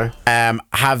year, you know?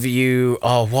 Have you...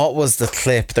 Oh, what was the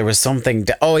clip? There was something...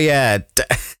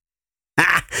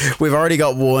 We've already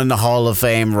got one Hall of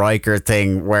Fame Reichert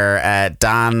thing where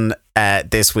Dan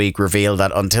this week revealed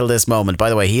that until this moment, by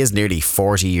the way, he is nearly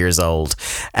 40 years old,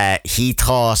 he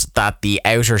thought that the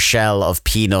outer shell of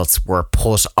peanuts were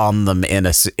put on them in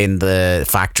the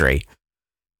factory.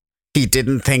 He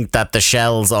didn't think that the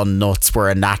shells on nuts were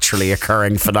a naturally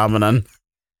occurring phenomenon.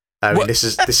 I mean, this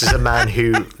is a man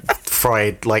who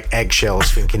fried like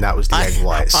eggshells thinking that was the egg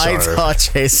white. So. I thought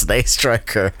Jason A.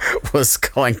 Striker was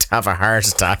going to have a heart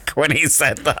attack when he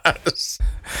said that.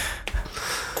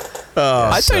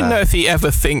 I don't know if he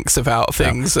ever thinks about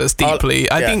things as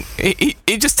deeply. I think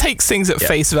he just takes things at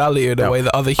face value in a way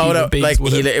that other human beings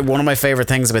wouldn't. One of my favourite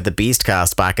things about the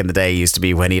Beastcast back in the day used to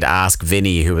be when he'd ask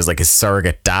Vinny, who was like his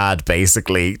surrogate dad,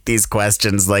 basically, these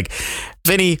questions like,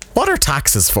 Vinny, what are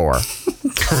taxes for?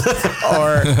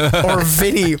 or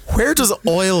Vinny, where does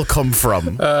oil come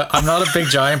from? I'm not a big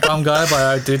Giant Bomb guy, but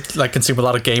I did like consume a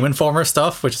lot of Game Informer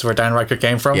stuff, which is where Dan Reichert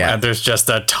came from, and there's just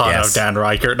a ton of Dan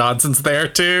Reichert nonsense there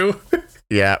too.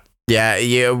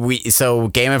 So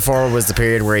Game Informer was the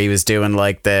period where he was doing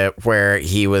like where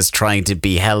he was trying to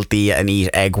be healthy and eat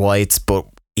egg whites, but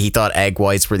he thought egg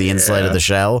whites were the inside of the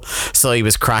shell, so he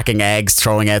was cracking eggs,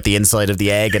 throwing out the inside of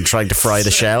the egg and trying to fry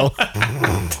the shell.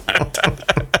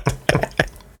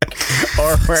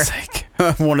 Or where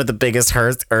one of the biggest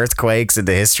earthquakes in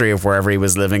the history of wherever he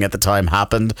was living at the time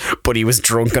happened, but he was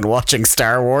drunk and watching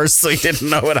Star Wars, so he didn't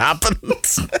know it happened.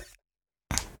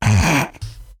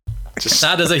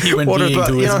 That is a human being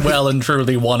who is well and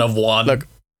truly one of one.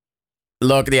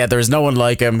 Look, there's no one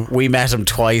like him. We met him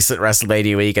twice at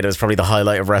WrestleMania week, and it was probably the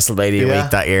highlight of WrestleMania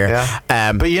week that year.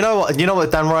 Yeah. But you know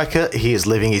what, Dan Reichert, he is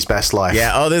living his best life.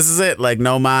 Yeah. Oh, this is it. Like,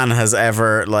 no man has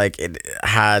ever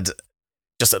had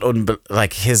just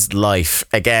his life.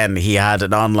 Again, he had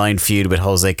an online feud with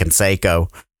Jose Canseco.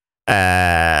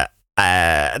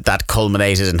 That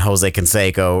culminated in Jose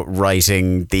Canseco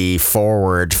writing the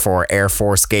foreword for Air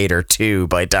Force Gator 2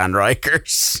 by Dan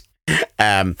Reichert.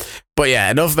 But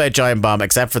yeah, enough about Giant Bomb,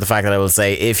 except for the fact that I will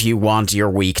say, if you want your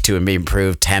week to be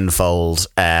improved tenfold,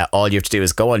 all you have to do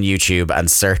is go on YouTube and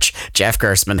search Jeff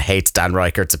Gerstmann hates Dan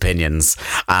Reichert's opinions,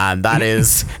 and that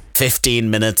is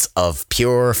 15 minutes of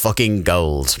pure fucking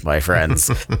gold, my friends.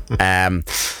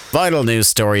 Vital news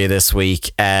story this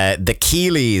week. The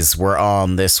Keeleys were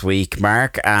on this week,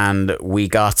 Mark, and we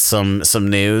got some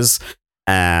news.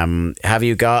 Have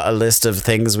you got a list of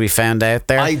things we found out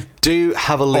there? I do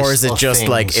have a list. Or is it just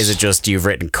things. is it just you've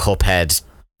written Cuphead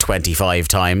 25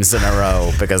 times in a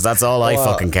row, because that's all I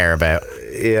fucking care about.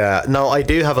 Yeah, no, I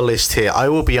do have a list here. I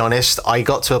will be honest, I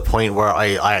got to a point where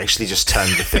I actually just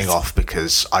turned the thing off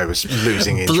because I was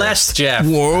losing interest. Bless Jeff.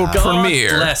 World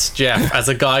premiere. Bless Jeff as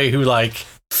a guy who like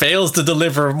fails to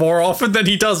deliver more often than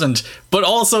he doesn't, but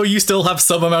also you still have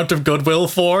some amount of goodwill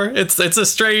for. It's a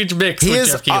strange mix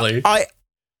with Jeff Keighley.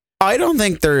 I don't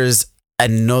think there's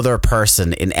another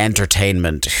person in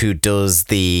entertainment who does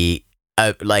the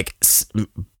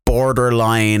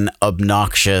borderline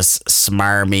obnoxious,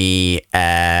 smarmy,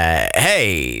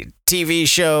 hey, TV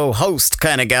show host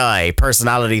kind of guy,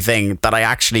 personality thing that I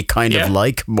actually kind of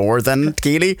like more than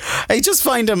Keighley. I just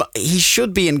find him, he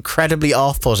should be incredibly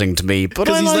off-putting to me, but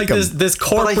I he's like him. This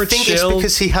corporate but I think shill. it's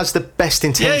because he has the best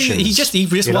intentions. Yeah, he just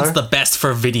wants the best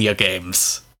for video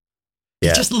games. Yeah.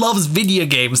 He just loves video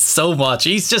games so much.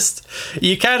 He's just,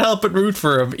 you can't help but root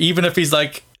for him, even if he's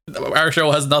like, our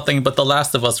show has nothing but The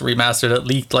Last of Us remastered that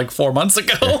leaked like 4 months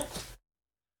ago.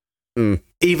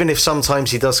 Even if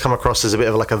sometimes he does come across as a bit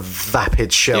of like a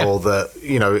vapid shell that,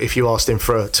 you know, if you asked him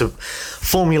to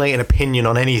formulate an opinion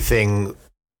on anything,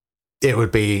 it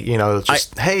would be, you know,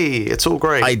 just, hey, it's all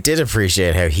great. I did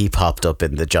appreciate how he popped up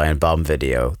in the Giant Bomb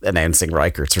video announcing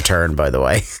Reichert's return, by the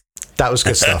way. That was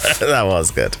good stuff. That was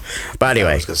good. But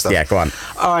anyway, yeah, go on.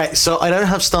 All right, so I don't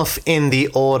have stuff in the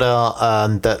order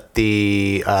that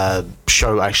the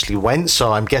show actually went,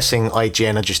 so I'm guessing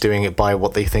IGN are just doing it by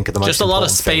what they think are the most just a lot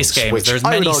of important space things, games. which There's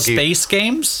I would many argue- space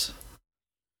games.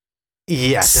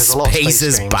 Yeah, there's a lot of Space space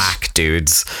is games. back,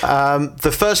 dudes.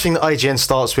 The first thing that IGN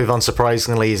starts with,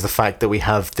 unsurprisingly, is the fact that we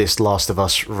have this Last of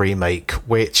Us remake,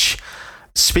 which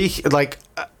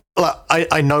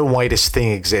I know why this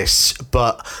thing exists,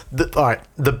 but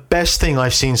the best thing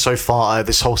I've seen so far at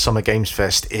this whole Summer Games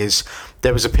Fest is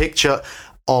there was a picture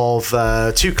of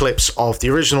 2 clips of the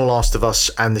original Last of Us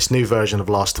and this new version of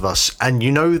Last of Us, and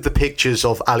you know the pictures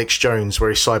of Alex Jones where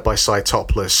he's side by side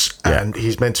topless and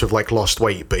he's meant to have like lost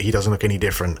weight, but he doesn't look any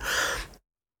different.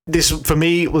 This for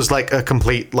me was like a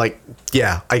complete I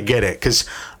get it, because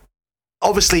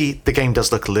obviously the game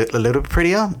does look a little bit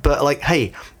prettier, but like,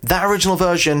 hey, that original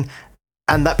version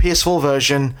and that PS4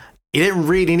 version, you didn't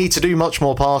really need to do much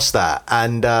more past that.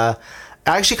 And it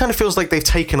actually kind of feels like they've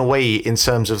taken away in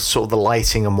terms of sort of the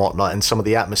lighting and whatnot and some of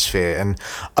the atmosphere. And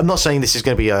I'm not saying this is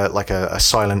going to be a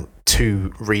Silent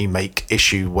 2 remake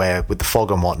issue where with the fog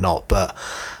and whatnot, but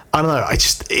I don't know.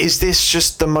 Is this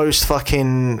just the most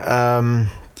fucking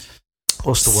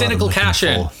what's the word? Cynical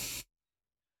cash-in.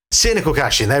 Cynical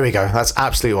cash-in, there we go. That's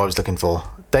absolutely what I was looking for.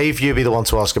 Dave, you be the one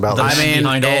to ask about this.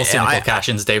 Behind all cynical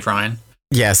cash-ins, Dave Ryan.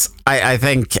 Yes, I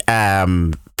think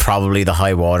probably the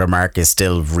high watermark is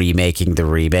still remaking the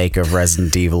remake of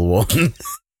Resident Evil 1.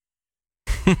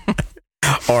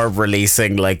 Or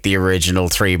releasing like the original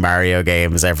 3 Mario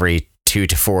games every 2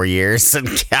 to 4 years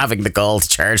and having the gall to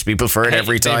charge people for it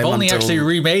every time. They've only actually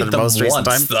remade them once,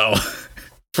 though.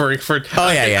 So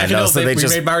they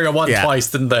remade Mario 1 twice,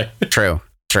 didn't they? True,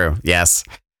 yes.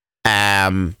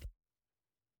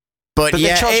 But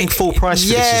they're charging full price for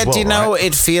this as well, do you know, right?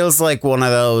 it feels like one of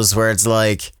those where it's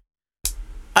like,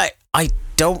 I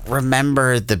don't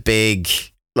remember the big,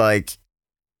 like,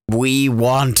 we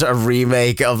want a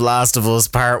remake of Last of Us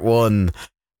Part 1.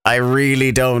 I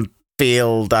really don't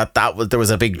feel that there was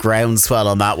a big groundswell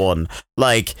on that one.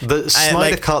 Like, the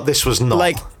Snyder Cut, this was not.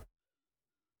 Like,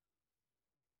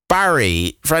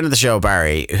 Barry, friend of the show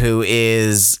Barry, who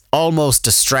is almost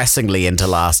distressingly into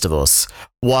Last of Us,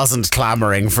 wasn't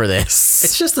clamoring for this.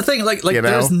 It's just the thing,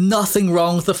 there's nothing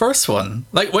wrong with the first one.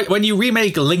 Like, when you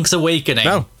remake Link's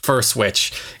Awakening for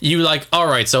Switch, you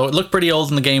alright, so it looked pretty old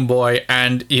in the Game Boy,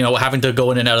 and, you know, having to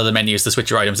go in and out of the menus to switch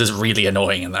your items is really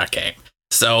annoying in that game.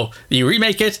 So you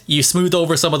remake it, you smooth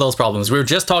over some of those problems. We were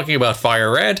just talking about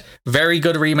Fire Red, very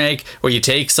good remake, where you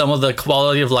take some of the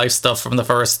quality of life stuff from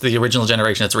the original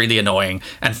generation that's really annoying,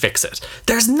 and fix it.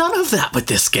 There's none of that with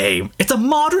this game. It's a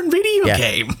modern video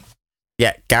game.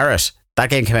 Yeah, Garrett, that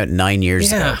game came out 9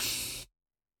 years ago.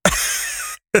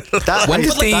 When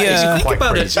did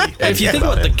if you think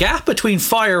about the gap between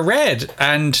Fire Red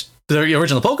and the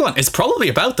original Pokemon, it's probably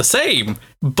about the same,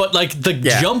 but the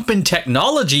jump in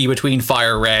technology between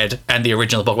Fire Red and the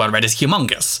original Pokemon Red is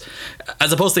humongous,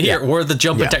 as opposed to here where the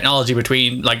jump in technology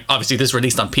between, obviously this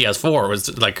released on PS4, was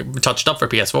touched up for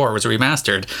PS4, was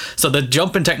remastered, so the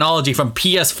jump in technology from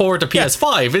PS4 to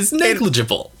PS5 is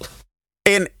negligible.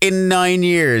 In 9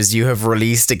 years you have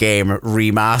released a game,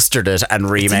 remastered it and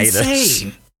remade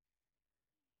it.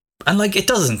 And it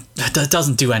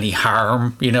doesn't do any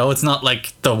harm, you know. It's not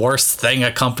the worst thing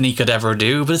a company could ever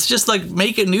do, but it's just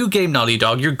make a new game, Naughty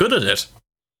Dog. You're good at it.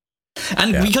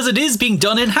 And because it is being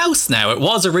done in-house now. It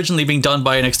was originally being done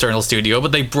by an external studio,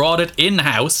 but they brought it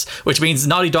in-house, which means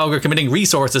Naughty Dog are committing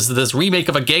resources to this remake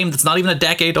of a game that's not even a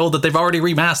decade old that they've already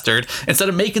remastered, instead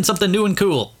of making something new and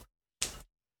cool.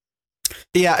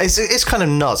 Yeah, it's kind of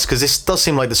nuts, because this does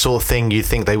seem like the sort of thing you'd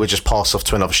think they would just pass off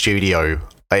to another studio.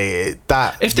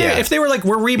 If they were like,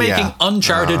 we're remaking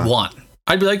Uncharted 1,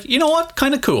 I'd be like, you know what?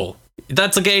 Kind of cool.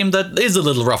 That's a game that is a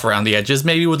little rough around the edges.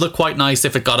 Maybe it would look quite nice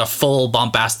if it got a full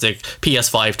bombastic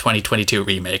PS5 2022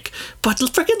 remake. But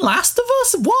freaking Last of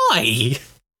Us? Why?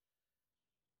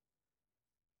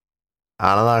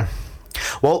 I don't know.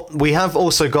 Well, we have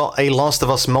also got a Last of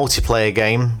Us multiplayer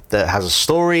game that has a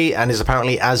story and is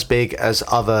apparently as big as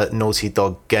other Naughty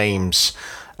Dog games.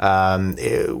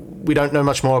 We don't know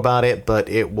much more about it, but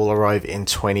it will arrive in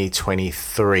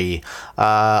 2023.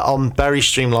 On Barry's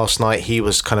stream last night, he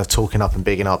was kind of talking up and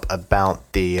bigging up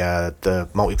about the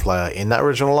multiplayer in that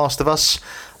original Last of Us.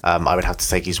 I would have to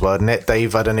take his word on it.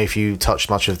 Dave, I don't know if you touched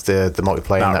much of the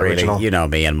multiplayer in that original. You know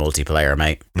me and multiplayer,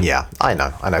 mate. Yeah, I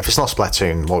know. If it's not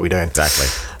Splatoon, what are we doing? Exactly.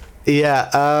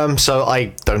 Yeah, so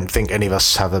I don't think any of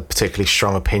us have a particularly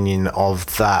strong opinion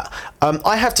of that.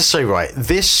 I have to say, right,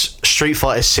 this Street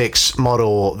Fighter 6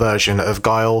 model version of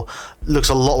Guile looks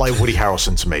a lot like Woody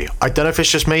Harrelson to me. I don't know if it's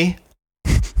just me,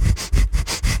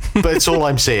 but it's all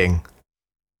I'm seeing.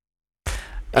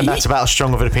 And that's about as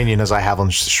strong of an opinion as I have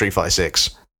on Street Fighter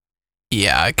 6.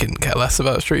 Yeah, I couldn't care less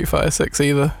about Street Fighter 6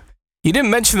 either. You didn't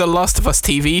mention the Last of Us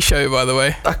TV show, by the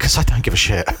way. Because I don't give a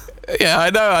shit. Yeah, I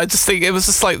know. I just think it was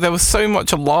just like there was so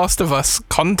much Last of Us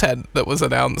content that was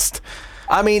announced.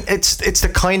 I mean, it's the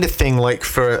kind of thing like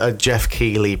for a Jeff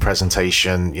Keighley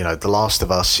presentation, you know, The Last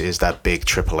of Us is that big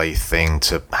AAA thing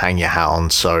to hang your hat on,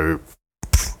 so...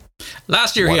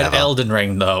 Last year whatever. He had Elden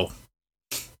Ring, though.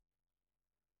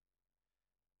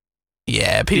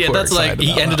 Yeah, people that's like,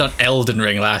 he ended that. on Elden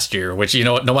Ring last year, which, you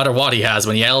know, no matter what he has,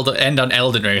 when you end on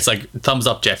Elden Ring, it's like, thumbs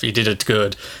up, Jeff, you did it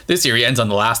good. This year he ends on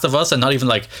The Last of Us, and not even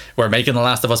like, we're making The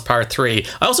Last of Us Part 3.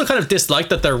 I also kind of dislike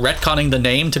that they're retconning the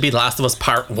name to be The Last of Us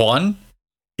Part 1.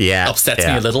 Yeah. Upsets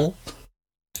me a little.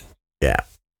 Yeah.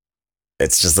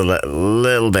 It's just a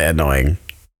little bit annoying.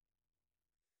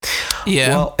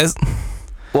 Yeah.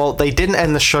 Well, they didn't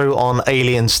end the show on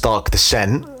Aliens Dark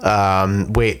Descent,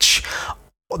 which...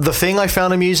 The thing I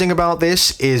found amusing about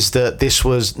this is that this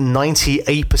was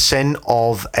 98%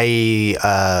 of a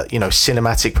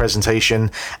cinematic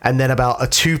presentation, and then about a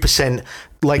 2%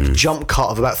 jump cut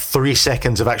of about 3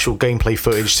 seconds of actual gameplay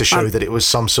footage to show that it was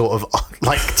some sort of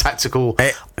tactical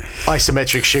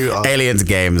isometric shooter. Aliens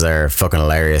games are fucking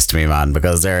hilarious to me, man,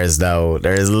 because there is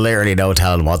literally no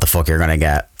telling what the fuck you're gonna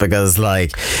get, because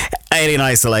like Alien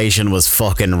Isolation was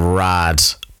fucking rad,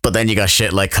 but then you got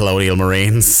shit like Colonial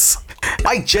Marines.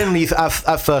 I generally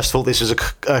at first thought this was a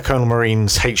Colonial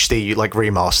Marines HD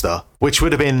remaster, which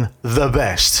would have been the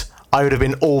best. I would have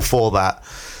been all for that.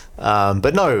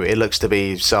 But no, it looks to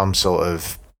be some sort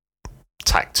of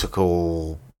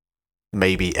tactical,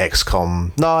 maybe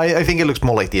XCOM. No, I think it looks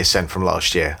more like the Ascent from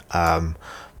last year.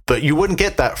 But you wouldn't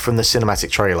get that from the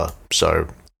cinematic trailer, so...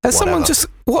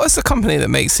 What is the company that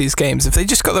makes these games? If they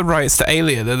just got the rights to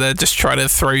Alien and they're just trying to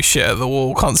throw shit at the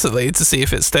wall constantly to see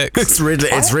if it sticks? It's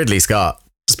Ridley Scott,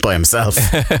 just by himself.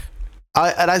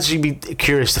 I'd actually be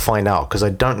curious to find out, because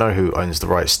I don't know who owns the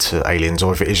rights to Aliens,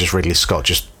 or if it is just Ridley Scott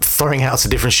just throwing out to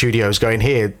different studios going,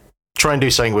 here, try and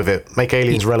do something with it, make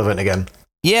Aliens relevant again.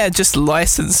 Yeah, just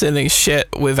licensing shit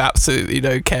with absolutely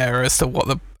no care as to what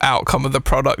the outcome of the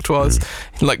product was.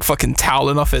 Like fucking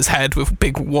toweling off his head with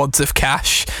big wads of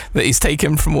cash that he's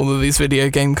taken from all of these video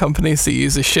game companies to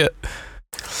use as shit.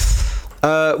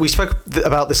 We spoke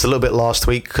about this a little bit last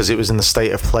week because it was in the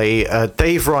state of play.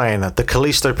 Dave Ryan, the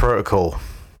Callisto Protocol.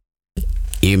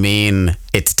 You mean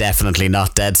it's definitely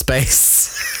not Dead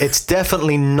Space? It's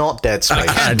definitely not Dead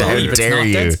Space. How dare you?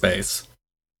 Dead Space.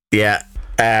 Yeah.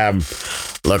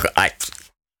 Look, I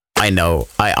know.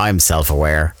 I'm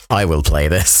self-aware. I will play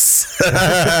this.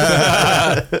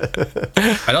 I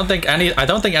don't think anything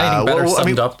better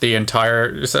summed up the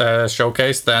entire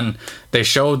showcase than they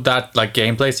showed that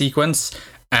gameplay sequence,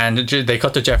 and they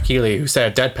cut to Jeff Keighley, who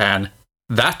said deadpan,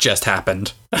 "That just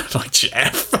happened." I'm like,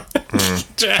 Jeff.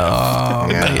 Jeff. Oh,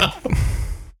 yeah.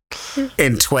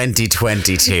 In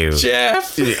 2022.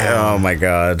 Jeff. Oh my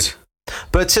god.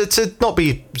 But to not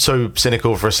be so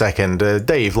cynical for a second,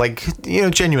 Dave,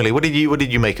 genuinely, what did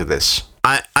you make of this?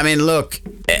 I mean, look,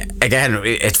 again,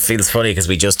 it feels funny because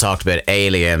we just talked about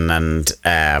Alien and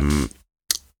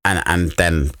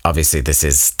then obviously this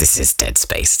is Dead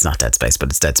Space. It's not Dead Space, but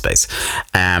it's Dead Space.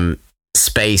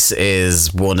 Space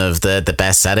is one of the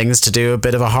best settings to do a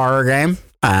bit of a horror game.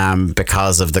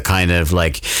 Because of the kind of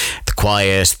the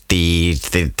quiet,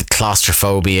 the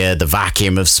claustrophobia, the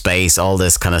vacuum of space, all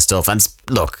this kind of stuff. And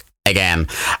look, again,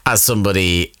 as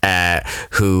somebody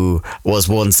who was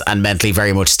once and mentally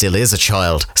very much still is a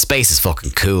child, space is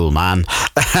fucking cool, man.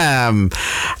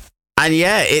 And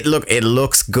yeah, it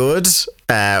looks good.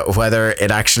 Whether it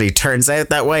actually turns out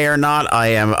that way or not,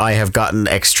 I have gotten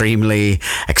extremely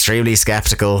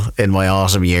skeptical in my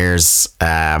autumn years.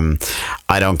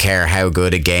 I don't care how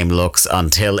good a game looks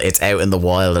until it's out in the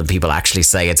wild and people actually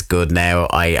say it's good now.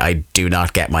 I do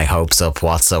not get my hopes up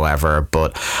whatsoever,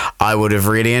 but I would have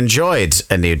really enjoyed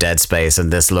a new Dead Space,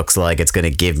 and this looks like it's going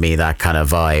to give me that kind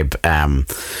of vibe.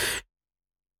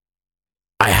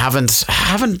 I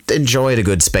haven't enjoyed a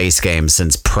good space game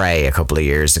since Prey a couple of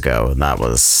years ago, and that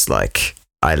was like,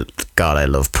 I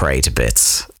love Prey to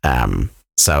bits.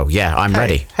 So yeah, I'm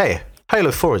ready. Hey,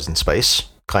 Halo 4 is in space,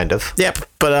 kind of. Yep,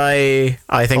 but I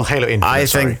think Halo Infinite,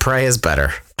 think Prey is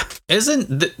better.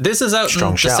 Isn't this is out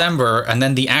Strong in shout. December, and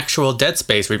then the actual Dead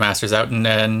Space remaster's out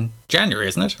in January,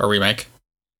 isn't it? Or remake?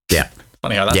 Yeah,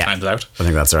 Funny how that times out. I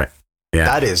think that's right. Yeah,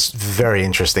 that is very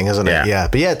interesting, isn't it? Yeah,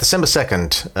 but yeah, December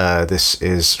 2nd, this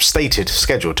is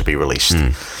scheduled to be released.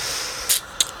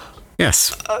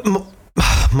 Yes.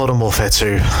 Modern Warfare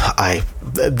 2.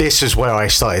 This is where I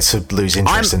started to lose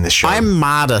interest in this show. I'm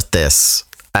mad at this.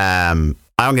 I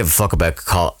don't give a fuck about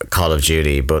Call of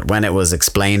Duty, but when it was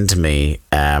explained to me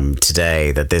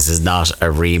today that this is not a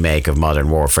remake of Modern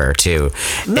Warfare 2,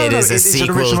 it is a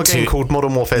sequel an original to game called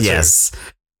Modern Warfare 2. Yes,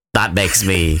 that makes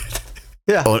me.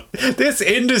 Yeah. This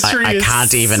industry I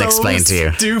can't even so explain to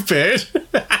you. Stupid.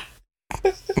 But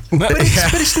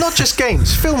it's not just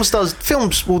games.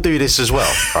 Films will do this as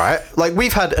well, right? Like,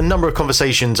 we've had a number of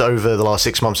conversations over the last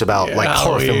 6 months about like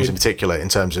horror films in particular, in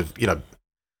terms of, you know.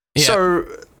 Yeah. So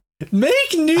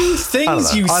make new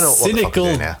things, you cynical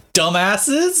here.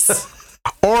 dumbasses.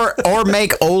 Or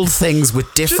make old things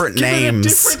with different Just give names.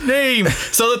 it a different name,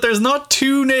 so that there's not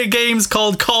two games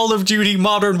called Call of Duty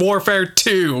Modern Warfare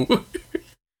 2.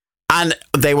 And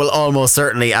they will almost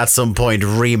certainly at some point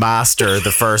remaster the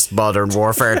first Modern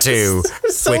Warfare 2,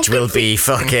 which will be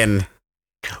fucking...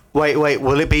 Wait,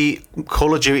 will it be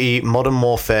Call of Duty Modern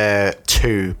Warfare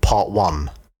 2 Part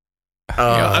 1?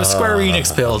 I'm Square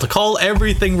Enix Bill. To call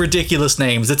everything ridiculous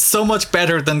names, it's so much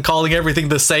better than calling everything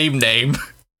the same name.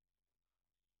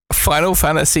 Final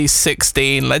Fantasy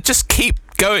 16. Like, just keep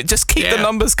going. Just keep the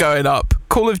numbers going up.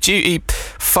 Call of Duty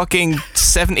fucking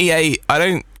 78. I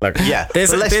don't... Look,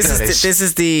 this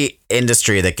is the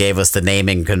industry that gave us the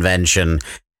naming convention: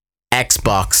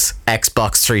 Xbox,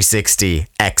 Xbox 360,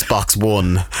 Xbox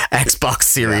One, Xbox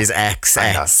Series X.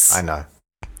 I know.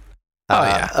 Oh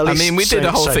yeah. I mean, we did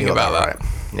a whole thing about that.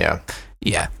 Right. Yeah.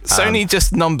 Yeah. Sony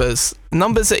just numbers.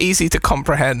 Numbers are easy to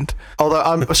comprehend. Although,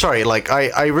 I'm sorry, like,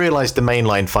 I realise the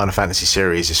mainline Final Fantasy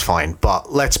series is fine,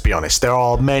 but let's be honest, there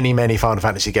are many, many Final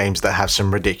Fantasy games that have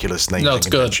some ridiculous naming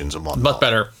conventions and whatnot. Much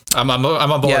better. I'm on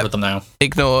board with them now.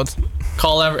 Ignored.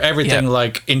 Call everything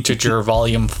like Integer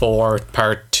Volume 4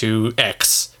 Part 2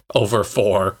 X over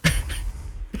 4.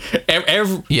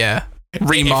 Remastered.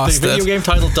 If the video game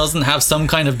title doesn't have some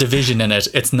kind of division in it,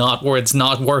 it's not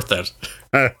worth it.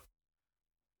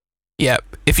 Yep.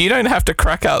 If you don't have to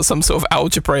crack out some sort of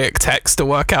algebraic text to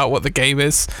work out what the game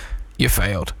is, you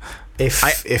failed.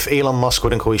 If Elon Musk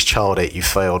wouldn't call his child it, you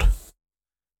failed.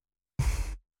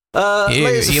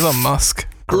 Elon Musk.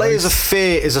 Layers of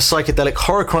Fear is a psychedelic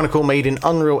horror chronicle made in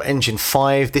Unreal Engine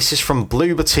 5. This is from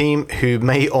Bloober Team, who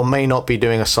may or may not be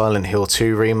doing a Silent Hill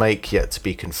 2 remake, yet to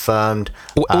be confirmed.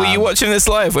 Were you watching this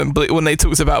live when they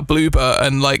talked about Bloober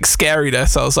and like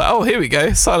scariness? I was like, oh, here we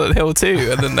go, Silent Hill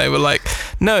 2. And then they were like,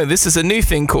 no, this is a new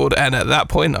thing called, and at that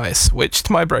point I switched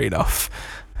my brain off.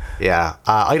 Yeah,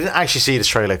 I didn't actually see this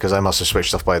trailer because I must have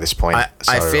switched off by this point,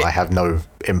 I have no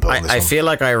input on this one. I feel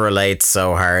like I relate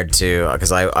so hard to,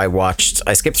 because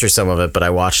I skipped through some of it, but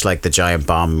I watched like the Giant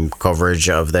Bomb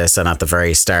coverage of this, and at the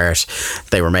very start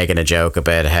they were making a joke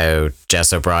about how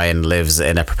Jess O'Brien lives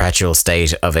in a perpetual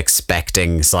state of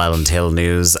expecting Silent Hill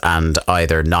news and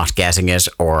either not getting it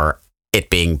or it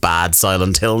being bad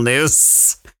Silent Hill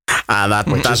news. And that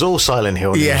is all Silent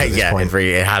Hill news at this point.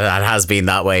 It has been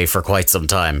that way for quite some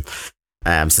time,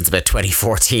 since about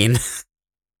 2014.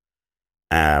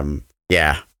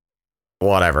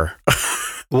 Whatever.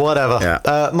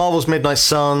 Yeah. Marvel's Midnight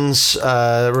Suns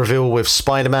reveal with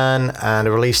Spider-Man and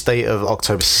a release date of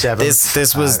October 7th.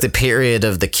 This was the period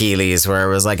of the Keeleys where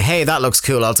it was like, hey, that looks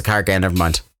cool, I'll take a card game, never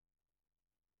mind.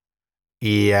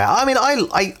 Yeah, I mean,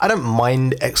 I don't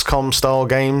mind XCOM style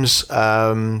games.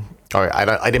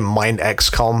 I didn't mind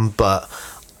XCOM, but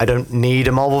I don't need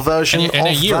a Marvel version. In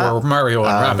a year where Mario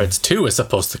and Rabbids 2 is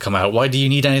supposed to come out, why do you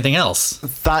need anything else?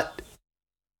 That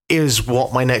is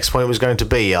what my next point was going to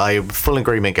be. I'm full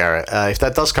agreement, Garrett. If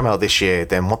that does come out this year,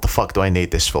 then what the fuck do I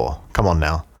need this for? Come on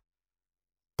now.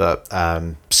 But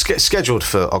scheduled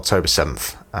for October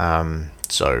 7th.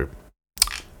 So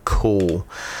cool.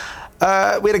 We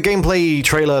had a gameplay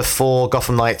trailer for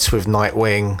Gotham Knights with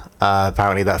Nightwing.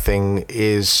 Apparently that thing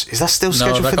is that still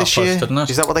scheduled for this year?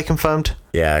 Is that what they confirmed?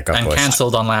 Yeah, it got pushed. And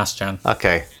cancelled on last gen.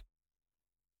 Okay.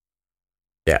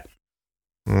 Yeah.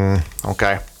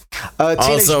 Okay.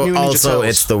 Also,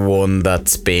 it's the one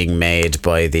that's being made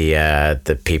by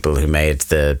the people who made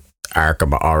the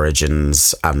Arkham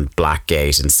Origins and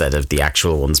Blackgate instead of the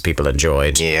actual ones people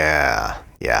enjoyed. Yeah.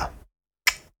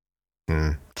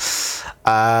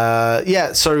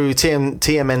 So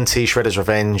TMNT Shredder's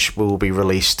Revenge will be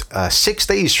released 6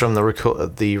 days from the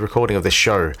recording of this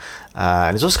show,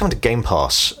 and it's also coming to Game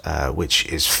Pass, which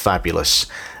is fabulous,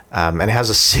 and it has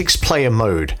a 6-player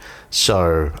mode,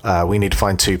 so we need to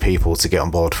find 2 people to get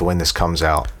on board for when this comes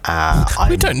out.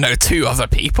 We don't know 2 other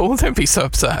people, don't be so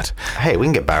upset. Hey, we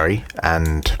can get Barry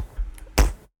and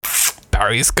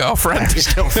Barry's girlfriend.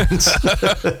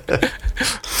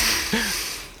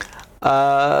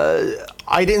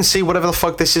 I didn't see whatever the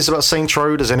fuck this is about Saints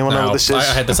Row. Does anyone know what this is? I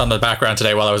had this on the background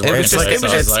today while I was working today, so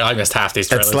I was like, I missed half these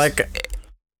trailers.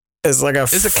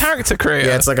 It's a character creator.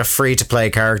 Yeah, it's like a free-to-play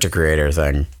character creator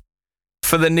thing.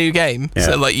 For the new game. Yeah.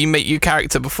 So, like, you make your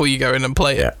character before you go in and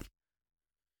play it.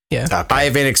 Yeah. Okay.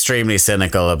 I've been extremely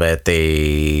cynical about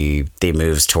the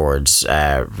moves towards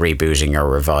rebooting or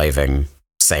reviving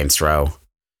Saints Row.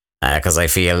 Because I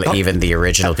feel even the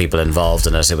original people involved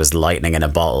in it was lightning in a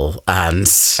bottle. And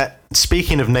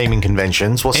speaking of naming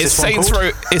conventions, what's this one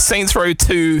called? Is Saints Row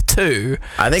 2 2?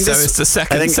 I think so. It's the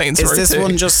second Saints Row 2. Is this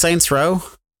one just Saints Row?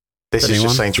 This is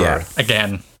just Saints Row. Yeah.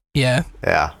 Again. Yeah.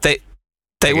 Yeah.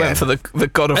 They went for the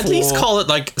God of War. At least call it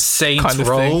like Saints kind of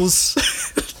Rows.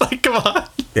 Like, come on.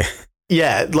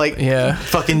 Yeah,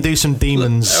 fucking do some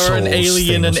demons. Or an Souls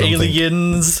alien and something.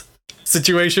 aliens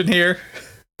situation here.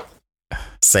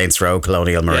 Saints Row,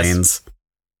 Colonial Marines.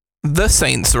 The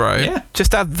Saints Row. Yeah.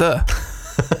 Just add the.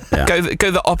 Yeah.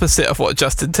 Go the opposite of what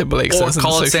Justin Timberlake says. Or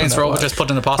call in it the Saints Row, Network. just put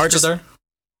an apostrophe there.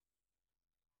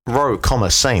 Row,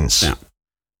 Saints. Yeah.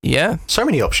 Yeah. So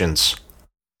many options.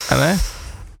 I know.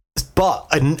 But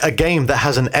a game that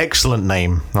has an excellent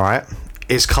name, all right,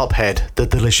 is Cuphead, The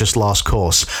Delicious Last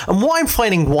Course. And what I'm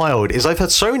finding wild is I've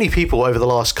had so many people over the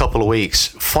last couple of weeks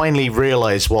finally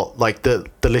realise what, like, the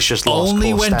Delicious Last Course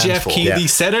Only when stands Jeff for. Keighley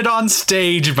said it on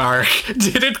stage, Mark,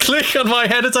 did it click on my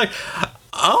head. It's like,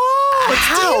 oh,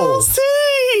 it's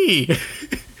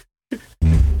DLC!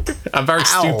 I'm very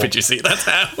stupid, you see, that's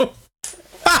how.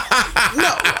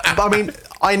 No, I mean,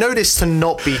 I know this to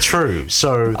not be true,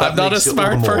 so that I'm not a makes it all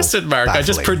smart the more person, Mark. I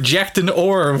just baffling. project an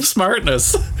aura of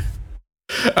smartness.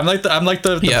 I'm like the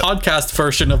podcast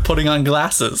version of putting on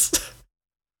glasses.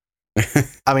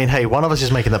 I mean, hey, one of us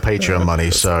is making the Patreon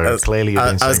money, so clearly you're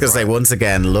doing I was going to say, right. once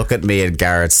again, look at me and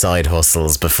Garrett's side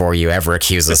hustles before you ever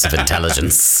accuse us of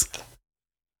intelligence.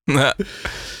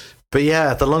 But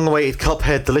yeah, the long-awaited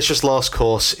Cuphead Delicious Last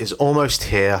Course is almost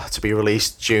here to be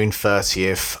released June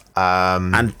 30th.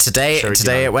 And today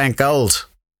it went gold.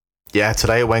 Yeah,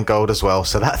 today it went gold as well.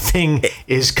 So that thing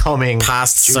is coming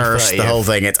Past June search, 30th, the whole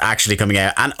thing, it's actually coming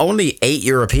out. And only 8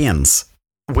 Europeans.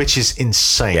 which is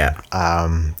insane. Yeah. I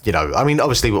mean,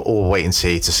 obviously we'll all wait and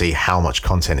see to see how much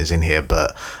content is in here,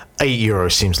 but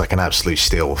 €8 seems like an absolute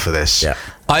steal for this. Yeah.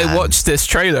 I watched this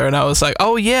trailer and I was like,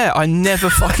 oh yeah, I'm never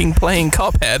fucking playing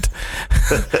Cuphead.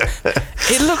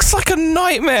 It looks like a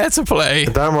nightmare to play.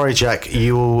 Don't worry, Jack.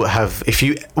 You will have, if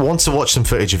you want to watch some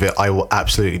footage of it, I will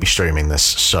absolutely be streaming this.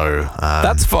 So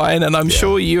that's fine, and I'm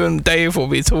sure you and Dave will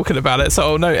be talking about it, so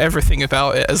I'll know everything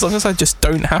about it. As long as I just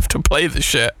don't have to play the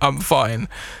shit, I'm fine.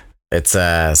 It's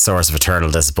a source of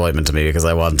eternal disappointment to me because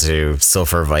I want to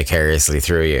suffer vicariously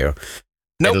through you.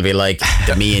 Nope. It'll be like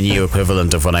the me and you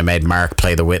equivalent of when I made Mark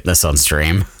play The Witness on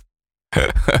stream.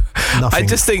 I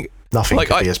just think nothing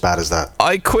could be as bad as that.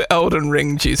 I quit Elden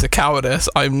Ring due to cowardice.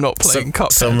 I'm not playing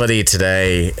Cuphead. Somebody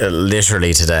today,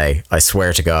 literally today, I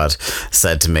swear to God,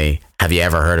 said to me, have you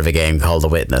ever heard of a game called The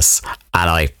Witness? And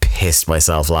I pissed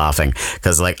myself laughing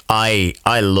because I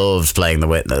loved playing The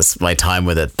Witness, my time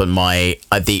with it, but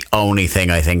the only thing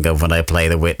I think of when I play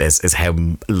The Witness is how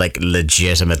like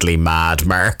legitimately mad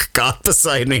Mark got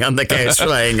beside me on the couch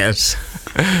playing it.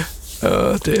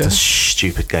 Oh dear. It's a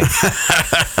stupid game.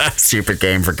 Stupid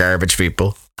game for garbage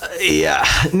people. Yeah.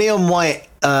 Neon White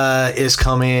is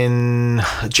coming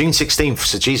June 16th.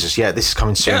 So Jesus, this is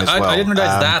coming soon as well. I didn't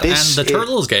realize that, and the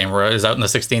Turtles game is out on the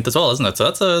 16th as well, isn't it?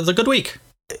 So that's a good week.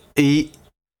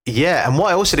 Yeah, and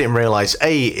what I also didn't realize,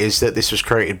 is that this was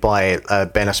created by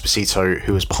Ben Esposito,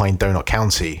 who was behind Donut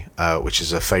County, which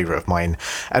is a favorite of mine.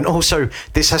 And also,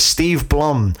 this has Steve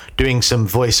Blum doing some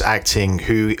voice acting,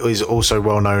 who is also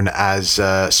well known as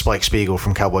Spike Spiegel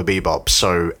from Cowboy Bebop.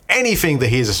 So anything that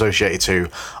he is associated to,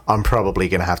 I'm probably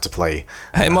going to have to play.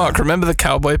 Hey, Mark, remember the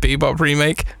Cowboy Bebop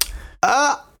remake?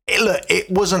 It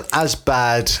wasn't as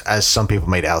bad as some people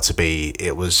made it out to be.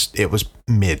 It was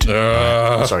mid.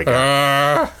 Sorry,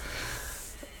 Gary.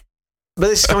 But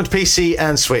this is coming to PC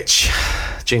and Switch,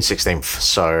 June 16th.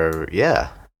 So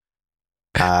yeah.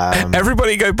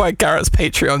 Everybody go buy Garrett's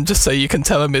Patreon just so you can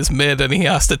tell him it's mid and he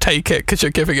has to take it because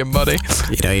you're giving him money.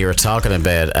 You know, you were talking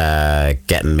about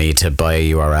getting me to buy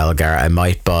a URL, Garrett. I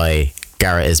might buy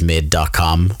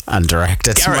GarrettIsMid.com and direct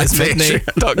it to my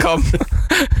GarrettIsMid.com.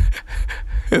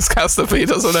 It's Castlefeed,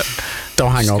 doesn't it?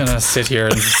 Don't hang up. I'm gonna sit here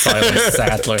in silence,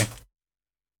 sadly.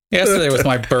 Yesterday was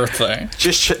my birthday.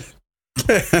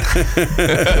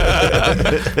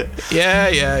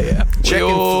 Yeah.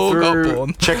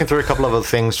 Checking through a couple of other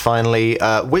things finally.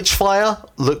 Witchfire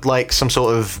looked like some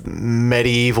sort of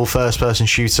medieval first-person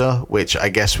shooter, which I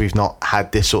guess we've not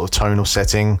had this sort of tonal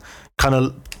setting. Kind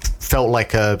of felt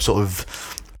like a sort of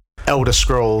Elder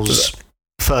Scrolls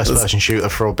first-person shooter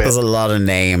for a bit. There's a lot of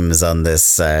names on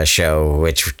this show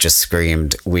which just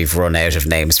screamed, we've run out of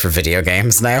names for video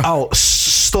games now. Oh,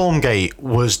 Stormgate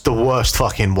was the worst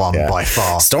fucking one by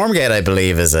far. Stormgate, I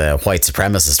believe, is a white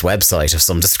supremacist website of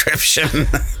some description.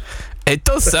 It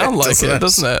does sound like it,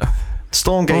 doesn't it?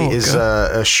 Stormgate is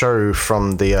a show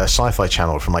from the Sci-Fi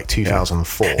Channel from like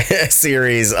 2004. A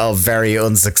series of very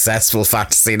unsuccessful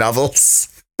fantasy novels.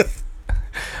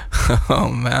 Oh,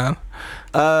 man.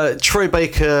 Troy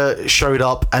Baker showed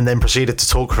up and then proceeded to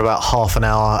talk for about half an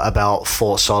hour about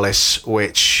Fort Solis,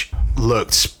 which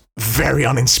looked very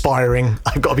uninspiring.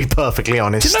 I've got to be perfectly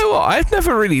honest. Do you know what? I've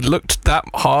never really looked that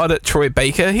hard at Troy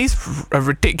Baker. He's a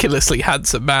ridiculously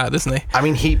handsome man, isn't he? I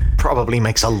mean, he probably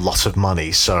makes a lot of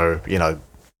money, so, you know.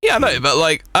 Yeah, I know, but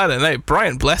like, I don't know.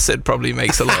 Brian Blessed probably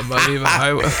makes a lot of money. But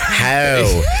How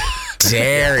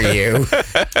dare you?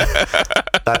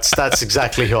 That's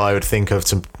exactly who I would think of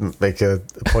to make a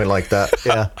point like that.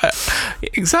 Yeah,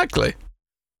 exactly.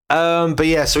 But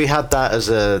yeah, so we had that as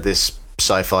this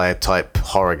sci-fi type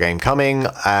horror game coming,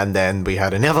 and then we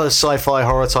had another sci-fi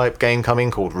horror type game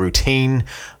coming called Routine,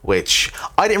 which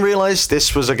I didn't realize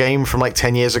this was a game from like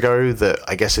 10 years ago that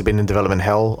I guess had been in development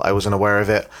hell. I wasn't aware of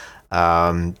it.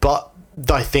 But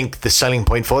I think the selling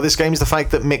point for this game is the fact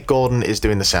that Mick Gordon is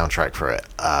doing the soundtrack for it,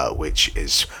 which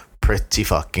is pretty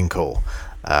fucking cool.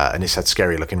 And it's had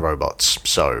scary looking robots,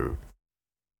 so...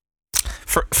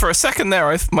 For a second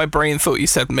there, my brain thought you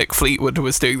said Mick Fleetwood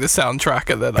was doing the soundtrack,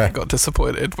 and then I got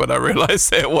disappointed when I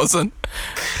realised it wasn't.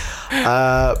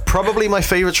 Probably my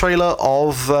favourite trailer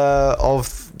of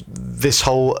this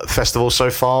whole festival so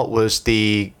far was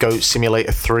the Goat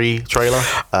Simulator 3 trailer.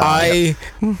 I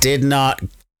did not,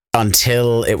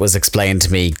 until it was explained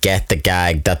to me, get the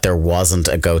gag that there wasn't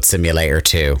a Goat Simulator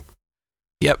 2.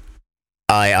 Yep.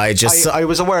 I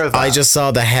was aware of that. I just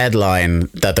saw the headline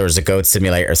that there was a Goat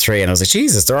Simulator 3 and I was like,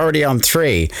 Jesus, they're already on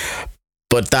 3.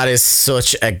 But that is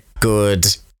such a good,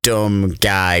 dumb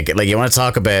gag. Like, you want to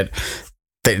talk about,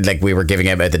 like we were giving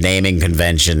out about the naming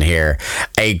convention here.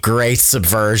 A great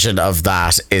subversion of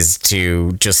that is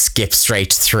to just skip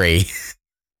straight to 3.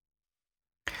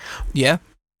 Yeah.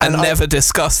 And never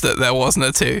discussed that there wasn't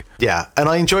a 2. Yeah, and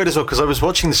I enjoyed it as well because I was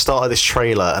watching the start of this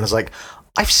trailer and I was like,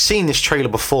 I've seen this trailer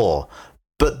before,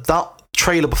 but that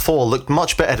trailer before looked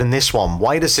much better than this one.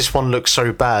 Why does this one look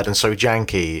so bad and so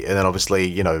janky? And then obviously,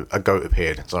 you know, a goat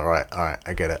appeared. It's all right,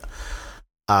 I get it.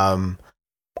 I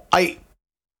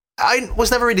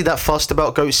was never really that fussed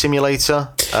about Goat Simulator.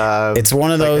 It's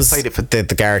one of those.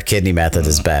 The Garrett Kidney method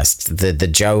is best. The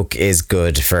joke is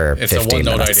good for 15 minutes. It's a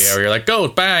one-note idea where you're like,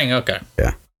 goat, bang, okay.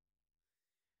 Yeah.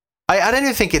 I don't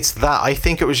even think it's that. I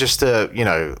think it was just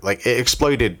like it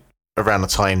exploded around the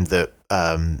time that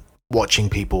watching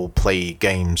people play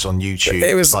games on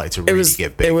YouTube started to really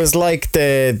get big. It was like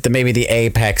the maybe the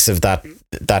apex of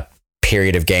that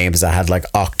period of games that had like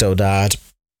Octodad,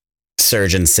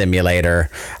 Surgeon Simulator,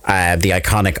 the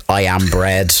iconic I Am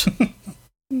Bread.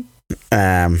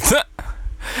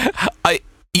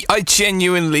 I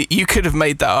genuinely, you could have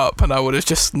made that up and I would have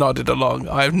just nodded along.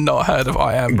 I have not heard of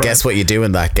I Am Bread. Guess what you do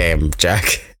in that game,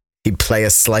 Jack? You play a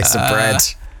slice of bread.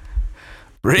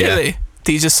 Really? Yeah.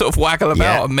 Do you just sort of waggle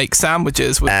about and make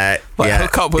sandwiches with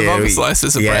hook up with other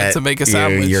slices of bread to make a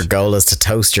sandwich? Your goal is to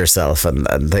toast yourself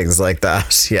and things like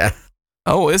that. Yeah.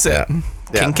 Oh, is it?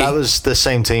 Yeah, that was the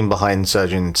same team behind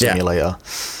Surgeon Simulator.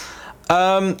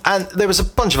 And there was a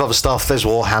bunch of other stuff. There's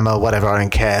Warhammer, whatever. I don't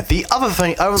care. The other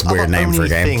thing, weird name for a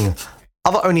game.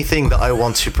 Other only thing that I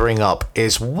want to bring up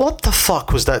is what the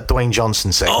fuck was that Dwayne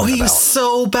Johnson saying? Oh, he was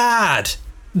so bad.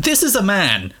 This is a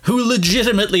man who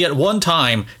legitimately at one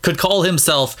time could call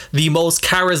himself the most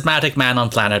charismatic man on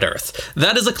planet Earth.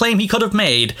 That is a claim he could have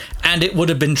made, and it would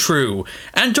have been true.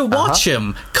 And to watch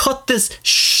him cut this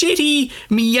shitty,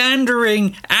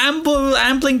 meandering,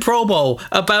 ambling promo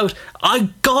about,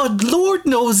 God, Lord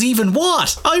knows even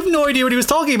what. I have no idea what he was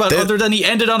talking about, other than he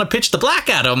ended on a pitch to black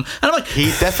at him. And I'm like, he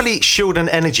definitely shielded an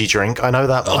energy drink. I know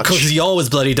that much. Because he always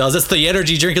bloody does. It's the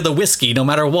energy drink of the whiskey, no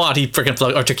matter what. He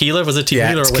freaking or tequila. Was it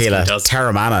tequila or tequila. Whiskey does?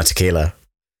 Terramana tequila.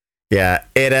 Yeah,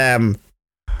 it.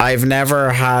 I've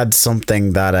never had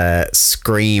something that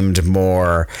screamed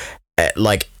more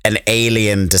like an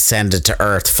alien descended to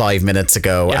Earth 5 minutes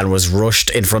ago and was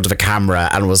rushed in front of a camera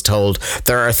and was told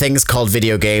there are things called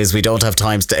video games. We don't have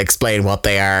time to explain what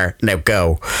they are. Now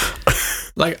go.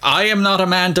 Like, I am not a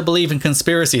man to believe in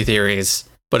conspiracy theories.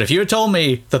 But if you had told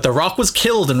me that The Rock was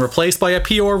killed and replaced by a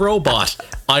pure robot,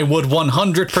 I would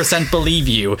 100% believe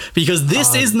you, because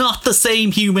this is not the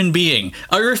same human being.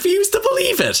 I refuse to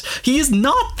believe it. He is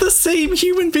not the same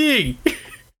human being.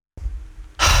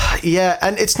 Yeah,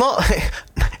 and it's not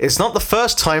the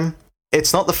first time.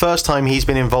 It's not the first time he's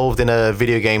been involved in a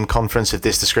video game conference of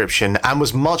this description, and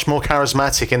was much more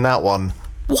charismatic in that one.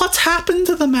 What's happened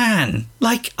to the man?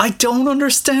 Like, I don't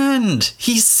understand.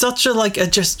 He's such a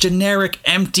just generic,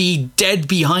 empty, dead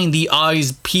behind the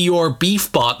eyes, pure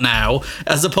beef bot now,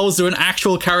 as opposed to an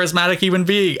actual charismatic human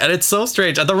being. And it's so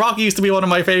strange. And The Rock used to be one of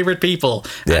my favorite people.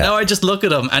 Yeah. And now I just look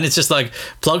at him and it's just like,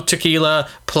 plug tequila,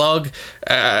 plug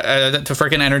the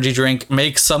freaking energy drink,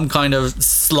 make some kind of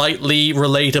slightly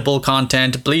relatable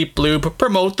content, bleep bloop,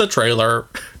 promote the trailer.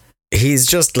 He's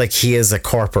just like, he is a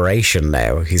corporation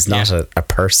now. He's not a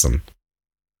person.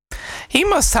 He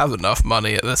must have enough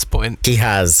money at this point. He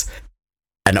has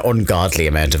an ungodly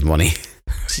amount of money.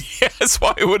 Yeah, that's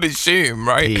what I would assume,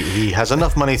 right? He has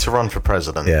enough money to run for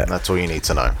president. Yeah. That's all you need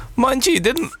to know. Mind you,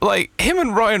 didn't him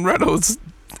and Ryan Reynolds,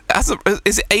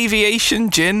 is it aviation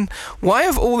gin? Why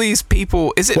have all these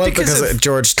people, is it because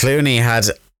George Clooney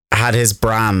had his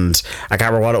brand, I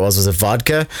can't remember what it was it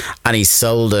vodka, and he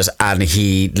sold it and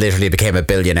he literally became a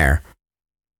billionaire.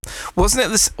 Wasn't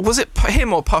it was it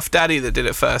him or Puff Daddy that did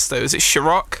it first though? Is it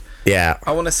Ciroc? Yeah,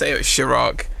 I want to say it was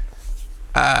Ciroc.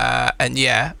 And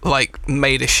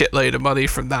made a shitload of money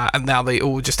from that, and now they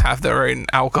all just have their own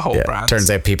alcohol brands.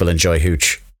 Turns out people enjoy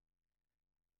hooch.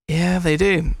 Yeah, they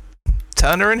do.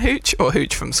 Turner and Hooch, or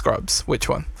Hooch from Scrubs? Which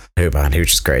one? Man,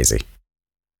 Hooch is crazy.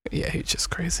 Yeah, Hooch is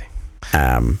crazy.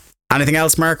 Anything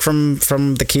else, Mark, from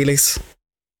the Keeleys?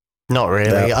 Not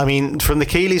really. No. I mean, from the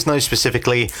Keeleys, no,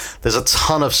 specifically, there's a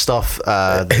ton of stuff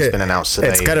that's been announced today.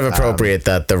 It's kind of appropriate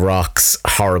that The Rock's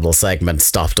horrible segment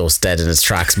stopped us dead in its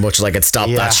tracks, much like it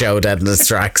stopped that show dead in its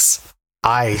tracks.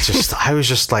 I was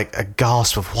just like a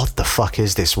gasp of what the fuck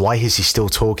is this? Why is he still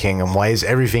talking? And why is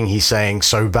everything he's saying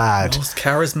so bad? Most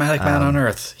charismatic man on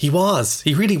earth. He was.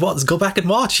 He really was. Go back and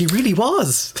watch. He really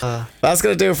was. That's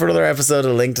going to do it for another episode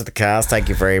of Link to the Cast. Thank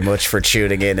you very much for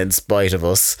tuning in spite of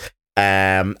us.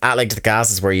 At Link to the Cast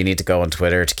is where you need to go on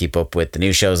Twitter to keep up with the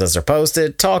new shows as they're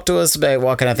posted. Talk to us about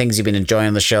what kind of things you've been enjoying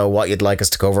on the show, what you'd like us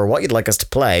to cover, what you'd like us to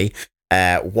play,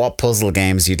 what puzzle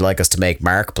games you'd like us to make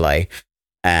Mark play.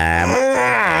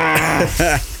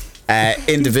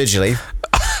 Individually,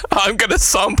 I'm gonna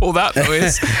sample that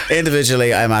noise.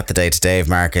 Individually, I'm at The Day to Dave.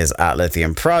 Mark is at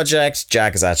Lithium Project.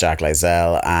 Jack is at Jack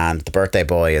Lizell, and the birthday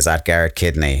boy is at Garrett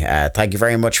Kidney. Thank you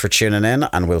very much for tuning in,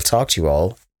 and we'll talk to you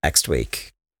all next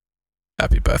week.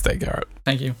 Happy birthday, Garrett.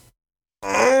 Thank you.